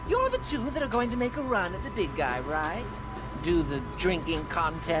 wait! You're the two that are going to make a run at the big guy, right? Do the drinking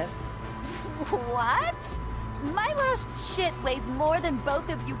contest? What? My last shit weighs more than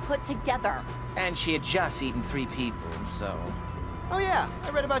both of you put together. And she had just eaten 3 people, so... Oh yeah, I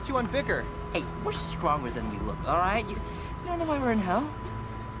read about you on Bicker. Hey, we're stronger than we look, alright? You don't know why we're in hell?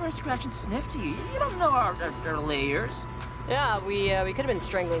 We're a scratch and sniff to you. You don't know our layers. Yeah, we could have been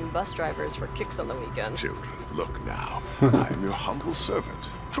strangling bus drivers for kicks on the weekend. Children, look now. I am your humble servant.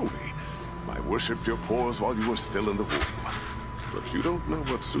 Truly. I worshipped your pores while you were still in the womb. But you don't know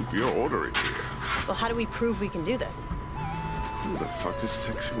what soup you're ordering here. Well, how do we prove we can do this? Who the fuck is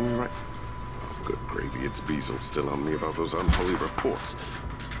texting me right? Oh, good gravy, it's Beazle still on me about those unholy reports.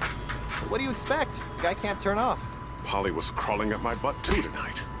 What do you expect? The guy can't turn off. Polly was crawling at my butt too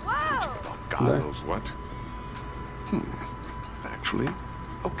tonight. Whoa! About God knows what. Actually,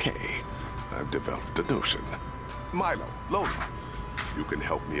 okay. I've developed a notion. Milo, Lola, you can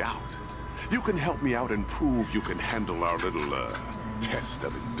help me out. You can help me out and prove you can handle our little, test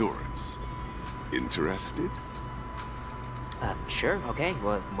of endurance. Interested? Sure, okay.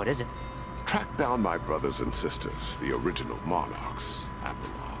 What is it? Track down my brothers and sisters, the original monarchs.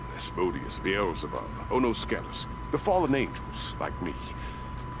 Apollon, Asmodeus, Beelzebub, Onoskelus, the fallen angels, like me.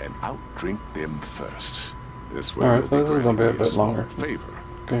 And outdrink them first. This way, alright, so this is gonna be a bit longer. Favor.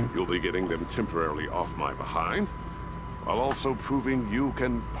 Okay. You'll be getting them temporarily off my behind, while also proving you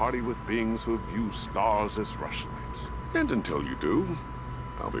can party with beings who view stars as rushlights. And until you do,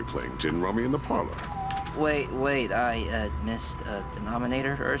 I'll be playing gin rummy in the parlor. Wait, I missed a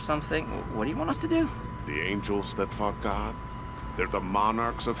denominator or something. What do you want us to do? The angels that fought God, they're the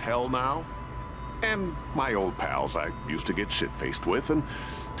monarchs of hell now. And my old pals I used to get shit-faced with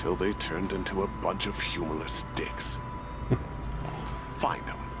until they turned into a bunch of humorless dicks. Find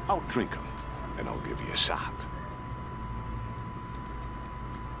them, outdrink them, and I'll give you a shot.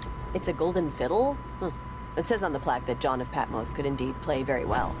 It's a golden fiddle? Huh. It says on the plaque that John of Patmos could indeed play very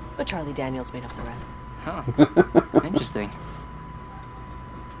well, but Charlie Daniels made up the rest. Huh. Interesting.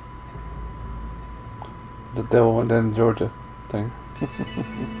 The devil went down to Georgia thing.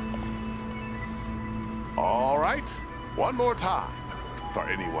 All right, one more time. For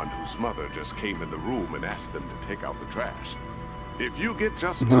anyone whose mother just came in the room and asked them to take out the trash. If you get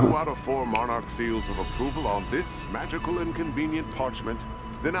just 2 out of 4 monarch seals of approval on this magical and convenient parchment,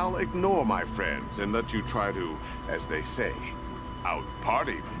 then I'll ignore my friends and let you try to, as they say,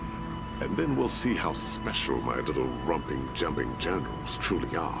 out-party me. And then we'll see how special my little rumping, jumping generals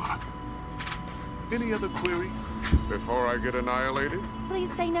truly are. Any other queries before I get annihilated?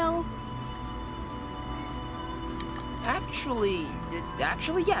 Please say no. Actually,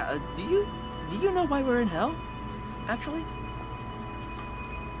 yeah. Do you know why we're in hell? Actually?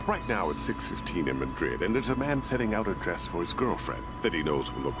 Right now it's 6:15 in Madrid, and there's a man setting out a dress for his girlfriend that he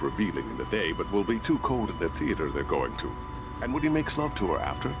knows will look revealing in the day, but will be too cold in the theater they're going to. And when he makes love to her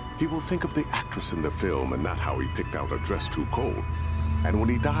after, he will think of the actress in the film and not how he picked out a dress too cold. And when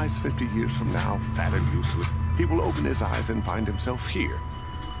he dies 50 years from now, fat and useless, he will open his eyes and find himself here.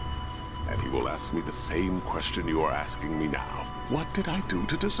 And he will ask me the same question you are asking me now. What did I do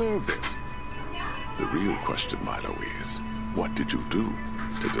to deserve this? The real question, Milo, is, what did you do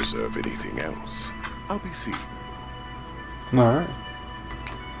to deserve anything else? I'll be seeing you. Alright.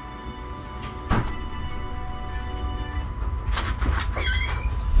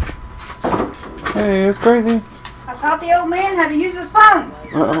 Hey, it's crazy. I taught the old man how to use his phone.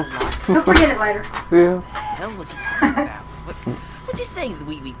 Uh-oh. He'll forget it later. Yeah. What the hell was he talking about? What'd you say? That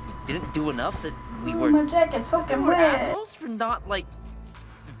we didn't do enough? That we were... My jacket's soaking we were wet. assholes for not, like,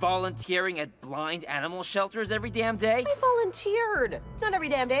 volunteering at blind animal shelters every damn day? I volunteered. Not every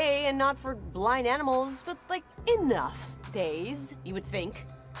damn day, and not for blind animals, but, like, enough days, you would think.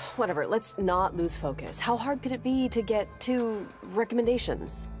 Whatever, let's not lose focus. How hard could it be to get 2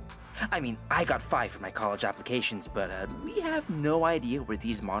 recommendations? I mean, I got 5 for my college applications, but we have no idea where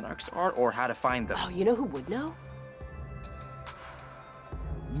these monarchs are or how to find them. Oh, you know who would know?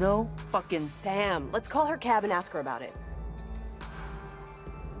 No fucking... Sam. Let's call her cab and ask her about it.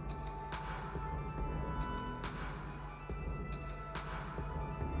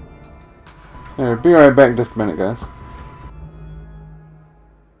 Alright, be right back just a minute, guys.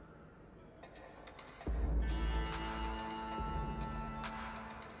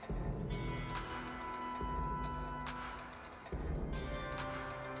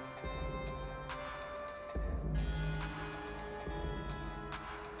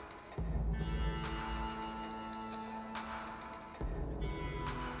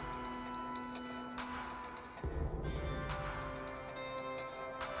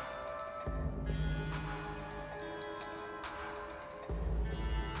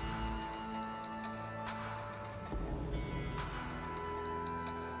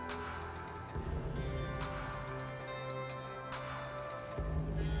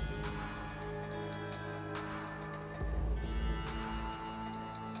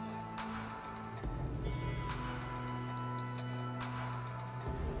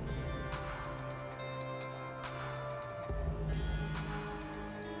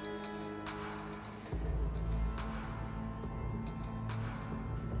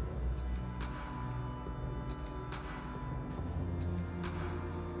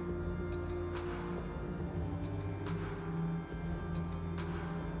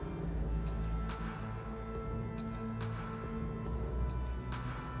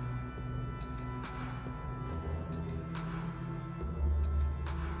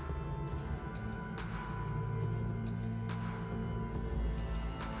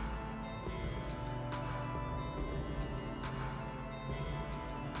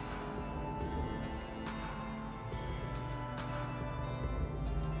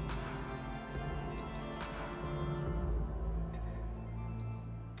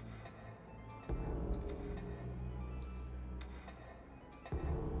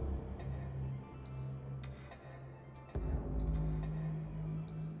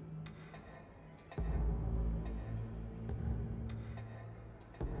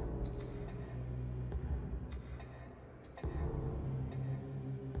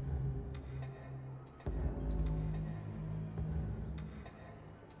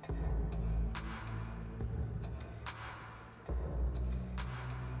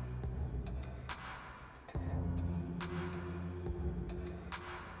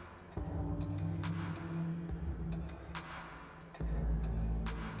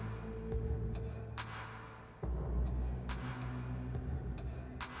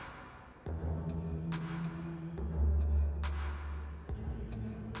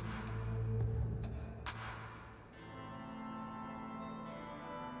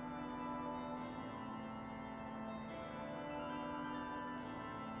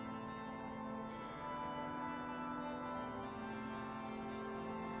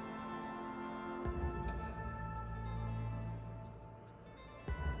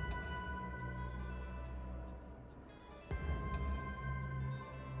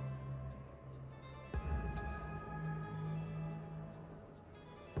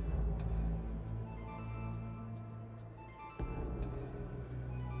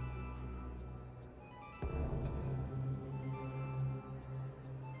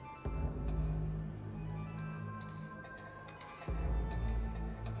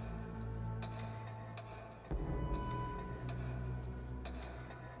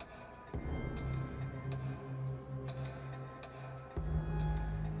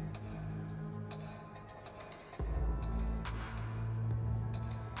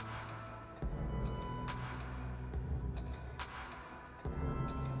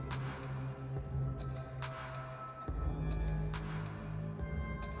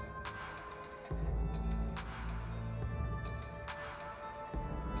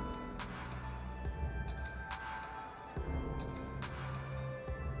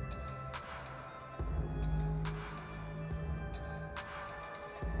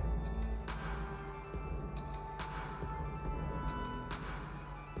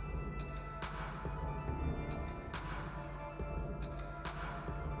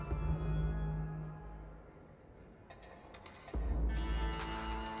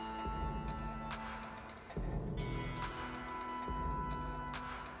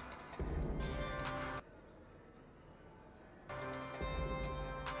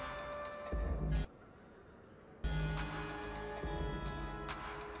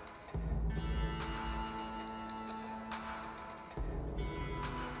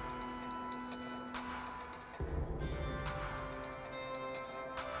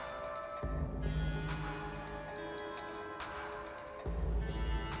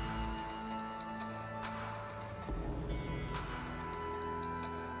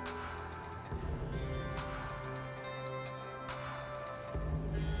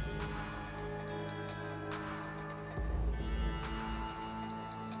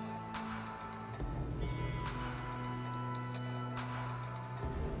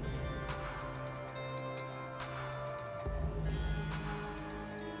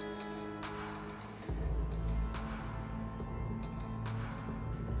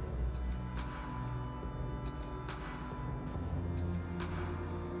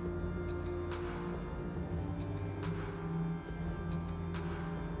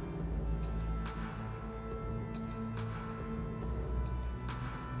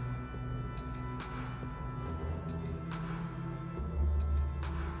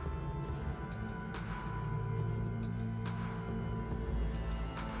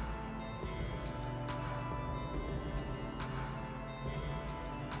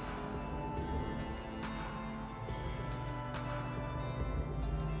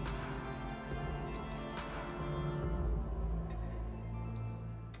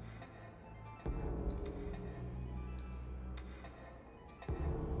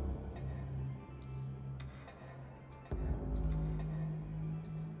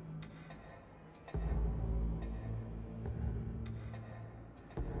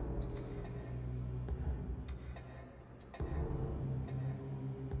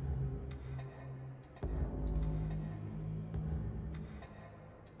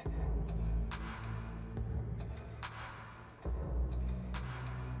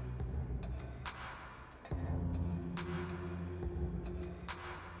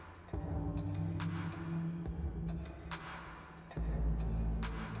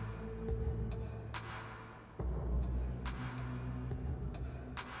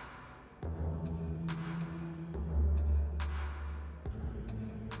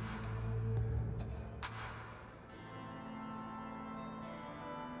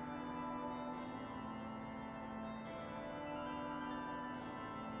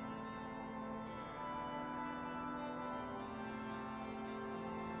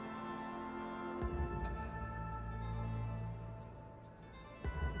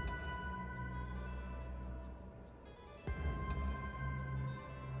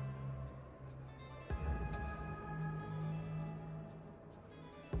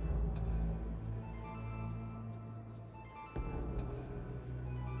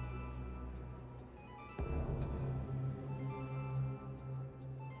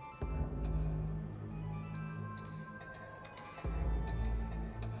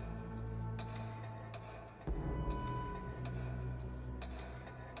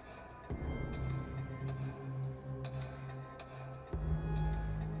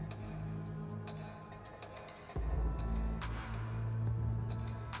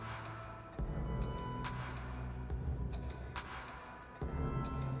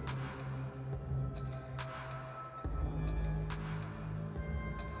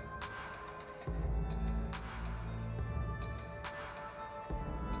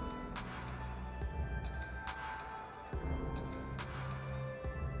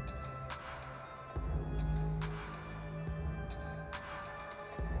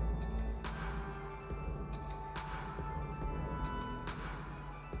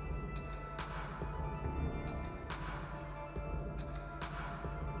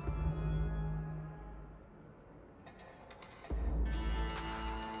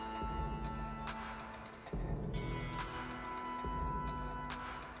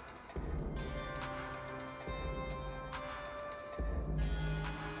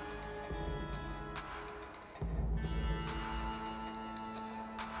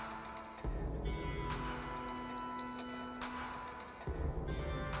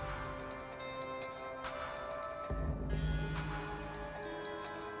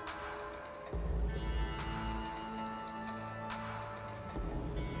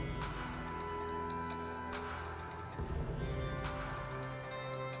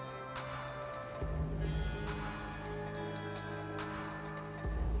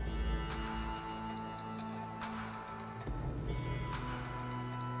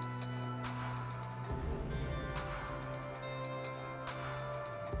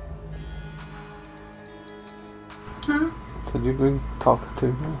 Huh? Said you can talk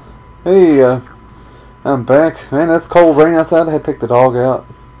to. Hey, I'm back. Man, that's cold rain outside. I had to take the dog out.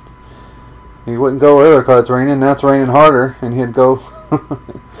 He wouldn't go earlier because it's raining. Now it's raining harder, and he'd go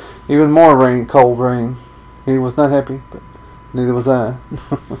even more rain, cold rain. He was not happy, but neither was I.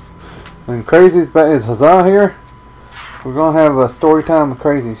 And Crazy's back. Is Huzzah here? We're going to have a story time with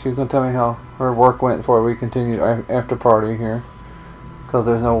Crazy. She's going to tell me how her work went before we continue after party here. Because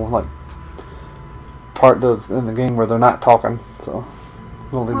there's no, like, part in the game where they're not talking. So,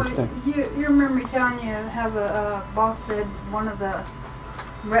 we'll leave it stand. You remember me telling you how the boss said one of the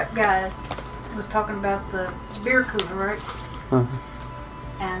rep guys was talking about the beer cooler, right?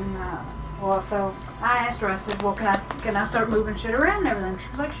 And, well, so I asked her, I said, well, can I start moving shit around and everything? She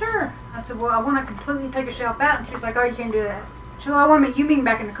was like, sure. I said, well, I want to completely take a shelf out. And she was like, oh, you can't do that. She said, well, you mean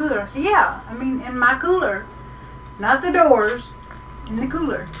back in the cooler? I said, yeah, I mean in my cooler. Not the doors, in the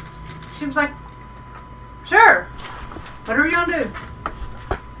cooler. She was like, sure, whatever you want to do.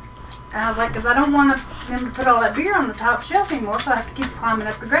 And I was like, because I don't want them to put all that beer on the top shelf anymore, so I have to keep climbing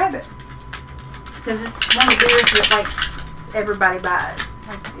up to grab it. Because it's one of the beers that, like, everybody buys.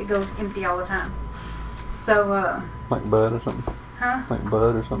 Like, it goes empty all the time. So, like Bud or something? Huh? Like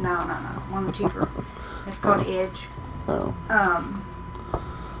Bud or something? No. One of the cheaper. It's called Edge. Oh.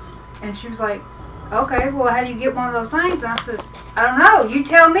 And she was like, okay, well, how do you get one of those things? And I said, I don't know. You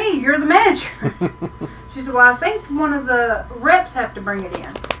tell me. You're the manager. She said, well, I think one of the reps have to bring it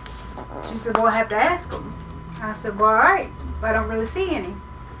in. She said, well, I have to ask them. I said, well, all right. But I don't really see any.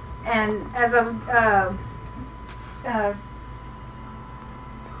 And as I was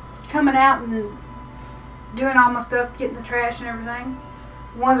coming out and doing all my stuff, getting the trash and everything,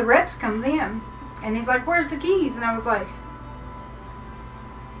 one of the reps comes in. And he's like, where's the keys? And I was like,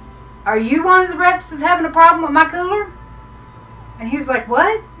 are you one of the reps that's having a problem with my cooler? And he was like,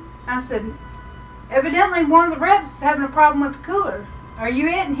 what? I said, evidently one of the reps is having a problem with the cooler. Are you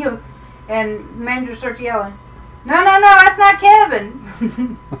it? And the manager starts yelling, no, that's not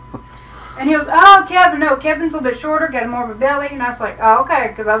Kevin. And he goes, oh, Kevin, no, Kevin's a little bit shorter, got more of a belly. And I was like, oh, okay,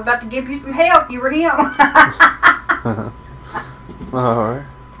 because I was about to give you some help. You were him. Alright.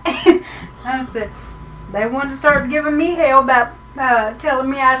 I said, they wanted to start giving me hell about telling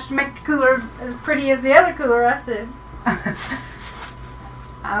me I should make the cooler as pretty as the other cooler. I said,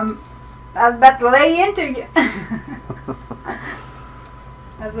 I was about to lay into you.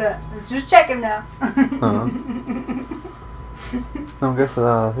 I said, just checking now. I guess I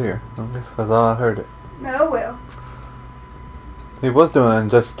was here. I guess because I heard it. Oh, well. He was doing an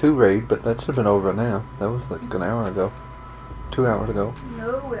Injustice 2 raid, but that should have been over now. That was like an hour ago. 2 hours ago.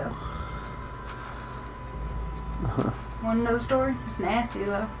 Oh, well. Want to know the story? It's nasty,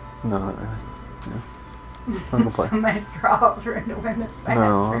 though. No, not really. Yeah. I'm gonna play. Somebody's drawers are in the women's bathroom.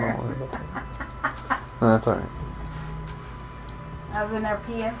 No, I don't worry about that. No, that's alright. I was in there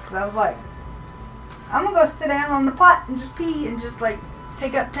peeing because I was like, I'm gonna go sit down on the pot and just pee and just like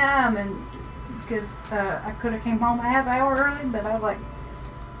take up time, and because I could have came home a half hour early, but I was like,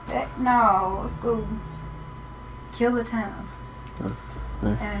 heck no, let's go kill the time.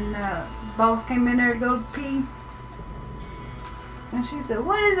 And boss came in there to go pee, and she said,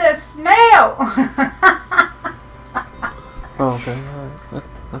 "What is that smell?" Oh, okay, alright.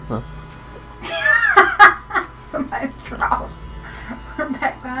 That's Somebody's drawers were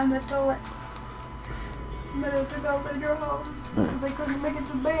back behind the toilet. Somebody took all their drawers because they couldn't make it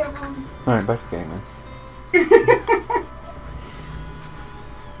to the bedroom. Alright, back to the game, man.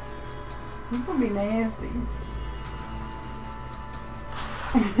 It's gonna be nasty.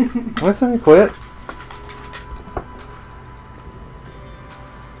 Why somebody quit?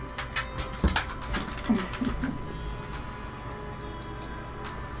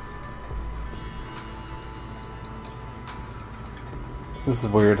 This is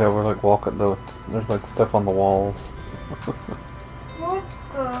weird how we're like walking though. There's like stuff on the walls. What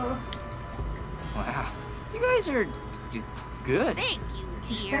the? Wow. You guys are good. Thank you,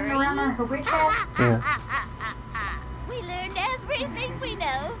 Spin dearie. around on her witch hat? Yeah. We learned everything we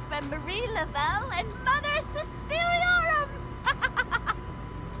know from Marie Laveau and Mother Suspiriorum.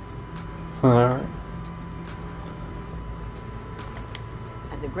 Alright.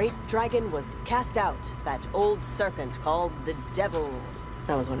 And the great dragon was cast out, that old serpent called the devil.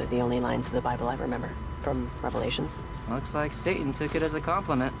 That was one of the only lines of the Bible I remember from Revelations. Looks like Satan took it as a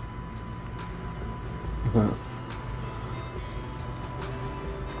compliment.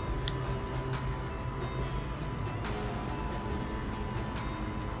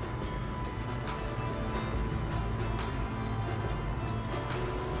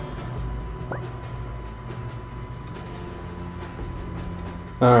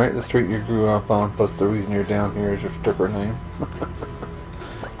 Alright, the street you grew up on, plus the reason you're down here is your stripper name.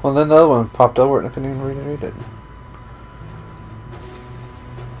 Well, then the other one popped over it and I couldn't even read it.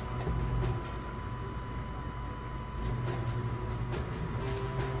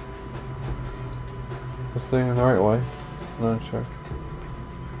 This thing in the right way. I'm not sure.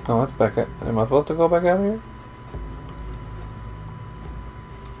 Oh, that's back at. Am I supposed to go back out here?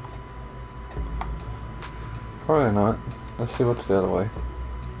 Probably not. Let's see what's the other way.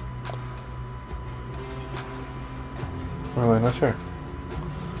 Really not sure.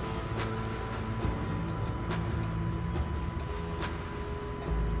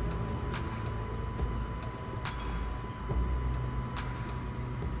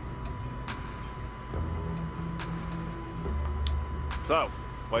 So,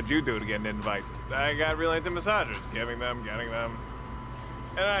 what'd you do to get an invite? I got really into massages, giving them, getting them.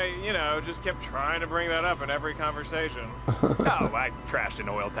 And I, you know, just kept trying to bring that up in every conversation. Oh, I crashed an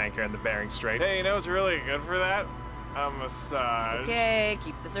oil tanker in the Bering Strait. Hey, you know what's really good for that? A massage. Okay,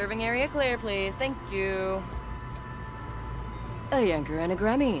 keep the serving area clear, please. Thank you. A Yanker and a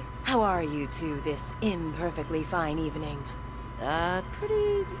Grammy. How are you two this imperfectly fine evening?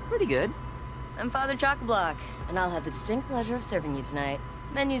 Pretty good. I'm Father Chock-a-Block, and I'll have the distinct pleasure of serving you tonight.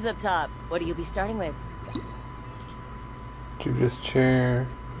 Menu's up top. What do you be starting with? Judas chair,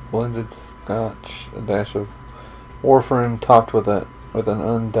 blended scotch, a dash of warfarin topped with an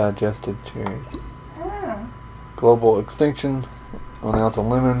undigested cherry. Global extinction, an ounce of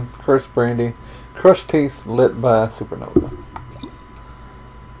lemon, cursed brandy, crushed teeth lit by a supernova.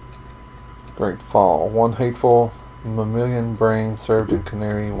 Great fall, one hateful mammalian brain served in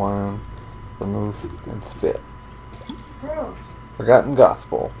canary wine, vermouth, and spit. Forgotten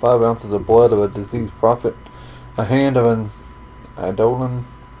gospel, 5 ounces of blood of a diseased prophet, a hand of an Eidolon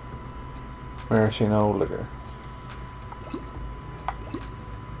maraschino liquor.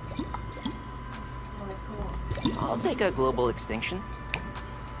 I'll take a global extinction.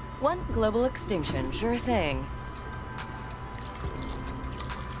 One global extinction, sure thing.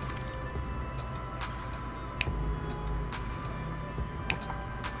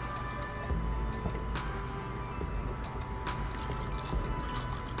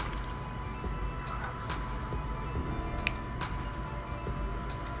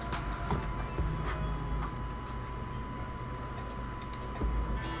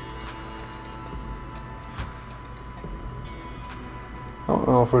 I don't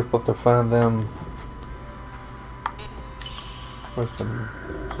know if we're supposed to find them. Where's them?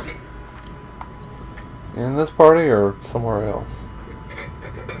 In this party or somewhere else?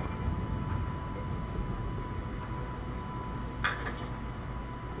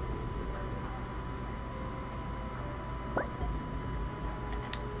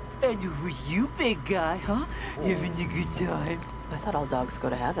 And who are you, big guy, huh? Having a good time? I thought all dogs go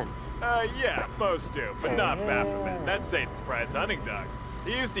to heaven. Yeah, most do, but not Baphomet. That's Satan's prize hunting dog.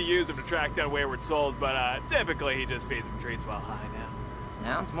 He used to use him to track down wayward souls, but typically he just feeds them treats while high now.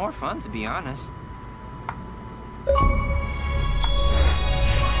 Sounds more fun, to be honest.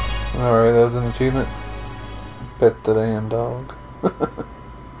 Alright, that was an achievement. Pet the damn dog.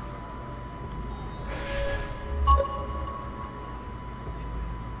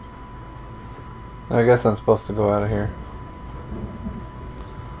 I guess I'm supposed to go out of here.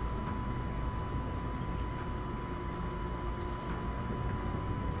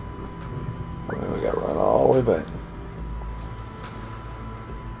 So we got to run all the way back.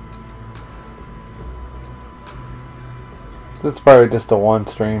 This is probably just a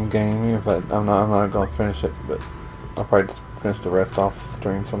one-stream game. Even if I'm not going to finish it, but I'll probably just finish the rest off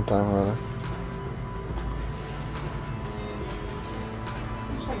stream sometime or other.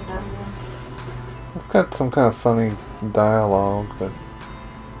 It's got some kind of funny dialogue, but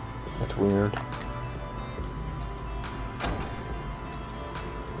it's weird.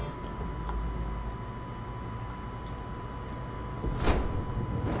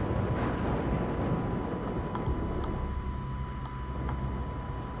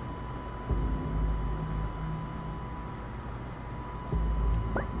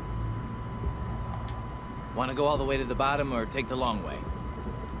 Want to go all the way to the bottom or take the long way?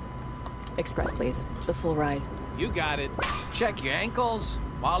 Express, please. The full ride. You got it. Check your ankles,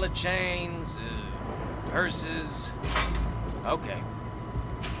 wallet chains, purses. Okay.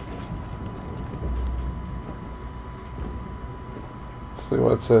 Let's see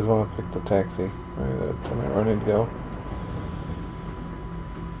what it says when I pick the taxi. Tell me where I need to go.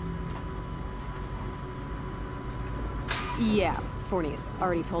 Yeah, Forney's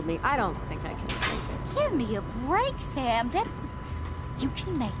already told me. I don't think I can make it. Give me a break, Sam. That's... You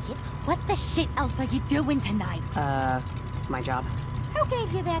can make it. What the shit else are you doing tonight? My job. Who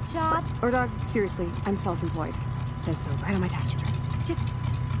gave you that job? Dog, seriously, I'm self-employed. Says so right on my tax returns. Just...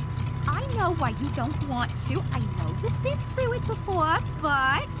 I know why you don't want to. I know you've been through it before,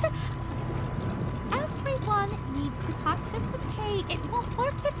 but... Everyone needs to participate. It won't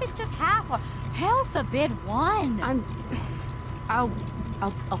work if it's just half, or hell forbid one. I'll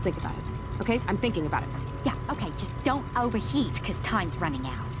think about it. Okay? I'm thinking about it. Yeah, okay, just don't overheat, because time's running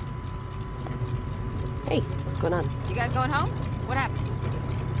out. Hey, what's going on? You guys going home? What happened?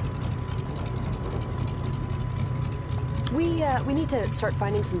 We need to start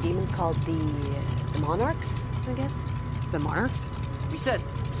finding some demons called the Monarchs, I guess. The Monarchs?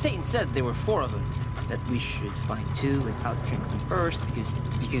 Satan said there were 4 of them. That we should find 2 and out-drink them first,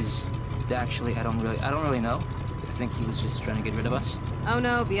 because actually I don't really know. I think he was just trying to get rid of us. Oh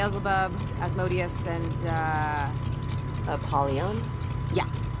no, Beelzebub, Asmodeus, and Apollyon? Yeah,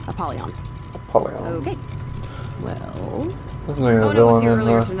 Apollyon. Apollyon. Okay. Well... Isn't he the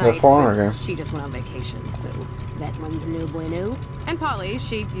villain in the Foreigner game? She just went on vacation, so that one's no bueno. And Polly,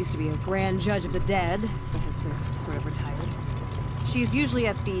 she used to be a grand judge of the dead, but has since sort of retired. She's usually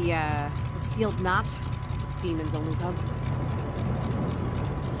at the Sealed Knot. It's a demons only pub.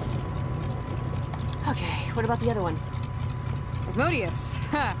 Okay, what about the other one? Asmodeus.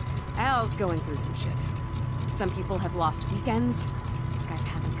 Al's going through some shit. Some people have lost weekends. This guy's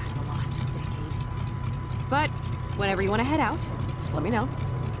having kind of a lost decade. But whenever you want to head out, just let me know.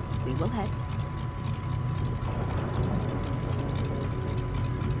 We will head.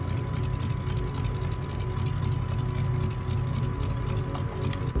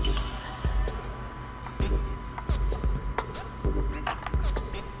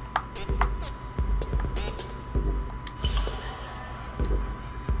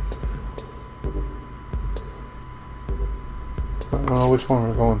 I don't know which one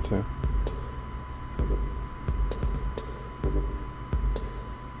we're going to.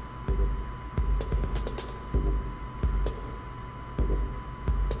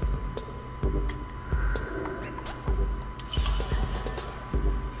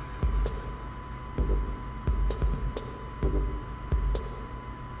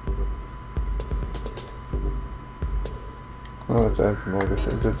 Oh, it's Asmodeus.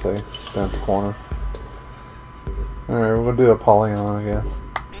 It did say down at the corner. Alright, we'll do Apollyon, I guess.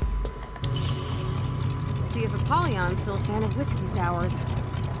 Let's see if Apollyon's still a fan of whiskey sours.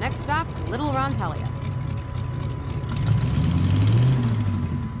 Next stop, Little Rontalia.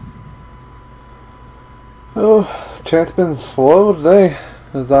 Oh, chat's been slow today.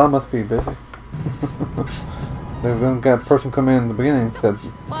 Zah must be busy. They've got a person come in the beginning and said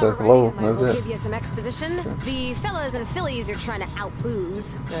hello. That's We'll it. give you some exposition. Okay. The fellas and fillies you're trying to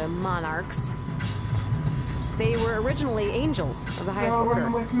outbooze, the Monarchs. They were originally angels of the highest order,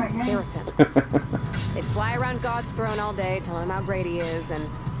 seraphim. They'd fly around God's throne all day, telling him how great he is, and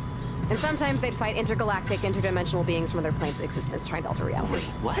sometimes they'd fight intergalactic, interdimensional beings from other planes of existence, trying to alter reality. Wait,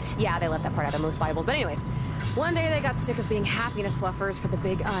 what? Yeah, they left that part out of most Bibles. But anyways, one day they got sick of being happiness fluffers for the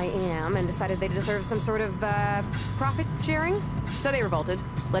big I am, and decided they deserved some sort of profit sharing. So they revolted,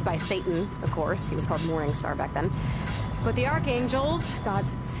 led by Satan, of course. He was called Morning Star back then. But the Archangels,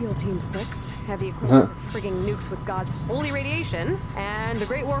 God's SEAL Team 6, had the equivalent of frigging nukes with God's holy radiation, and the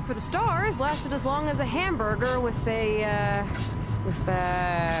Great War for the Stars lasted as long as a hamburger with a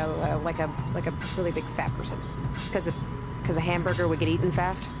like a really big fat person, because the hamburger would get eaten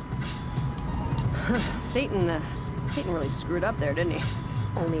fast. Satan really screwed up there, didn't he?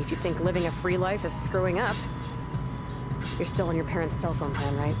 Only if you think living a free life is screwing up. You're still on your parents' cell phone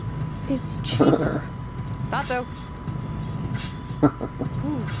plan, right? It's cheaper. Thought so.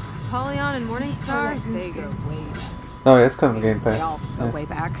 Ooh, Apollyon and Morningstar, they go way back. Oh yeah, it's kind of a Game Pass. They all go way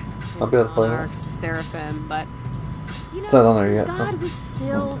back. I'll be able to play that. Monarchs, the Seraphim, but you know, It's not on there yet. God was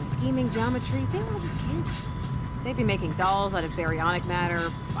still scheming geometry. They were all just kids. They'd be making dolls out of baryonic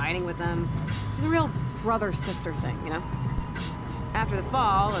matter, fighting with them. It was a real brother-sister thing, you know? After the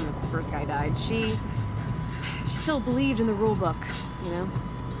fall, and the first guy died, she still believed in the rule book, you know?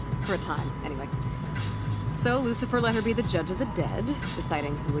 For a time, anyway. So Lucifer let her be the judge of the dead,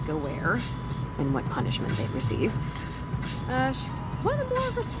 deciding who would go where, and what punishment they'd receive. She's one of the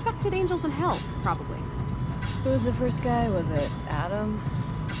more respected angels in hell, probably. Who was the first guy? Was it Adam?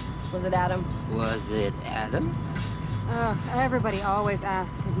 Was it Adam? Was it Adam? Everybody always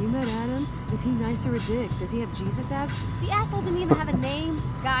asks, have you met Adam? Is he nice or a dick? Does he have Jesus abs? The asshole didn't even have a name,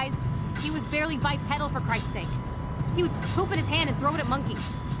 guys. He was barely bipedal, for Christ's sake. He would poop in his hand and throw it at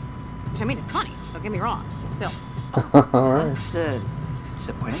monkeys. Which, I mean, it's funny, don't get me wrong, but still. Alright. That's,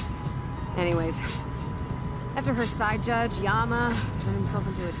 disappointing. Anyways, after her side judge, Yama, turned himself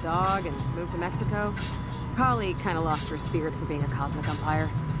into a dog and moved to Mexico, Polly kind of lost her spirit for being a cosmic umpire.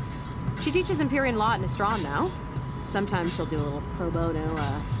 She teaches Empyrean law at Nostron now. Sometimes she'll do a little pro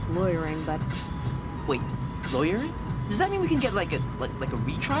bono lawyering, but... Wait, lawyering? Does that mean we can get like a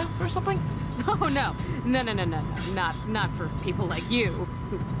retrial or something? Oh no, not for people like you,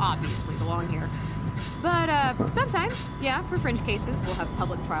 who obviously belong here. But sometimes, yeah, for fringe cases, we'll have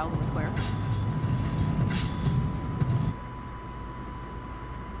public trials in the square.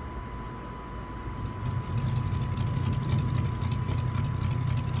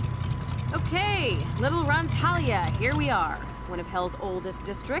 Okay, Little Rontalia, here we are. One of Hell's oldest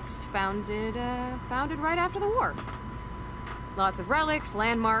districts, founded right after the war. Lots of relics,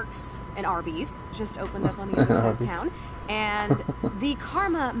 landmarks, and Arby's just opened up on the other side of town. And the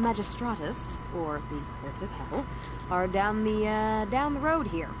Karma Magistratus, or the Courts of Hell, are down the road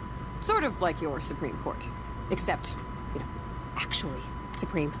here. Sort of like your Supreme Court. Except, actually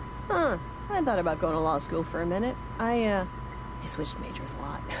supreme. Huh. I thought about going to law school for a minute. I switched majors a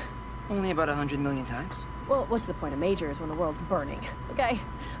lot. Only about 100 million times? Well, what's the point of majors when the world's burning? Okay,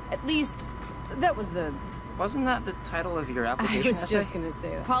 at least that was the... Wasn't that the title of your application I was essay? just gonna say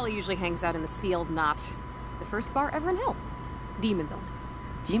that. Polly usually hangs out in the Sealed Knot. The first bar ever in Hell. Demons only.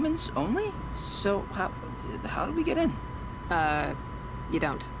 Demons only? So how do we get in? You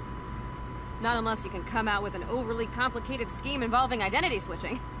don't. Not unless you can come out with an overly complicated scheme involving identity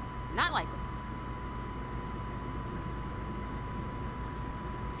switching. Not likely.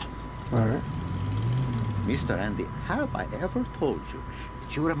 Alright. Mr. Andy, have I ever told you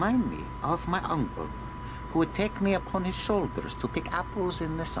that you remind me of my uncle, who would take me upon his shoulders to pick apples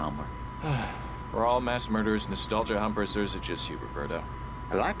in the summer? We're all mass murderers, nostalgia humpers, or is it just you, Roberto?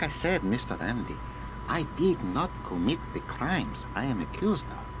 Like I said, Mr. Andy, I did not commit the crimes I am accused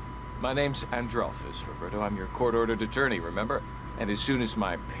of. My name's Androlphus, Roberto. I'm your court-ordered attorney, remember? And as soon as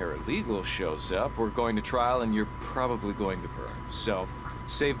my paralegal shows up, we're going to trial and you're probably going to burn. So,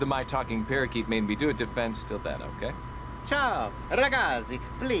 save the my talking parakeet made me do a defense till then, okay? Ciao, ragazzi,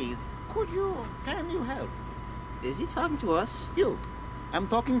 please, can you help? Is he talking to us? You. I'm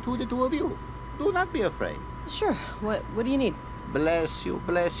talking to the two of you. Do not be afraid. Sure. What do you need? Bless you,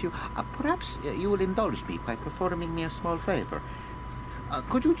 bless you. Perhaps you will indulge me by performing me a small favor.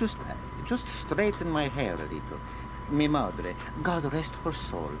 Could you just straighten my hair a little? Mi madre, God rest her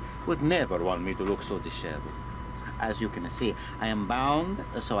soul, would never want me to look so disheveled. As you can see, I am bound,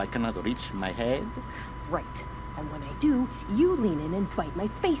 so I cannot reach my head. Right. And when I do, you lean in and bite my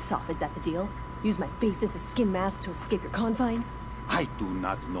face off. Is that the deal? Use my face as a skin mask to escape your confines? I do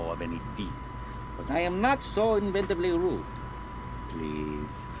not know of any deed, but I am not so inventively rude.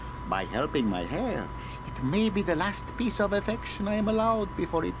 Please, by helping my hair, it may be the last piece of affection I am allowed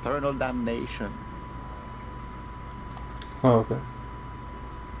before eternal damnation. Oh, okay.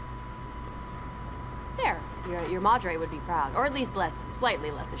 There. Your madre would be proud, or at least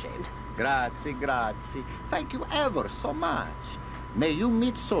slightly less ashamed. Grazie, grazie. Thank you ever so much. May you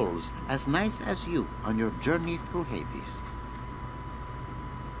meet souls as nice as you on your journey through Hades.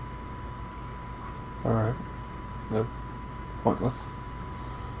 Alright. No. Pointless.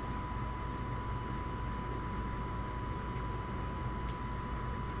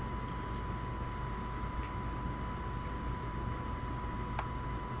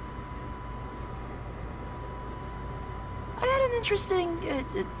 I had an interesting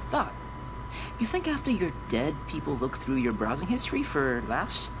thought. You think after you're dead, people look through your browsing history for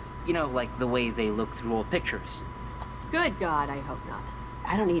laughs? You know, like the way they look through old pictures. Good God, I hope not.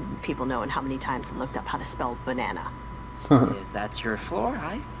 I don't need people knowing how many times I looked up how to spell banana. If that's your floor,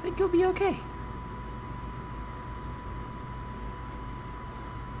 I think you'll be okay.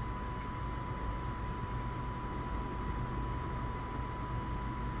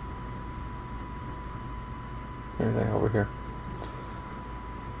 Everything over here.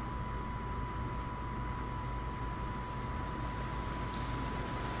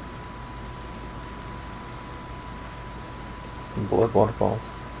 Blood waterfalls.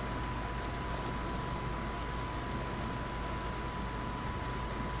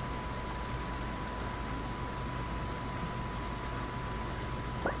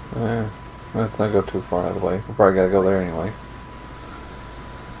 Let's not go too far out of the way. We'll probably gotta go there anyway.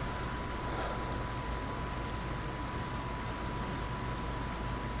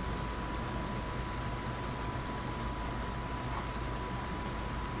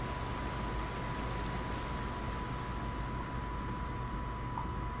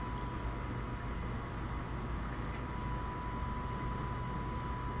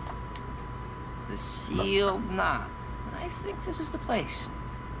 The Sealed Knot. I think this is the place.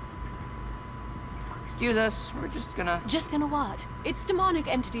 Excuse us, we're just gonna... Just gonna what? It's demonic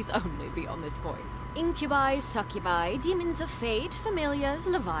entities only beyond this point. Incubi, succubi, demons of fate, familiars,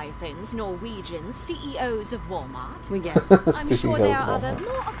 leviathans, Norwegians, CEOs of Walmart. We get it. I'm sure there are other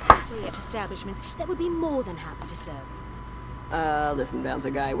more appropriate establishments that would be more than happy to serve you. Listen, Bouncer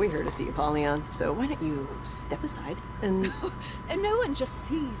Guy, we're here to see Apollyon, so why don't you step aside and... And no one just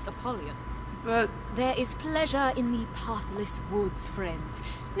sees Apollyon. But... There is pleasure in the pathless woods, friends.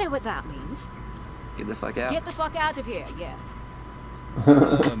 Know what that means? Get the fuck out. Get the fuck out of here, yes.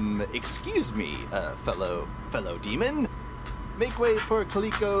 Excuse me, fellow demon. Make way for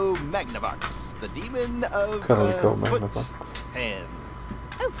Kaliko Magnavox, the demon of Kaliko foot Magnavox. hands.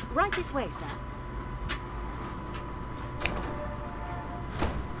 Oh, right this way, sir.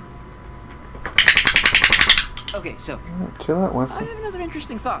 Okay, so... Chill out, Winston. I have another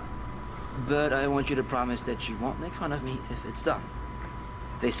interesting thought. But I want you to promise that you won't make fun of me if it's done.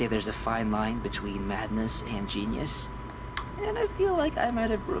 They say there's a fine line between madness and genius. And I feel like I might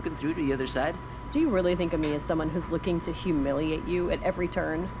have broken through to the other side. Do you really think of me as someone who's looking to humiliate you at every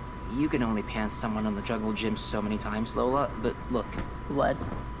turn? You can only pants someone on the jungle gym so many times, Lola, but look. What?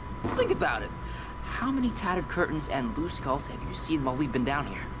 Think about it. How many tattered curtains and loose skulls have you seen while we've been down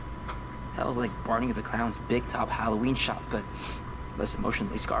here? That was like Barney the Clown's big top Halloween shop, but less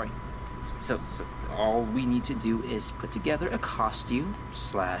emotionally scarring. So all we need to do is put together a costume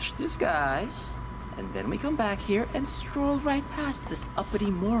 / disguise, and then we come back here and stroll right past this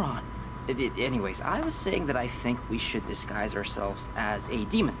uppity moron. Anyways, I was saying that I think we should disguise ourselves as a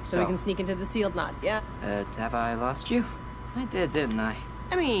demon, So we can sneak into the sealed knot, yeah? Have I lost you? I did, didn't I?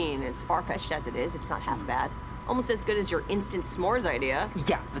 I mean, as far-fetched as it is, it's not half bad. Almost as good as your instant s'mores idea.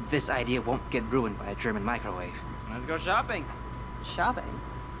 Yeah, but this idea won't get ruined by a German microwave. Let's go shopping. Shopping?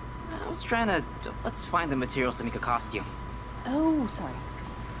 I was trying to... Let's find the materials to make a costume. Oh, sorry.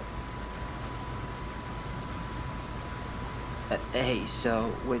 Hey, so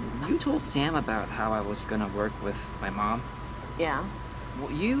when you told Sam about how I was gonna work with my mom... Yeah?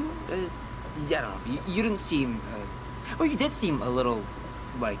 Well, you... I don't know, you didn't seem... well, you did seem a little,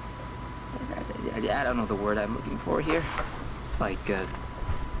 like... I don't know the word I'm looking for here. Like,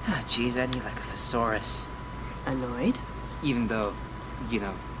 geez, I need like a thesaurus. Annoyed? Even though, you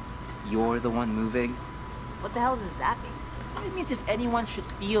know, you're the one moving. What the hell does that mean? It means if anyone should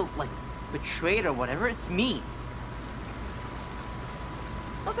feel, like, betrayed or whatever, it's me.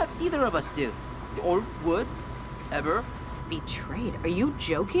 Not that either of us do. Or would. Ever. Betrayed? Are you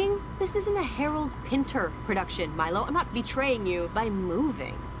joking? This isn't a Harold Pinter production, Milo. I'm not betraying you by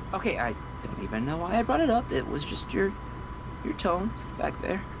moving. Okay, I don't even know why I brought it up. It was just your tone back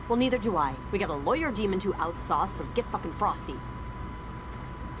there. Well, neither do I. We got a lawyer demon to outsauce, so get fucking frosty.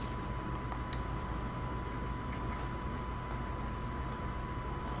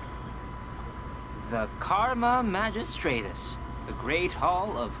 The Karma Magistratus, the Great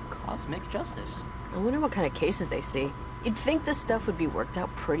Hall of Cosmic Justice. I wonder what kind of cases they see. You'd think this stuff would be worked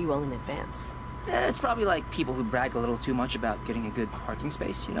out pretty well in advance. It's probably like people who brag a little too much about getting a good parking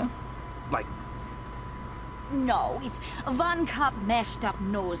space, you know? Like... No, it's 1 cup mashed up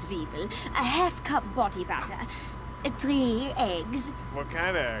nosweevil, a ½ cup body butter, 3 eggs. What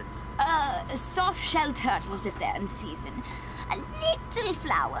kind of eggs? Soft shell turtles if they're in season. A little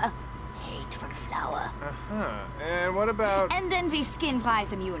flour. Hateful flour. Uh-huh. And what about... And then we skin fry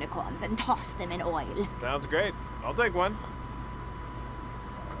some unicorns and toss them in oil. Sounds great. I'll take one.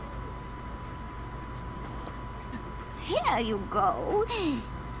 Here you go.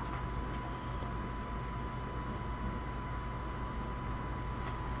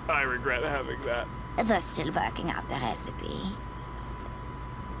 I regret having that. They're still working out the recipe.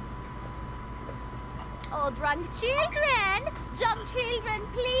 Oh, drunk children! Drunk children,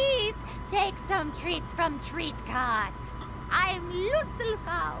 please! Take some treats from Treat Cart. I'm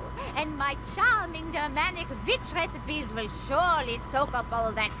Lutzelfrau, and my charming Germanic witch recipes will surely soak up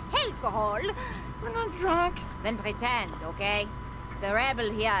all that alcohol. We're not drunk. Then pretend, okay? The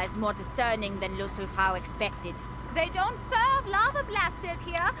rebel here is more discerning than Lutzelfrau expected. They don't serve lava blasters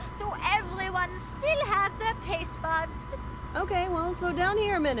here, so everyone still has their taste buds. Okay, well, slow down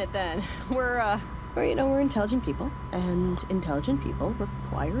here a minute then. We're intelligent people, and intelligent people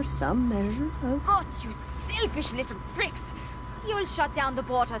require some measure of... God, you selfish little pricks! You'll shut down the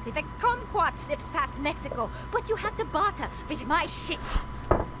borders if a kumquat slips past Mexico, but you have to barter with my shit.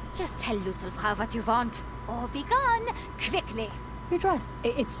 Just tell Lutzelfrau what you want, or be gone quickly. Your dress.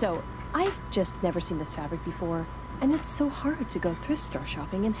 It's so... I've just never seen this fabric before, and it's so hard to go thrift store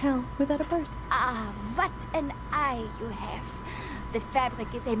shopping in hell without a purse. Ah, what an eye you have. The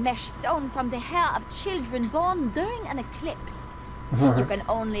fabric is a mesh sewn from the hair of children born during an eclipse. You can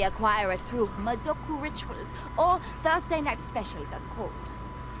only acquire it through Mazoku rituals or Thursday night specials at Coles.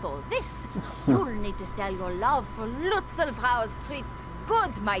 For this, you'll need to sell your love for Lutzelfrau's treats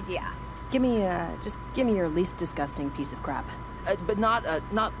good, my dear. Give me, just give me your least disgusting piece of crap. But not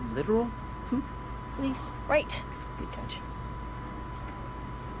literal poop, please? Right. Good catch.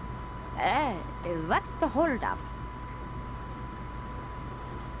 What's the holdup?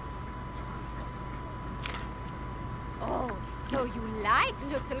 Oh, so you like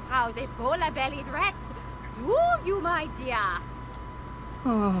Lutzelfrau's Ebola-bellied rats? Do you, my dear?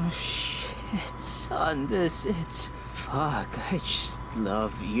 Oh, shit, son, it's... Fuck, I just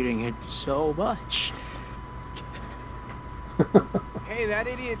love eating it so much. Hey, that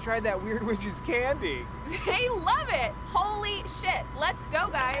idiot tried that weird witch's candy. They love it! Holy shit! Let's go,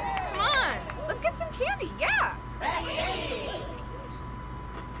 guys! Come on! Let's get some candy, yeah!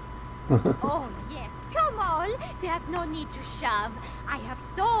 Oh, yes, come on. There's no need to shove. I have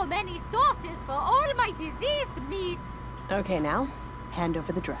so many sauces for all my diseased meats. Okay, now, hand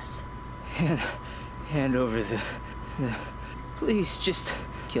over the dress. Hand over the... Please, just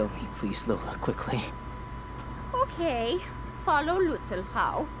kill me, please, Lola, quickly. Okay, follow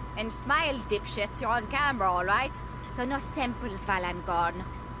Lutzelfrau. And smile, dipshits, you're on camera, all right? So no samples while I'm gone.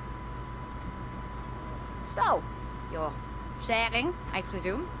 So, you're sharing, I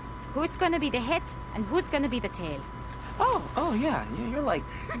presume? Who's gonna be the head and who's gonna be the tail? Oh yeah, you're like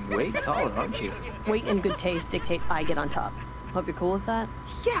way taller, aren't you? Weight and good taste dictate I get on top. Hope you're cool with that?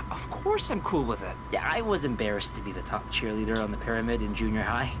 Yeah, of course I'm cool with it. Yeah, I was embarrassed to be the top cheerleader on the pyramid in junior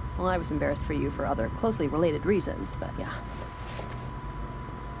high. Well, I was embarrassed for you for other closely related reasons, but yeah.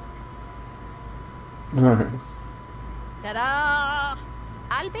 Ta-da!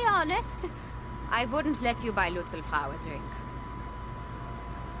 I'll be honest, I wouldn't let you buy Lutzelfrau a drink.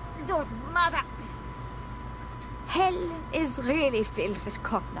 Those mother... Hell is really filled with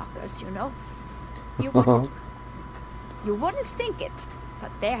cockknockers, you know? You wouldn't think it,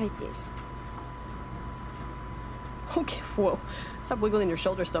 but there it is. Okay, whoa. Stop wiggling your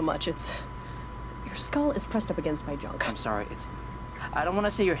shoulder so much. It's... Your skull is pressed up against my junk. I'm sorry, it's... I don't want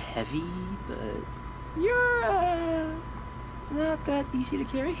to say you're heavy, but... You're, not that easy to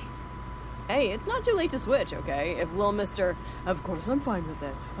carry. Hey, it's not too late to switch, okay? If little Mr. Of course I'm fine with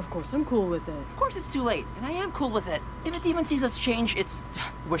it. Of course I'm cool with it. Of course it's too late, and I am cool with it. If a demon sees us change,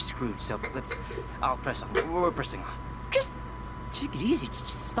 we're screwed, so let's... I'll press on. We're pressing on. Just take it easy. Just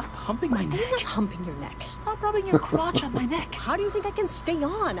stop humping my neck. I'm not humping your neck. Stop rubbing your crotch on my neck. How do you think I can stay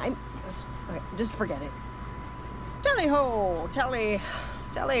on? Alright, just forget it. Tally ho!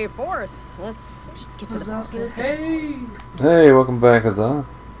 Tally forth. Let's just get to the point. Hey, welcome back, Azar.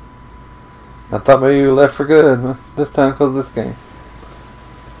 I thought maybe you left for good this time because of this game.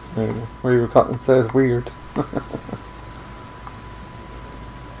 Where you were caught and says weird.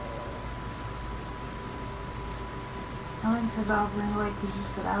 I went to Bob anyway because you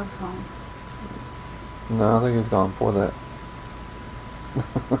said I was home. No, I think he's gone for that.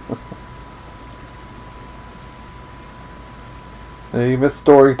 Hey, you missed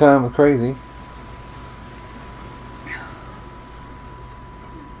story time with Crazy. You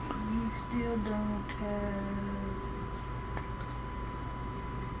still don't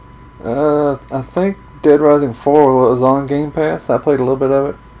I think Dead Rising 4 was on Game Pass. I played a little bit of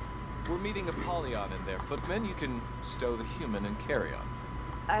it. We're meeting Apollyon in there, footman. You can stow the human and carry on.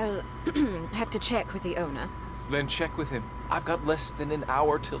 I'll have to check with the owner. Then check with him. I've got less than an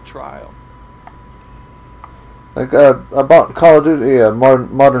hour till trial. Like, I bought Call of Duty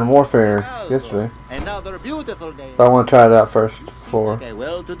Modern Warfare yesterday. Another beautiful day. But I want to try it out first before. Like a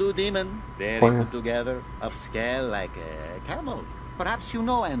well-to-do demon, very put together, upscale like a camel. Perhaps you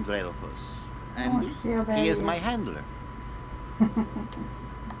know Andrelphus, and he is my handler.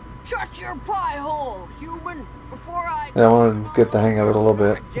 Shut your pie hole, human, before I... Yeah, I want to get the hang of it a little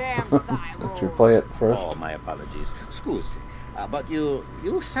bit. Let you play it first. Oh, my apologies. Excuse me. But you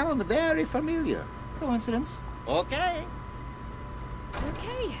sound very familiar. Coincidence. Okay.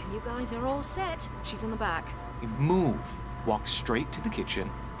 Okay, you guys are all set. She's in the back. Move. Walk straight to the kitchen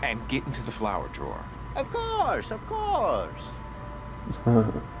and get into the flower drawer. Of course, of course.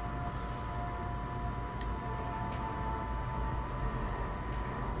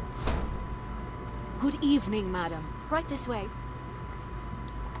 Good evening, madam. Right this way.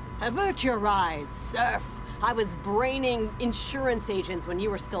 Avert your eyes, serf. I was braining insurance agents when you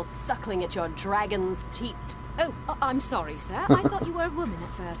were still suckling at your dragon's teat. Oh, I'm sorry, sir. I thought you were a woman at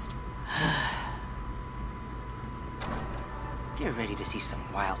first. Get ready to see some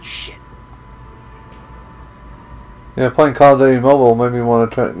wild shit. Yeah, playing Call of Duty Mobile made me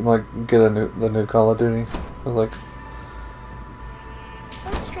want to try, like, get the new Call of Duty. I was like,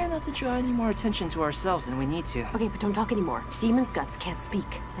 not to draw any more attention to ourselves than we need to. Okay, but don't talk anymore. Demon's guts can't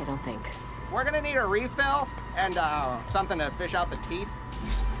speak, I don't think. We're gonna need a refill and something to fish out the teeth.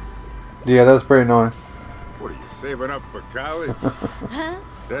 Yeah, that's pretty annoying. What are you saving up for college? Huh?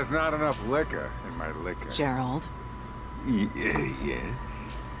 There's not enough liquor in my liquor. Gerald, Yeah.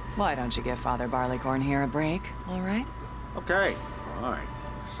 why don't you give Father Barleycorn here a break, all right? Okay, fine.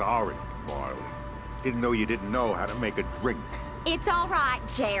 Sorry, Barley. Didn't know you didn't know how to make a drink. It's all right,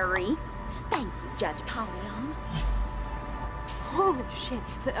 Jerry. Thank you, Judge Apollyon. Holy shit.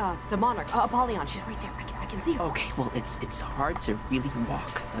 The monarch, Apollyon, she's right there. I can see her. Okay, well, it's hard to really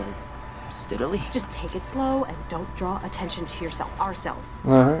walk steadily. Just take it slow and don't draw attention to yourself. Ourselves.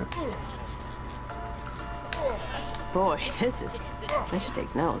 Alright. Boy, this is... I should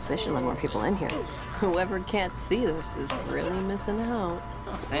take notes. They should let more people in here. Whoever can't see this is really missing out.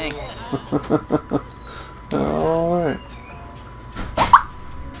 Oh, thanks. Alright.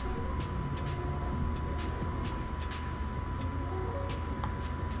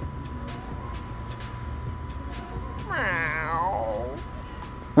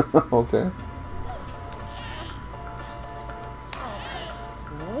 Okay.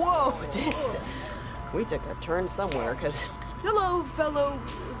 Whoa, this... We took a turn somewhere, because... Hello, fellow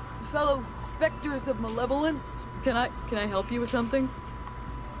specters of malevolence. Can I help you with something?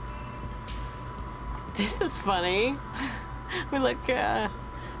 This is funny. We look,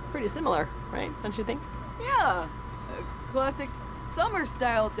 pretty similar, right? Don't you think? Yeah. Classic summer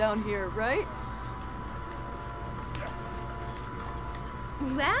style down here, right?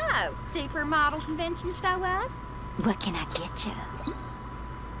 Wow, supermodel convention show up? What can I get you?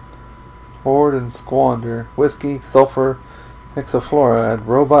 Hoard and squander. Whiskey, sulfur, hexafluoride,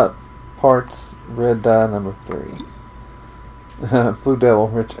 robot parts, red dye number 3. Blue Devil,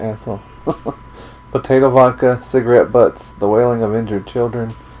 rich asshole. Potato vodka, cigarette butts, the wailing of injured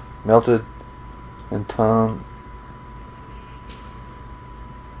children, melted and Tonianus?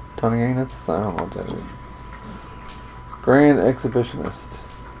 I don't know what that is. Grand Exhibitionist.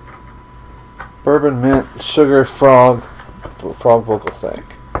 Bourbon mint, sugar, frog vocal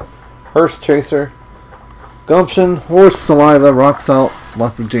sack. Hearse chaser. Gumption, horse saliva, rock salt,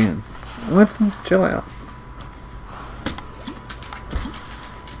 lots of gin. Winston, chill out.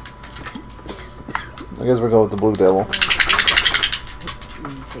 I guess we'll go with the Blue Devil.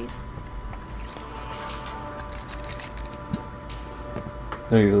 Please.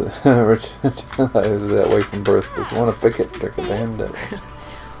 He's Rich is that way from birth, but if you want to pick it, pick a damn devil.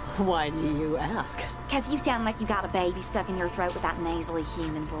 Why do you ask? Because you sound like you got a baby stuck in your throat with that nasally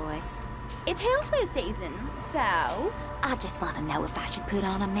human voice. It's hill flu season, so I just want to know if I should put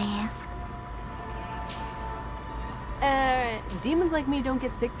on a mask. Demons like me don't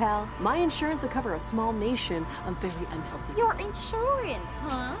get sick, pal. My insurance will cover a small nation of very unhealthy... Your insurance,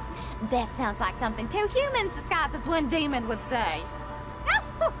 huh? That sounds like something 2 humans disguised as 1 demon would say.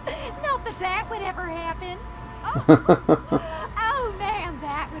 Not that that would ever happen. Oh man,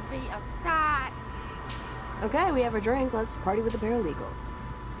 that would be a sight. Okay, we have a drink. Let's party with the paralegals.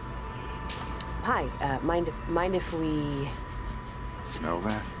 Hi, mind if we... Smell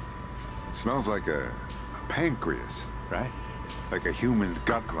that? Smells like a pancreas, right? Like a human's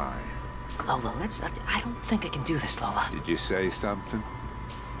gut line. Lola, I don't think I can do this, Lola. Did you say something?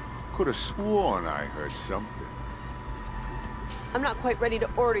 Could have sworn I heard something. I'm not quite ready to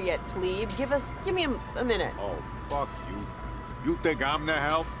order yet, plebe. Give me a minute. Oh, fuck you. You think I'm the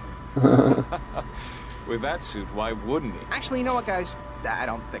help? With that suit, why wouldn't he? Actually, you know what, guys? I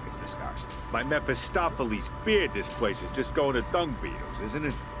don't think it's the scars. My Mephistopheles beard this place is just going to dung beetles, isn't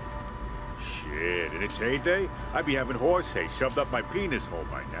it? Shit, in its heyday, I'd be having horse hay shoved up my penis hole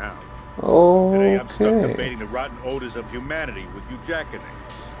by now. Today I'm stuck Okay. debating the rotten odors of humanity with you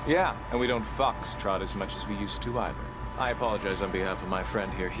jackanapes. Yeah, and we don't foxtrot as much as we used to either. I apologize on behalf of my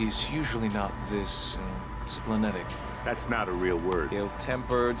friend here. He's usually not this splenetic. That's not a real word.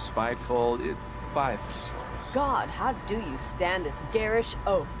 Ill-tempered, spiteful, by thesaurus. God, how do you stand this garish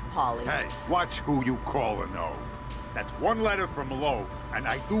oaf, Polly? Hey, watch who you call an oaf. That's 1 letter from loaf, and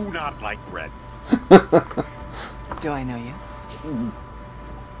I do not like bread. Do I know you?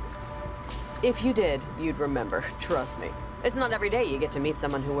 If you did, you'd remember. Trust me. It's not every day you get to meet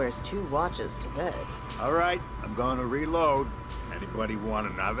someone who wears 2 watches to bed. All right, I'm gonna reload. Anybody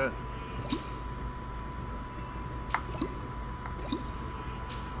want another?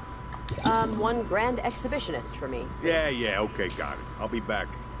 One grand exhibitionist for me. Yeah, okay, got it. I'll be back.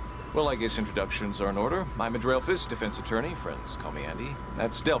 Well, I guess introductions are in order. I'm Adrelphus, defense attorney. Friends call me Andy.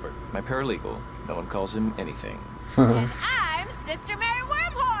 That's Delbert, my paralegal. No one calls him anything. And I'm Sister Mary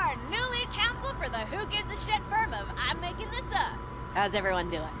Wormhorn, new lead counsel for the Who Gives a Shit firm of I'm Making This Up. How's everyone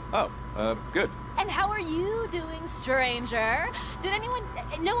doing? Oh, good. And how are you doing, stranger?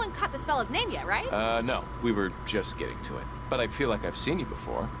 No one caught this fella's name yet, right? No. We were just getting to it. But I feel like I've seen you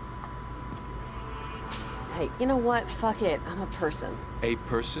before. Hey, you know what? Fuck it. I'm a person. A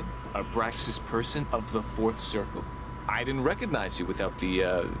person? A Braxis person of the Fourth Circle? I didn't recognize you without the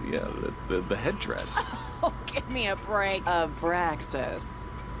headdress. Oh, give me a break. Abraxas.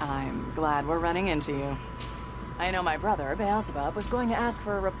 I'm glad we're running into you. I know my brother, Beelzebub, was going to ask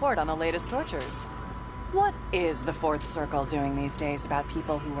for a report on the latest tortures. What is the Fourth Circle doing these days about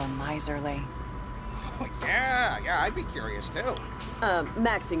people who are miserly? Oh, yeah, I'd be curious too.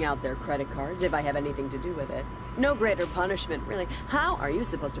 Maxing out their credit cards, if I have anything to do with it. No greater punishment, really. How are you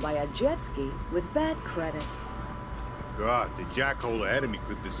supposed to buy a jet ski with bad credit? God, the jackhole ahead of me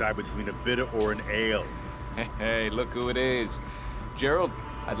could decide between a bitter or an ale. Hey, look who it is. Gerald,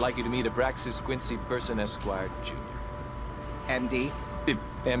 I'd like you to meet Abraxas Quincy Person Esquire Jr. MD?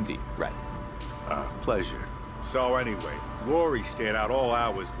 MD, right. Pleasure. So anyway, Lori stayed out all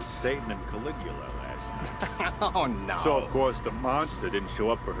hours with Satan and Caligula last night. Oh, no. So, of course, the monster didn't show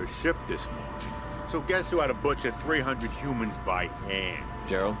up for her shift this morning. So guess who had to butcher 300 humans by hand?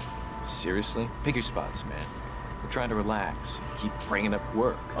 Gerald, seriously? Pick your spots, man. We're trying to relax. You keep bringing up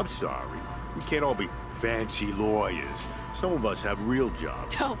work. I'm sorry. We can't all be fancy lawyers. Some of us have real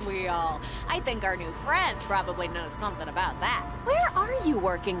jobs. Don't we all? I think our new friend probably knows something about that. Where are you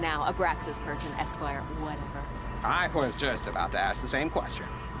working now, Abraxas Person Esquire, whatever? I was just about to ask the same question.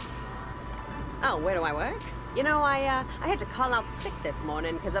 Oh, where do I work? You know, I had to call out sick this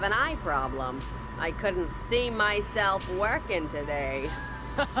morning because of an eye problem. I couldn't see myself working today.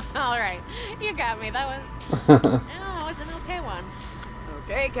 All right, you got me. That was an okay one.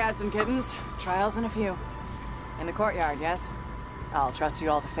 Okay, cats and kittens. Trials in a few. In the courtyard, yes? I'll trust you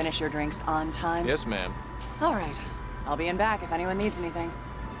all to finish your drinks on time. Yes, ma'am. All right. I'll be in back if anyone needs anything.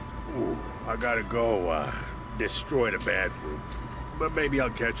 Ooh, I gotta go, destroy the bathroom. But maybe I'll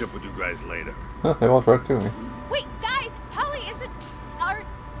catch up with you guys later. Oh, they walked right to me. Wait, guys, Polly isn't our...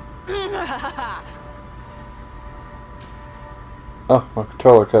 Oh, my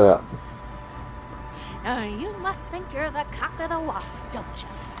controller cut out. You must think you're the cock of the walk, don't you?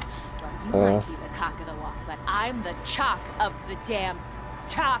 Well, you might be the cock of the walk, but I'm the chalk of the damn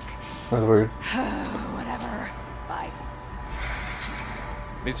talk. That's weird. Whatever. Bye.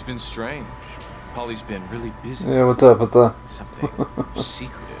 It's been strange. Polly's been really busy. Yeah, what's up? What's up? Something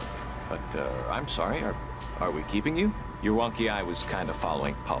secretive. But, I'm sorry. Are we keeping you? Your wonky eye was kind of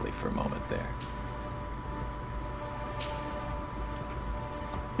following Polly for a moment there.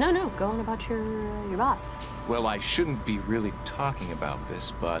 No, go on about your boss. Well, I shouldn't be really talking about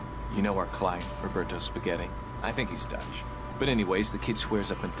this, but you know our client, Roberto Spaghetti? I think he's Dutch. But anyways, the kid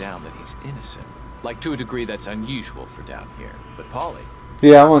swears up and down that he's innocent. Like, to a degree that's unusual for down here. But Polly...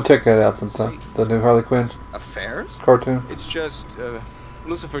 Yeah, I want to check that out sometime. The new Harley Quinn affairs cartoon. It's just,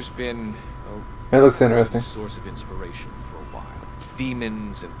 Lucifer's been... It looks interesting. A source of inspiration for a while.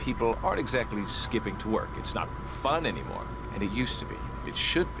 Demons and people aren't exactly skipping to work. It's not fun anymore. And it used to be. It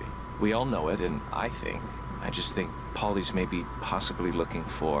should be. We all know it, and I just think Polly's maybe possibly looking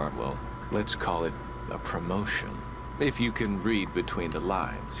for, well, let's call it a promotion. If you can read between the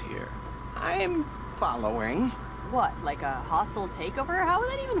lines here. I'm following. What, like a hostile takeover? How would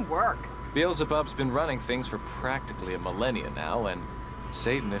that even work? Beelzebub's been running things for practically a millennia now, and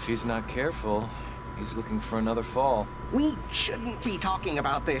Satan, if he's not careful, he's looking for another fall. We shouldn't be talking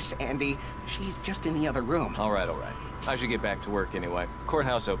about this, Andy. She's just in the other room. All right. I should get back to work anyway.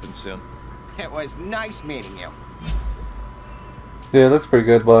 Courthouse opens soon. It was nice meeting you. Yeah, it looks pretty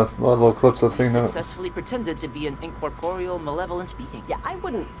good. A lot of little clips I've seen of it. Successfully pretended to be an incorporeal malevolent being. Yeah, I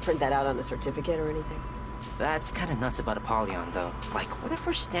wouldn't print that out on a certificate or anything. That's kind of nuts about Apollyon, though. Like, what if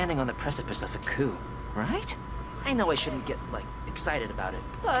we're standing on the precipice of a coup, right? I know I shouldn't get, like, excited about it,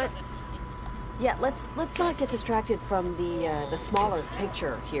 but... Yeah, let's not get distracted from the smaller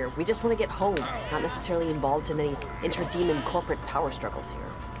picture here. We just want to get home, not necessarily involved in any interdemon corporate power struggles here.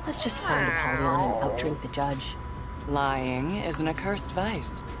 Let's just find Apollyon and outdrink the judge. Lying is an accursed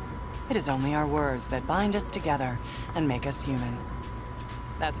vice. It is only our words that bind us together and make us human.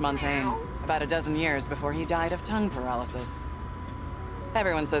 That's Montaigne, about a dozen years before he died of tongue paralysis.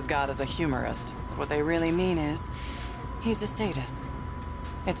 Everyone says God is a humorist. What they really mean is, he's a sadist.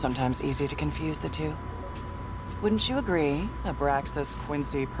 It's sometimes easy to confuse the two. Wouldn't you agree, Abraxas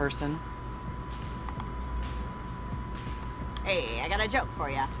Quincy Person? Hey, I got a joke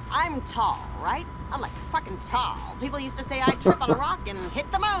for you. I'm tall, right? I'm like fucking tall. People used to say I'd trip on a rock and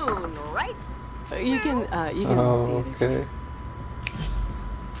hit the moon, right? You can see it. Okay.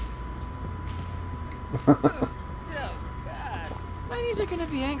 Bunnies are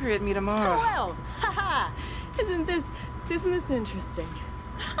gonna be angry at me tomorrow. Oh, well, haha. Isn't this interesting?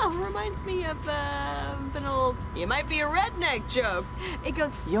 Oh, reminds me of an old, you might be a redneck joke. It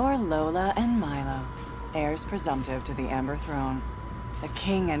goes, You're Lola and Milo, heirs presumptive to the Amber Throne. The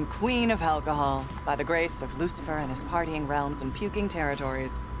king and queen of alcohol, by the grace of Lucifer and his partying realms and puking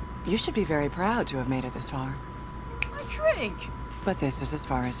territories. You should be very proud to have made it this far. I drink. But this is as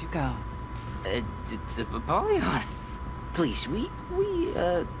far as you go. Polly, please,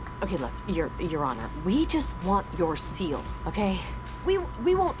 Okay, look, Your Honor, we just want your seal, okay? We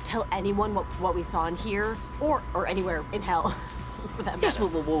won't tell anyone what we saw in here, or anywhere in hell, for that matter. Guess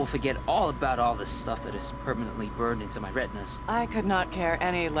we'll forget all about all the stuff that is permanently burned into my retinas. I could not care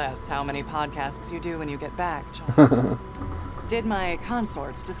any less how many podcasts you do when you get back, John. Did my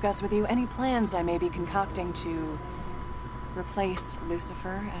consorts discuss with you any plans I may be concocting to replace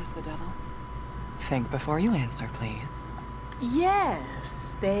Lucifer as the devil? Think before you answer, please.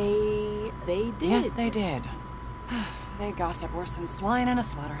 Yes, they did. Yes, they did. They gossip worse than swine in a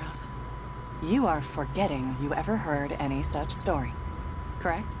slaughterhouse. You are forgetting you ever heard any such story,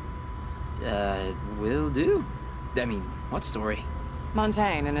 correct? Will do. I mean, what story?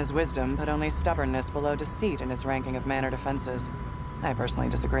 Montaigne, in his wisdom, put only stubbornness below deceit in his ranking of mannered offenses. I personally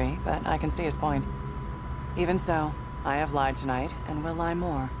disagree, but I can see his point. Even so, I have lied tonight, and will lie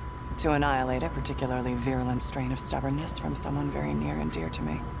more, to annihilate a particularly virulent strain of stubbornness from someone very near and dear to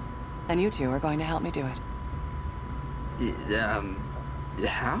me. And you two are going to help me do it.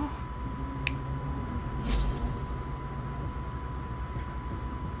 How?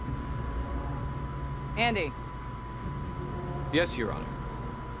 Andy. Yes, Your Honor.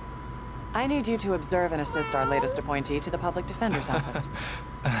 I need you to observe and assist our latest appointee to the Public Defender's Office.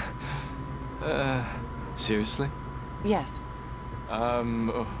 Seriously? Yes.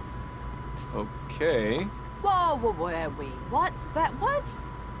 Okay. Whoa, wait, what? What?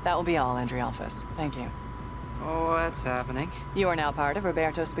 That will be all, Andrialphus. Thank you. Oh, that's happening. You are now part of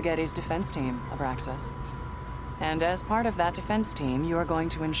Roberto Spaghetti's defense team, Abraxas. And as part of that defense team, you are going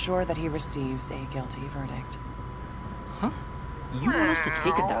to ensure that he receives a guilty verdict. Huh? You want us to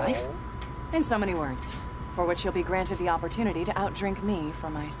take a dive? In so many words, for which you'll be granted the opportunity to outdrink me for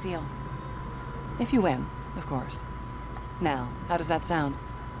my seal. If you win, of course. Now, how does that sound?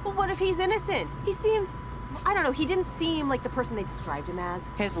 Well, what if he's innocent? He seemed, I don't know, he didn't seem like the person they described him as.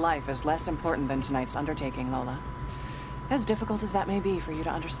 His life is less important than tonight's undertaking, Lola. As difficult as that may be for you to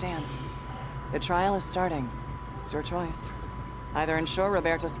understand. The trial is starting. It's your choice. Either ensure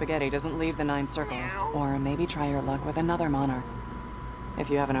Roberto Spaghetti doesn't leave the 9 circles, or maybe try your luck with another monarch. If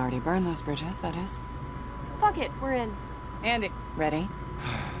you haven't already burned those bridges, that is. Fuck it, we're in. Andy, ready?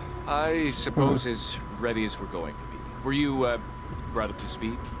 I suppose as ready as we're going to be. Were you, brought up to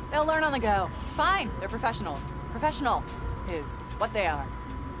speed? They'll learn on the go. It's fine. They're professionals. Professional is what they are.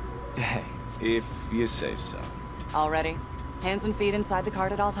 Hey, if you say so. All ready? Hands and feet inside the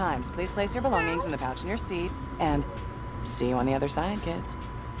cart at all times. Please place your belongings in the pouch in your seat. And see you on the other side, kids.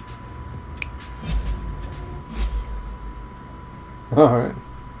 Alright.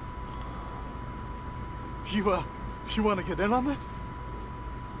 You want to get in on this?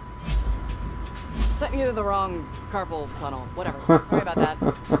 Sent you to the wrong carpal tunnel. Whatever. Sorry about that.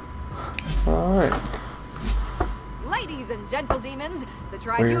 Alright. Ladies and gentle demons, the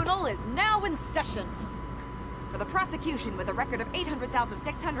tribunal is now in session. For the prosecution with a record of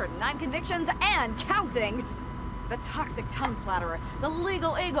 800,609 convictions and counting, the toxic tongue flatterer, the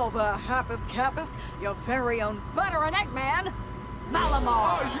legal eagle, the happus capus, your very own butter and egg man,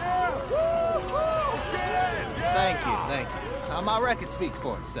 Malamar. Oh, yeah! Thank you. My record speaks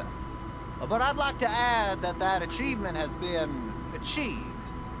for itself. But I'd like to add that achievement has been achieved.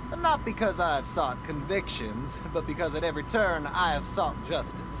 Not because I have sought convictions, but because at every turn I have sought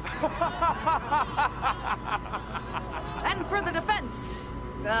justice. And for the defense,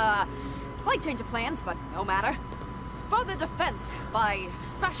 slight change of plans, but no matter. For the defense, by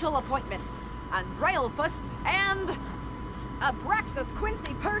special appointment, Andrealphus and Abraxas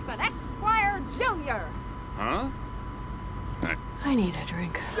Quincy Person, Esquire Jr. Huh? I need a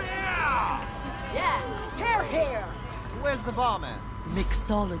drink. Yes, here. Where's the barman?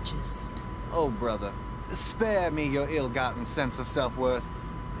 Mixologist. Oh, brother, spare me your ill-gotten sense of self-worth,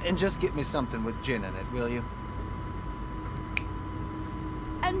 and just get me something with gin in it, will you?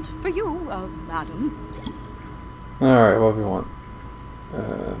 And for you, madam. Alright, what do we want?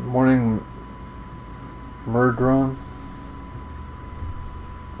 Morning murder.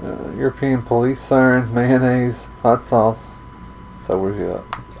 European police siren, mayonnaise, hot sauce. Sobers you up.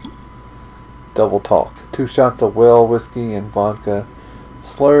 Double talk. 2 shots of whale whiskey and vodka.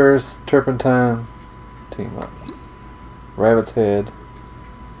 Slurs, turpentine. Team up. Rabbit's head.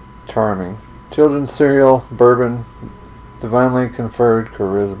 Charming. Children's cereal, bourbon, divinely conferred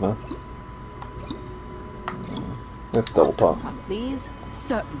charisma. That's double talk. Please?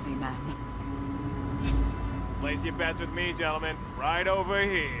 Certainly, ma'am. Place your bets with me, gentlemen. Right over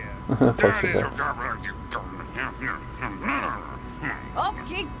here. Place your bets.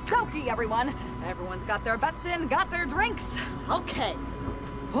 Okie dokie, everyone. Everyone's got their bets in, got their drinks. Okay.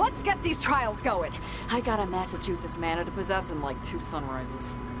 Let's get these trials going. I got a Massachusetts manor to possess in like 2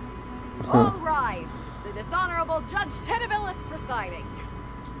 sunrises. All rise. The dishonorable Judge Titavillis presiding.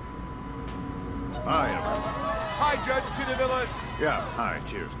 Hi. Hi, Judge Titavillis. Yeah, hi,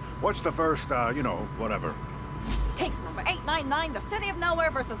 cheers. What's the first, you know, whatever? Case number 899, the City of Nowhere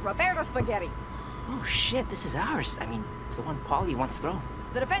versus Roberto Spaghetti. Oh shit, this is ours. I mean, the one Paulie once thrown.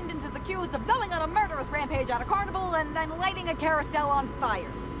 The defendant is accused of going on a murderous rampage at a carnival and then lighting a carousel on fire.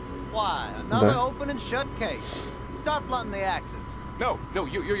 Why? Another open and shut case. Start blunting the axes. No,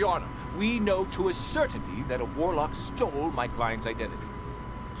 Your Honor. We know to a certainty that a warlock stole my client's identity,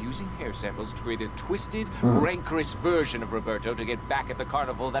 using hair samples to create a twisted, rancorous version of Roberto to get back at the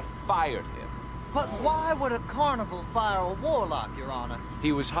carnival that fired him. But why would a carnival fire a warlock, Your Honor?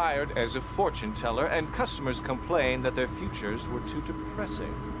 He was hired as a fortune teller, and customers complained that their futures were too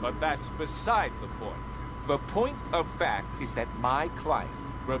depressing. But that's beside the point. The point of fact is that my client,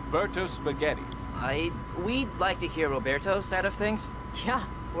 Roberto Spaghetti... We'd like to hear Roberto's side of things. Yeah,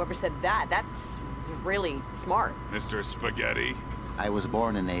 whoever said that, that's really smart. Mr. Spaghetti. I was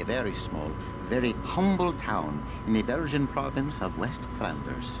born in a very small, very humble town in the Belgian province of West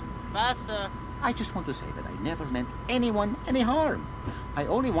Flanders. Master. I just want to say that I never meant anyone any harm. I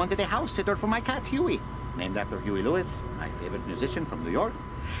only wanted a house sitter for my cat Huey, named after Huey Lewis, my favorite musician from New York.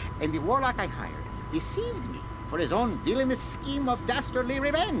 And the warlock I hired deceived me for his own villainous scheme of dastardly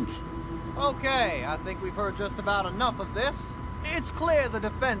revenge. Okay, I think we've heard just about enough of this. It's clear the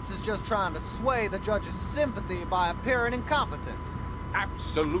defense is just trying to sway the judge's sympathy by appearing incompetent.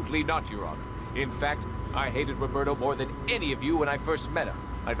 Absolutely not, Your Honor. In fact, I hated Roberto more than any of you when I first met him.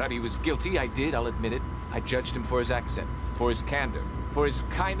 I thought he was guilty, I'll admit it. I judged him for his accent, for his candor, for his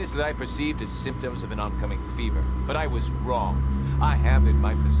kindness that I perceived as symptoms of an oncoming fever. But I was wrong. I have in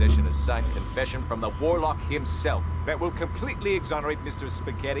my possession a signed confession from the warlock himself that will completely exonerate Mr.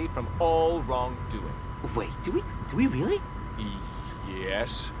 Spaghetti from all wrongdoing. Wait, do we really?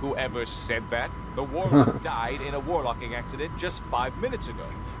 Yes, whoever said that. The warlock died in a warlocking accident just 5 minutes ago,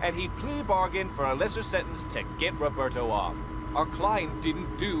 and he plea bargained for a lesser sentence to get Roberto off. Our client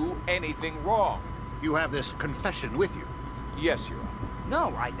didn't do anything wrong. You have this confession with you? Yes, Your Honor.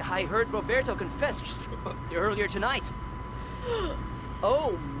 No, I heard Roberto confess just earlier tonight.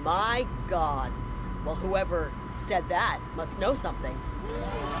 Oh my god. Well, whoever said that must know something.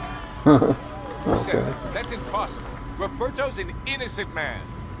 Who said that? That's impossible. Roberto's an innocent man.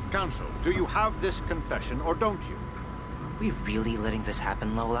 Counsel, do you have this confession or don't you? Are we really letting this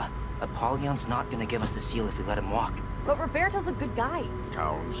happen, Lola? Apollyon's not gonna give us the seal if we let him walk. But Roberto's a good guy.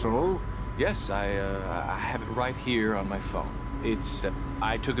 Counsel? Yes, I have it right here on my phone. It's,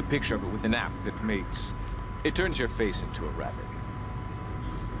 I took a picture of it with an app that makes... It turns your face into a rabbit.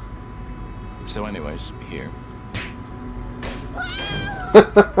 So anyways, here.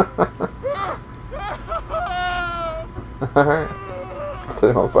 Alright. Set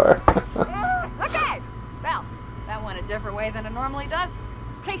him on fire. Okay. Well, that went a different way than it normally does.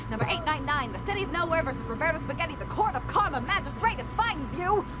 Case number 899, the City of Nowhere versus Roberto Spaghetti. The Court of Karma Magistratus finds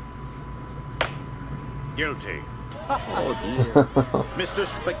you... Guilty. Oh dear. Mr.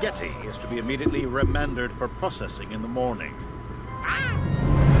 Spaghetti is to be immediately remanded for processing in the morning.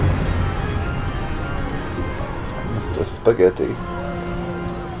 Mr. Spaghetti.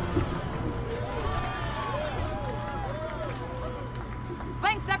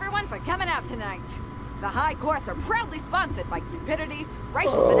 Thanks everyone for coming out tonight. The high courts are proudly sponsored by Cupidity,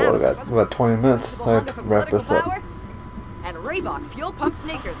 Racial Oh, we Fanaticism, got about 20 minutes. I have to wrap this up. Power, and Reebok Fuel Pump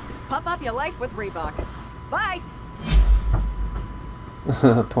Sneakers. Pump up your life with Reebok. Bye!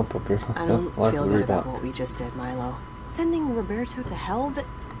 Pump up your I don't life feel with good about Reebok. what we just did, Milo. Sending Roberto to hell? That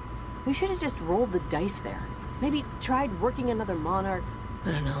we should have just rolled the dice there. Maybe tried working another monarch.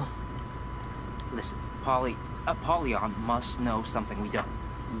 I don't know. Listen, Apollyon must know something we don't.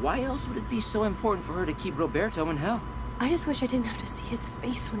 Why else would it be so important for her to keep Roberto in hell? I just wish I didn't have to see his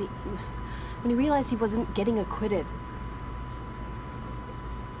face when he realized he wasn't getting acquitted.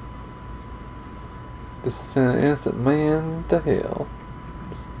 This is an innocent man to hell.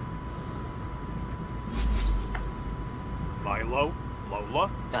 Milo? Lola?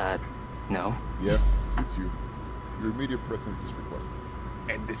 No. Yeah, it's you. Your immediate presence is requested.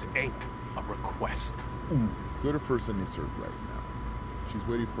 And this ain't a request. Good person is served right now. She's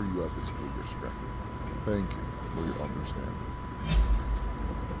waiting for you at the school district. Thank you for your understanding.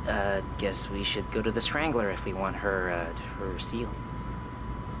 Guess we should go to the Strangler if we want her seal.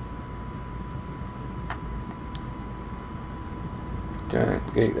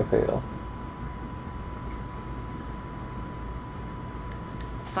 Giant gate of hell.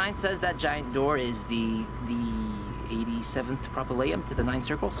 The sign says that giant door is the 87th propylaeum to the 9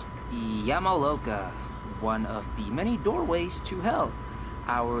 circles. Yamaloka, one of the many doorways to hell.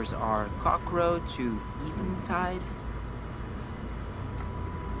 Ours are Cockroad to Eventide.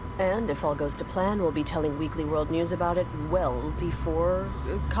 And if all goes to plan, we'll be telling Weekly World News about it well before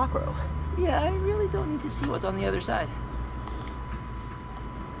Cockrow. Yeah, I really don't need to see what's on the other side.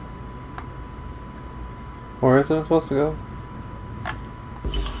 Where is it supposed to go?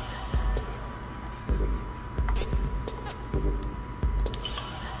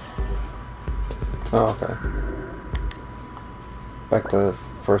 Oh, okay. Back to the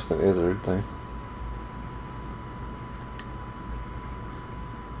first and Izzard thing.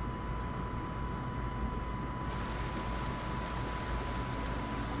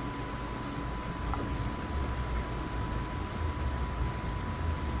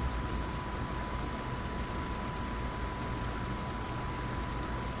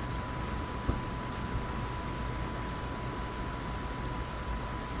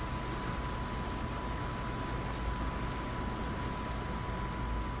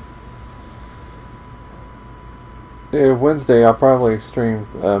 Yeah, Wednesday I'll probably stream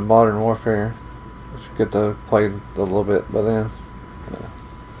Modern Warfare. I should get to play a little bit by then.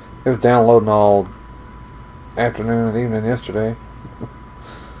 It was downloading all afternoon and evening yesterday.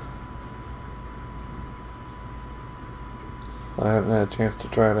 I haven't had a chance to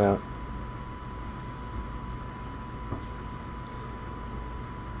try it out.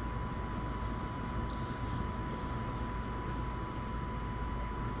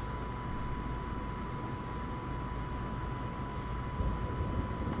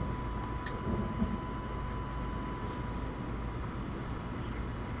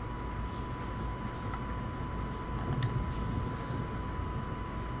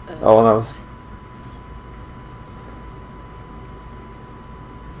 Oh, and I was...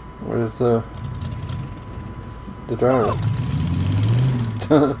 Where's the driver?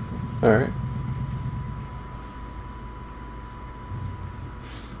 Alright.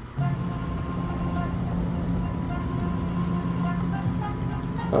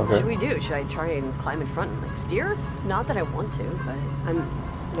 What should we do? Should I try and climb in front and like steer? Not that I want to, but I'm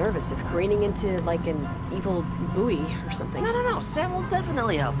nervous of careening into like an evil buoy or something. No. Sam will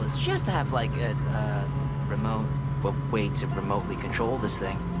definitely help us. She has to have like a remote way to remotely control this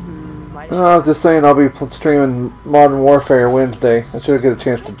thing. I was just saying I'll be streaming Modern Warfare Wednesday. I should get a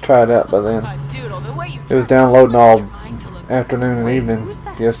chance to try it out by then. It was downloading all afternoon and evening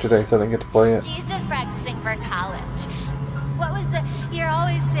yesterday, so I didn't get to play it. She's just practicing for college. What was the... You're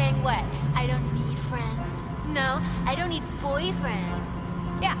always saying what? I don't need friends. No, I don't need boyfriends.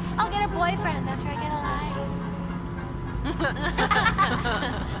 Yeah, I'll get a boyfriend after I get a life.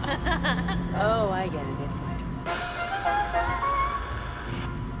 Oh, I get it. It's my turn.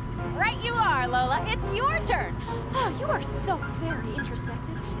 Right you are, Lola. It's your turn. Oh, you are so very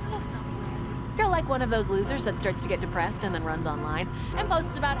introspective. So self-aware. You're like one of those losers that starts to get depressed and then runs online and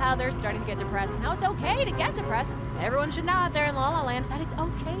posts about how they're starting to get depressed and how it's okay to get depressed. Everyone should know out there in La La Land that it's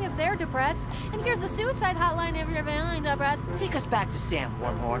okay if they're depressed. And here's the suicide hotline if you're feeling depressed. Take us back to Sam,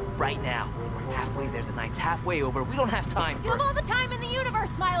 Wormhorn, right now. We're halfway there. The night's halfway over. We don't have time for... You have all the time in the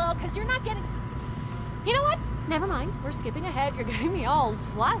universe, Milo, because you're not getting... You know what? Never mind. We're skipping ahead. You're getting me all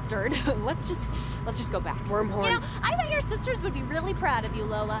flustered. Let's just go back. Wormhorn. You know, I bet your sisters would be really proud of you,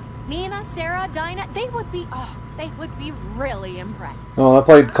 Lola. Nina, Sarah, Dinah, they would be really impressed. Well, I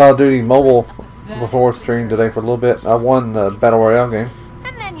played Call of Duty Mobile before stream today for a little bit. I won the Battle Royale game.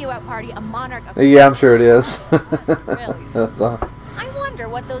 And then you outparty a monarch of... Yeah, I'm sure it is. Really? I wonder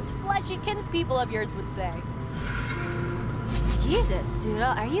what those fleshy kinspeople of yours would say. Jesus,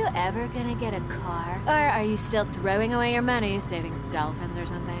 Doodle, are you ever gonna get a car? Or are you still throwing away your money saving dolphins or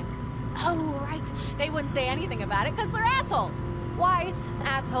something? Oh, right. They wouldn't say anything about it because they're assholes. Wise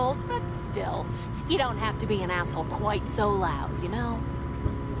assholes, but still. You don't have to be an asshole quite so loud, you know?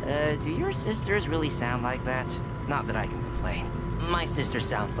 Do your sisters really sound like that? Not that I can complain. My sister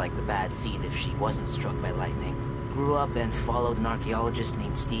sounds like the bad seed if she wasn't struck by lightning. Grew up and followed an archaeologist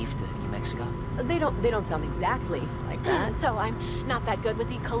named Steve to New Mexico. They don't sound exactly like that. So I'm not that good with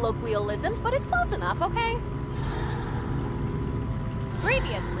the colloquialisms, but it's close enough, okay?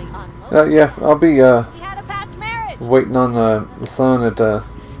 Previously on yeah, I'll be he had a past marriage. waiting on the son at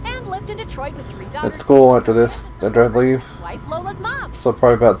and lived in Detroit with 3 daughters. at school after this. After I leave. Wife Lola Lola's mom. So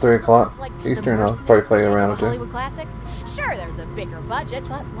probably about 3 o'clock Like Eastern. I'll probably play around or two. Hollywood classic. Sure, there's a bigger budget,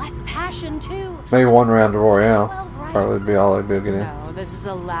 but less passion too. Maybe one round of Royale. Probably be all I'd be able to get in. No, this is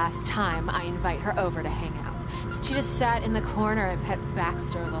the last time I invite her over to hang out. She just sat in the corner and pet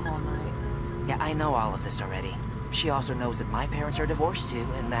Baxter the whole night. Yeah, I know all of this already. She also knows that my parents are divorced too,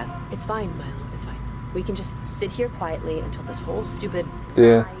 and that... It's fine, Milo, it's fine. We can just sit here quietly until this whole stupid...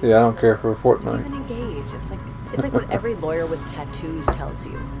 Yeah, I don't care for a fortnight. Even engaged. It's like what every lawyer with tattoos tells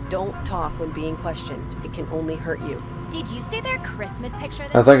you. Don't talk when being questioned. It can only hurt you. Did you see their Christmas picture?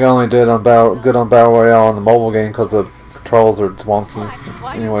 I think I only did on good on Battle Royale on the mobile game because the controls are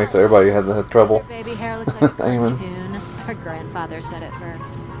wonky. Anyway, so everybody had trouble. Baby hair looks like a Aiming. cartoon. Her grandfather said it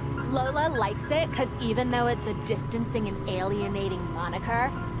first. Lola likes it because even though it's a distancing and alienating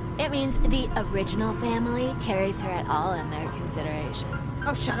moniker, it means the original family carries her at all in their considerations.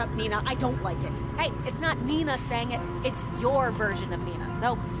 Oh, shut up, Nina. I don't like it. Hey, it's not Nina saying it. It's your version of Nina.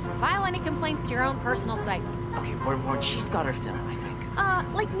 So file any complaints to your own personal site. Okay, word, she's got her fill, I think.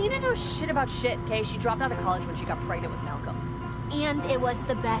 Like Nina knows shit about shit, okay? She dropped out of college when she got pregnant with Malcolm. And it was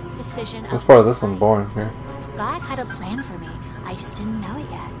the best decision This part of this one's boring here. God had a plan for me. I just didn't know it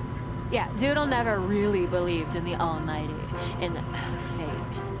yet. Yeah, Doodle never really believed in the Almighty, in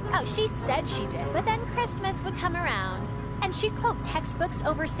fate. Oh, she said she did, but then Christmas would come around, and she'd quote textbooks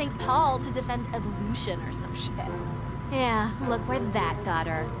over St. Paul to defend evolution or some shit. Yeah, look where that got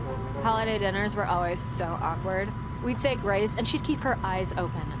her. Holiday dinners were always so awkward. We'd say grace, and she'd keep her eyes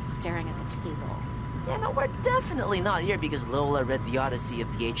open, staring at the table. Yeah, no, we're definitely not here because Lola read the Odyssey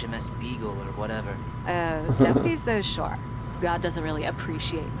of the HMS Beagle or whatever. Don't be so sure. God doesn't really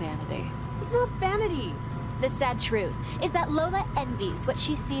appreciate vanity. It's not vanity. The sad truth is that Lola envies what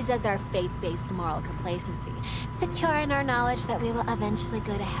she sees as our faith-based moral complacency, secure in our knowledge that we will eventually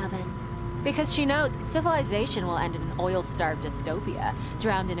go to heaven. Because she knows civilization will end in an oil-starved dystopia,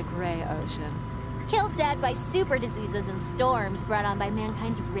 drowned in a gray ocean. Killed dead by super diseases and storms brought on by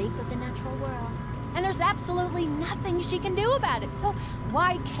mankind's rape of the natural world. And there's absolutely nothing she can do about it, so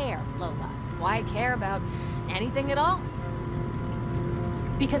why care, Lola? Why care about anything at all?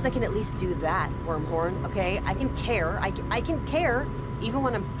 Because I can at least do that, Wormhorn, okay? I can care. I can care even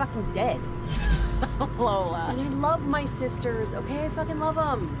when I'm fucking dead. Lola. And I love my sisters, okay? I fucking love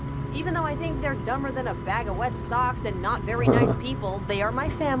them. Even though I think they're dumber than a bag of wet socks and not very nice people, they are my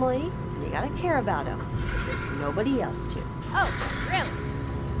family, and you gotta care about them, because there's nobody else to. Oh, really?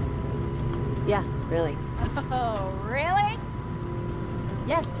 Yeah, really. Oh, really?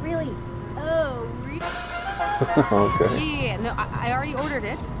 Yes, really. Oh, really? Okay. Yeah, no, I already ordered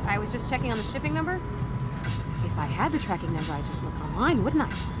it. I was just checking on the shipping number. If I had the tracking number, I'd just look online, wouldn't I?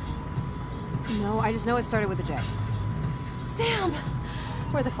 No, I just know it started with a J. Sam!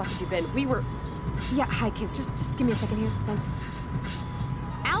 Where the fuck have you been? We were... Yeah, hi kids, just give me a second here, thanks.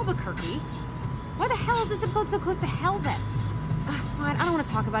 Albuquerque? Why the hell is the zip code so close to hell then? Fine, I don't want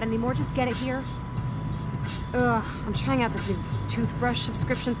to talk about it anymore, just get it here. Ugh, I'm trying out this new toothbrush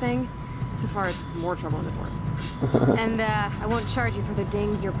subscription thing. So far, it's more trouble than it's worth. And, I won't charge you for the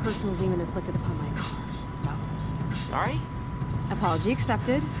dings your personal demon inflicted upon my car, so... Sorry? Apology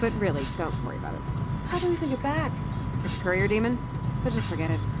accepted, but really, don't worry about it. How do we even get back? To the courier demon? But just forget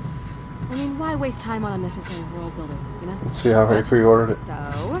it. I mean, why waste time on unnecessary world building, you know? Let's see how I pre-ordered it.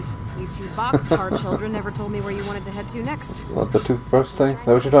 So, you two boxcar children never told me where you wanted to head to next. What, the toothbrush thing? Is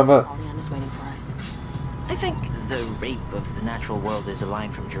that what you're talking about? Oleander's waiting for us. I think the rape of the natural world is a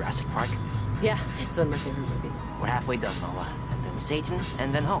line from Jurassic Park. Yeah, it's one of my favorite movies. We're halfway done, Lola. And then Satan,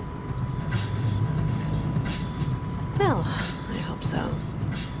 and then home. Well, I hope so.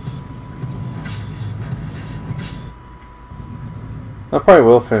 I probably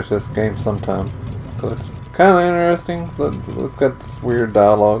will finish this game sometime. Cause it's kind of interesting. It's got this weird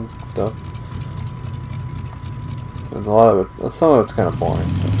dialogue stuff. And a lot of it, some of it's kind of boring.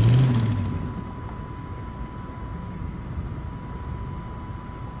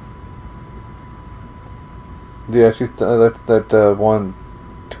 Yeah, she's that one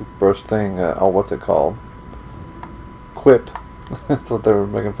toothbrush thing. Oh, what's it called? Quip. That's what they were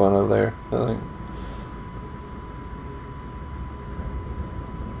making fun of there, I think.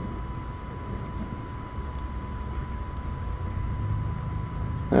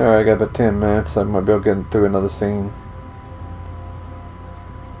 Alright, I got about 10 minutes. I might be able to get through another scene.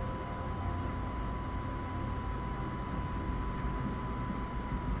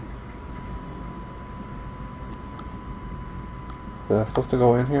 Is that supposed to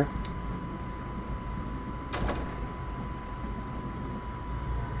go in here?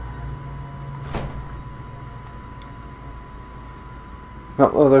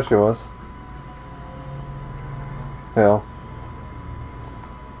 No, oh, there she was. Hell.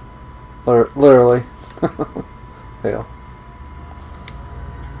 Literally. Hell.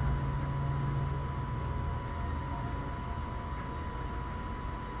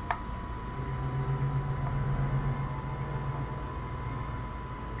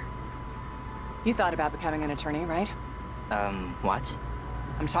 You thought about becoming an attorney, right? What?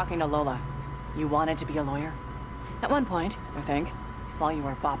 I'm talking to Lola. You wanted to be a lawyer? At one point, I think, while you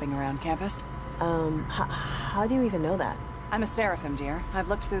were bopping around campus. How do you even know that? I'm a seraphim, dear. I've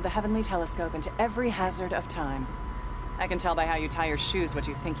looked through the heavenly telescope into every hazard of time. I can tell by how you tie your shoes what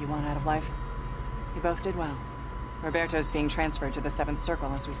you think you want out of life. You both did well. Roberto's being transferred to the 7th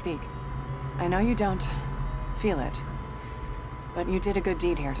Circle as we speak. I know you don't feel it, but you did a good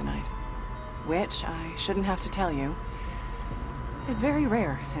deed here tonight. Which, I shouldn't have to tell you, is very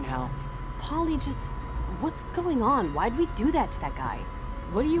rare in hell. Polly, just... what's going on? Why'd we do that to that guy?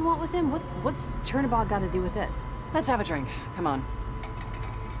 What do you want with him? What's Turnabout got to do with this? Let's have a drink. Come on.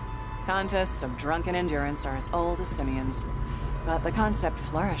 Contests of drunken endurance are as old as simians, but the concept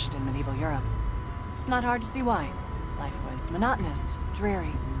flourished in medieval Europe. It's not hard to see why. Life was monotonous,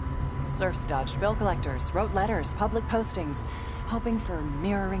 dreary. Serfs dodged bill collectors, wrote letters, public postings, hoping for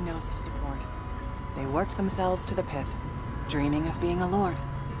mirroring notes of support. They worked themselves to the pith, dreaming of being a lord,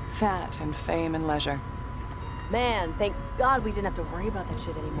 fat in fame and leisure. Man, thank God we didn't have to worry about that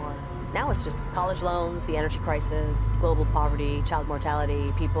shit anymore. Now it's just college loans, the energy crisis, global poverty, child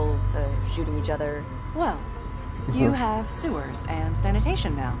mortality, people shooting each other. Well, you have sewers and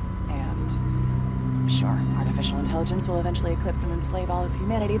sanitation now, and sure, artificial intelligence will eventually eclipse and enslave all of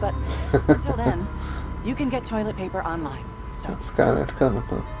humanity, but until then, you can get toilet paper online. So it's coming,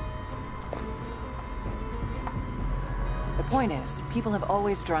 huh? The point is, people have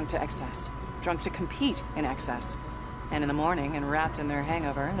always drunk to excess, drunk to compete in excess. And in the morning, and wrapped in their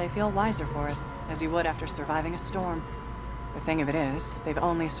hangover, they feel wiser for it, as you would after surviving a storm. The thing of it is, they've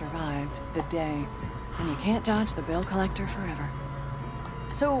only survived the day. And you can't dodge the bill collector forever.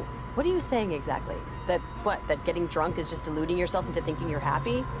 So, what are you saying exactly? That getting drunk is just deluding yourself into thinking you're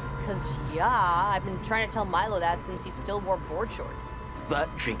happy? Cause yeah, I've been trying to tell Milo that since he still wore board shorts.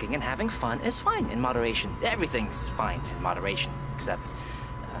 But drinking and having fun is fine in moderation. Everything's fine in moderation, except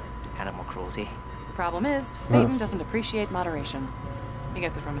animal cruelty. The problem is, Satan doesn't appreciate moderation. He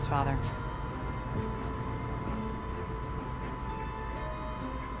gets it from his father.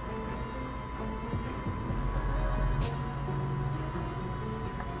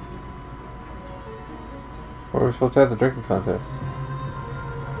 Or we're supposed to have the drinking contest.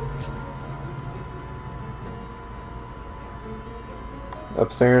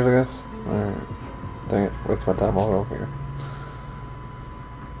 Upstairs, I guess? Alright. Dang it, waste my time all over here.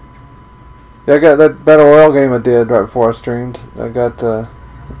 Yeah, I got that Battle Royale game I did right before I streamed. I got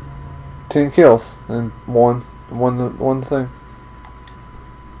 10 kills and one thing.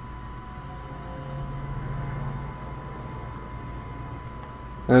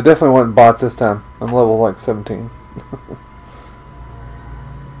 And it definitely wasn't bots this time. I'm level like 17.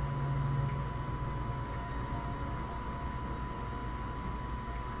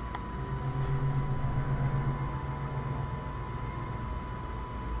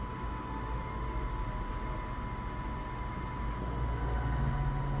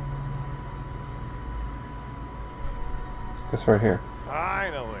 Guess right here.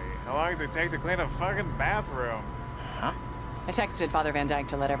 Finally! How long does it take to clean a fucking bathroom? Huh? I texted Father Van Dyke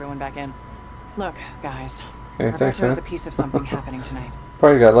to let everyone back in. Look, guys. Hey, Roberto thanks, has man. a piece of something happening tonight.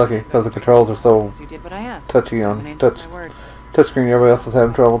 Probably got lucky because the controls are so You did what I asked. touchy on An touch my word. touchscreen. Everybody else is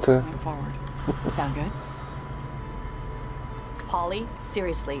having trouble too. Forward. Sound good? Polly,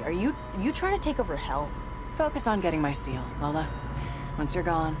 seriously, are you trying to take over hell? Focus on getting my seal, Lola. Once you're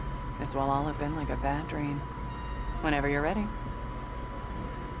gone, this will all have been like a bad dream. Whenever you're ready.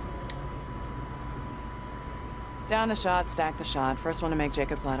 Down the shot, stack the shot. First one to make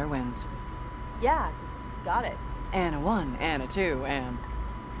Jacob's ladder wins. Yeah, got it. And a 1, and a 2, and...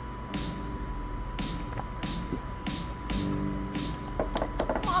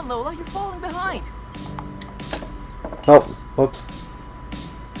 Come on, Lola, you're falling behind. Oh, whoops.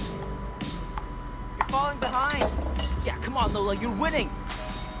 You're falling behind. Yeah, come on, Lola, you're winning.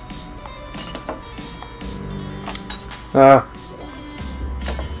 Ah.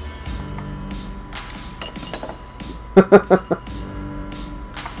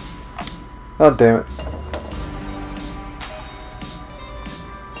 Oh, damn it.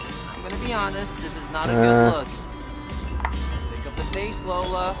 I'm gonna be honest, this is not a good look. Pick up the pace,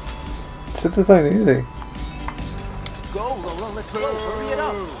 Lola. Shit, this ain't easy. Let's go, Lola, let's go. Hurry it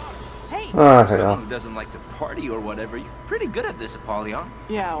up. Hey! Ah, Someone hell. who doesn't like to party or whatever, you're pretty good at this, Apollyon.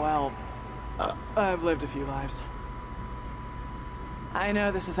 Yeah, well... I've lived a few lives. I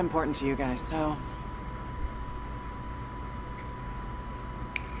know this is important to you guys, so...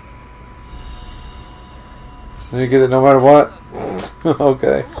 You get it no matter what?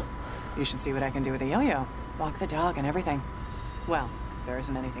 Okay. You should see what I can do with a yo-yo. Walk the dog and everything. Well, if there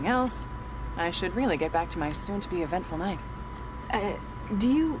isn't anything else, I should really get back to my soon-to-be eventful night. Do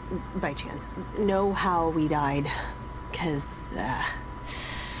you, by chance, know how we died? Cause I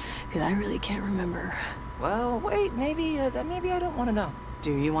really can't remember. Well, wait, maybe I don't want to know.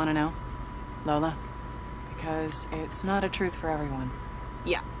 Do you want to know, Lola? Because it's not a truth for everyone.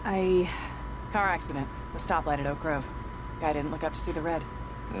 Yeah, Car accident. The stoplight at Oak Grove. Guy didn't look up to see the red.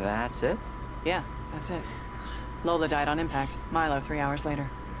 That's it? Yeah, that's it. Lola died on impact. Milo 3 hours later.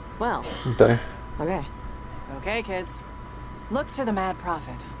 Well. Okay. Okay. Okay, kids. Look to the Mad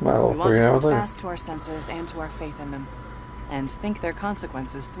Prophet. Milo We want 3 to hours hold later. fast to our senses and to our faith in them. And think their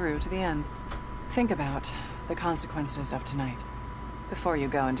consequences through to the end. Think about the consequences of tonight. Before you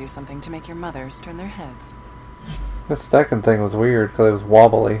go and do something to make your mothers turn their heads. The stacking thing was weird because it was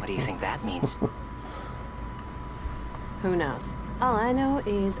wobbly. What do you think that means? Who knows? All I know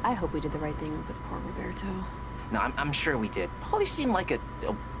is I hope we did the right thing with poor Roberto. No, I'm sure we did. Holly seemed like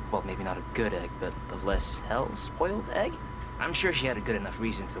well, maybe not a good egg, but a less hell-spoiled egg. I'm sure she had a good enough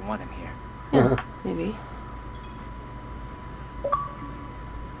reason to want him here. Yeah, maybe.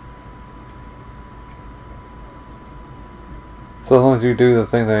 So as long as you do the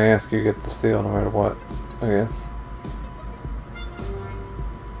thing they ask, you get the steal no matter what, I guess.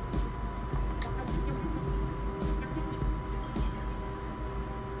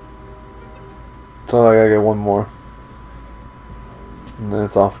 So I gotta get one more. And then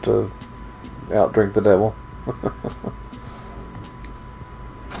it's off to outdrink the devil.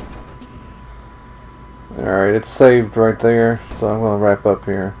 Alright, it's saved right there, so I'm gonna wrap up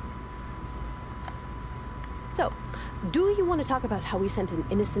here. So, do you want to talk about how we sent an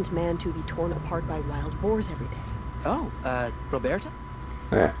innocent man to be torn apart by wild boars every day? Oh, Roberto?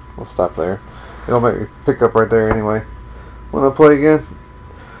 Yeah, we'll stop there. It'll make me pick up right there anyway. Wanna play again?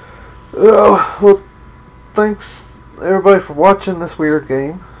 Oh, well, thanks everybody for watching this weird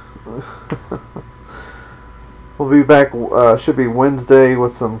game. We'll be back, should be Wednesday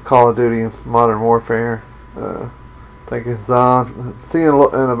with some Call of Duty Modern Warfare. Thank you, Zahn. See you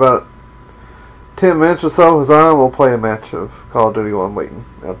in about 10 minutes or so, Zahn. We'll play a match of Call of Duty while I'm waiting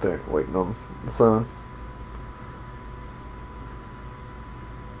out there, waiting on the sun.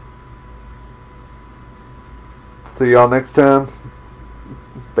 See y'all next time.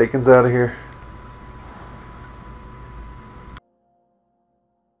 Bacon's out of here.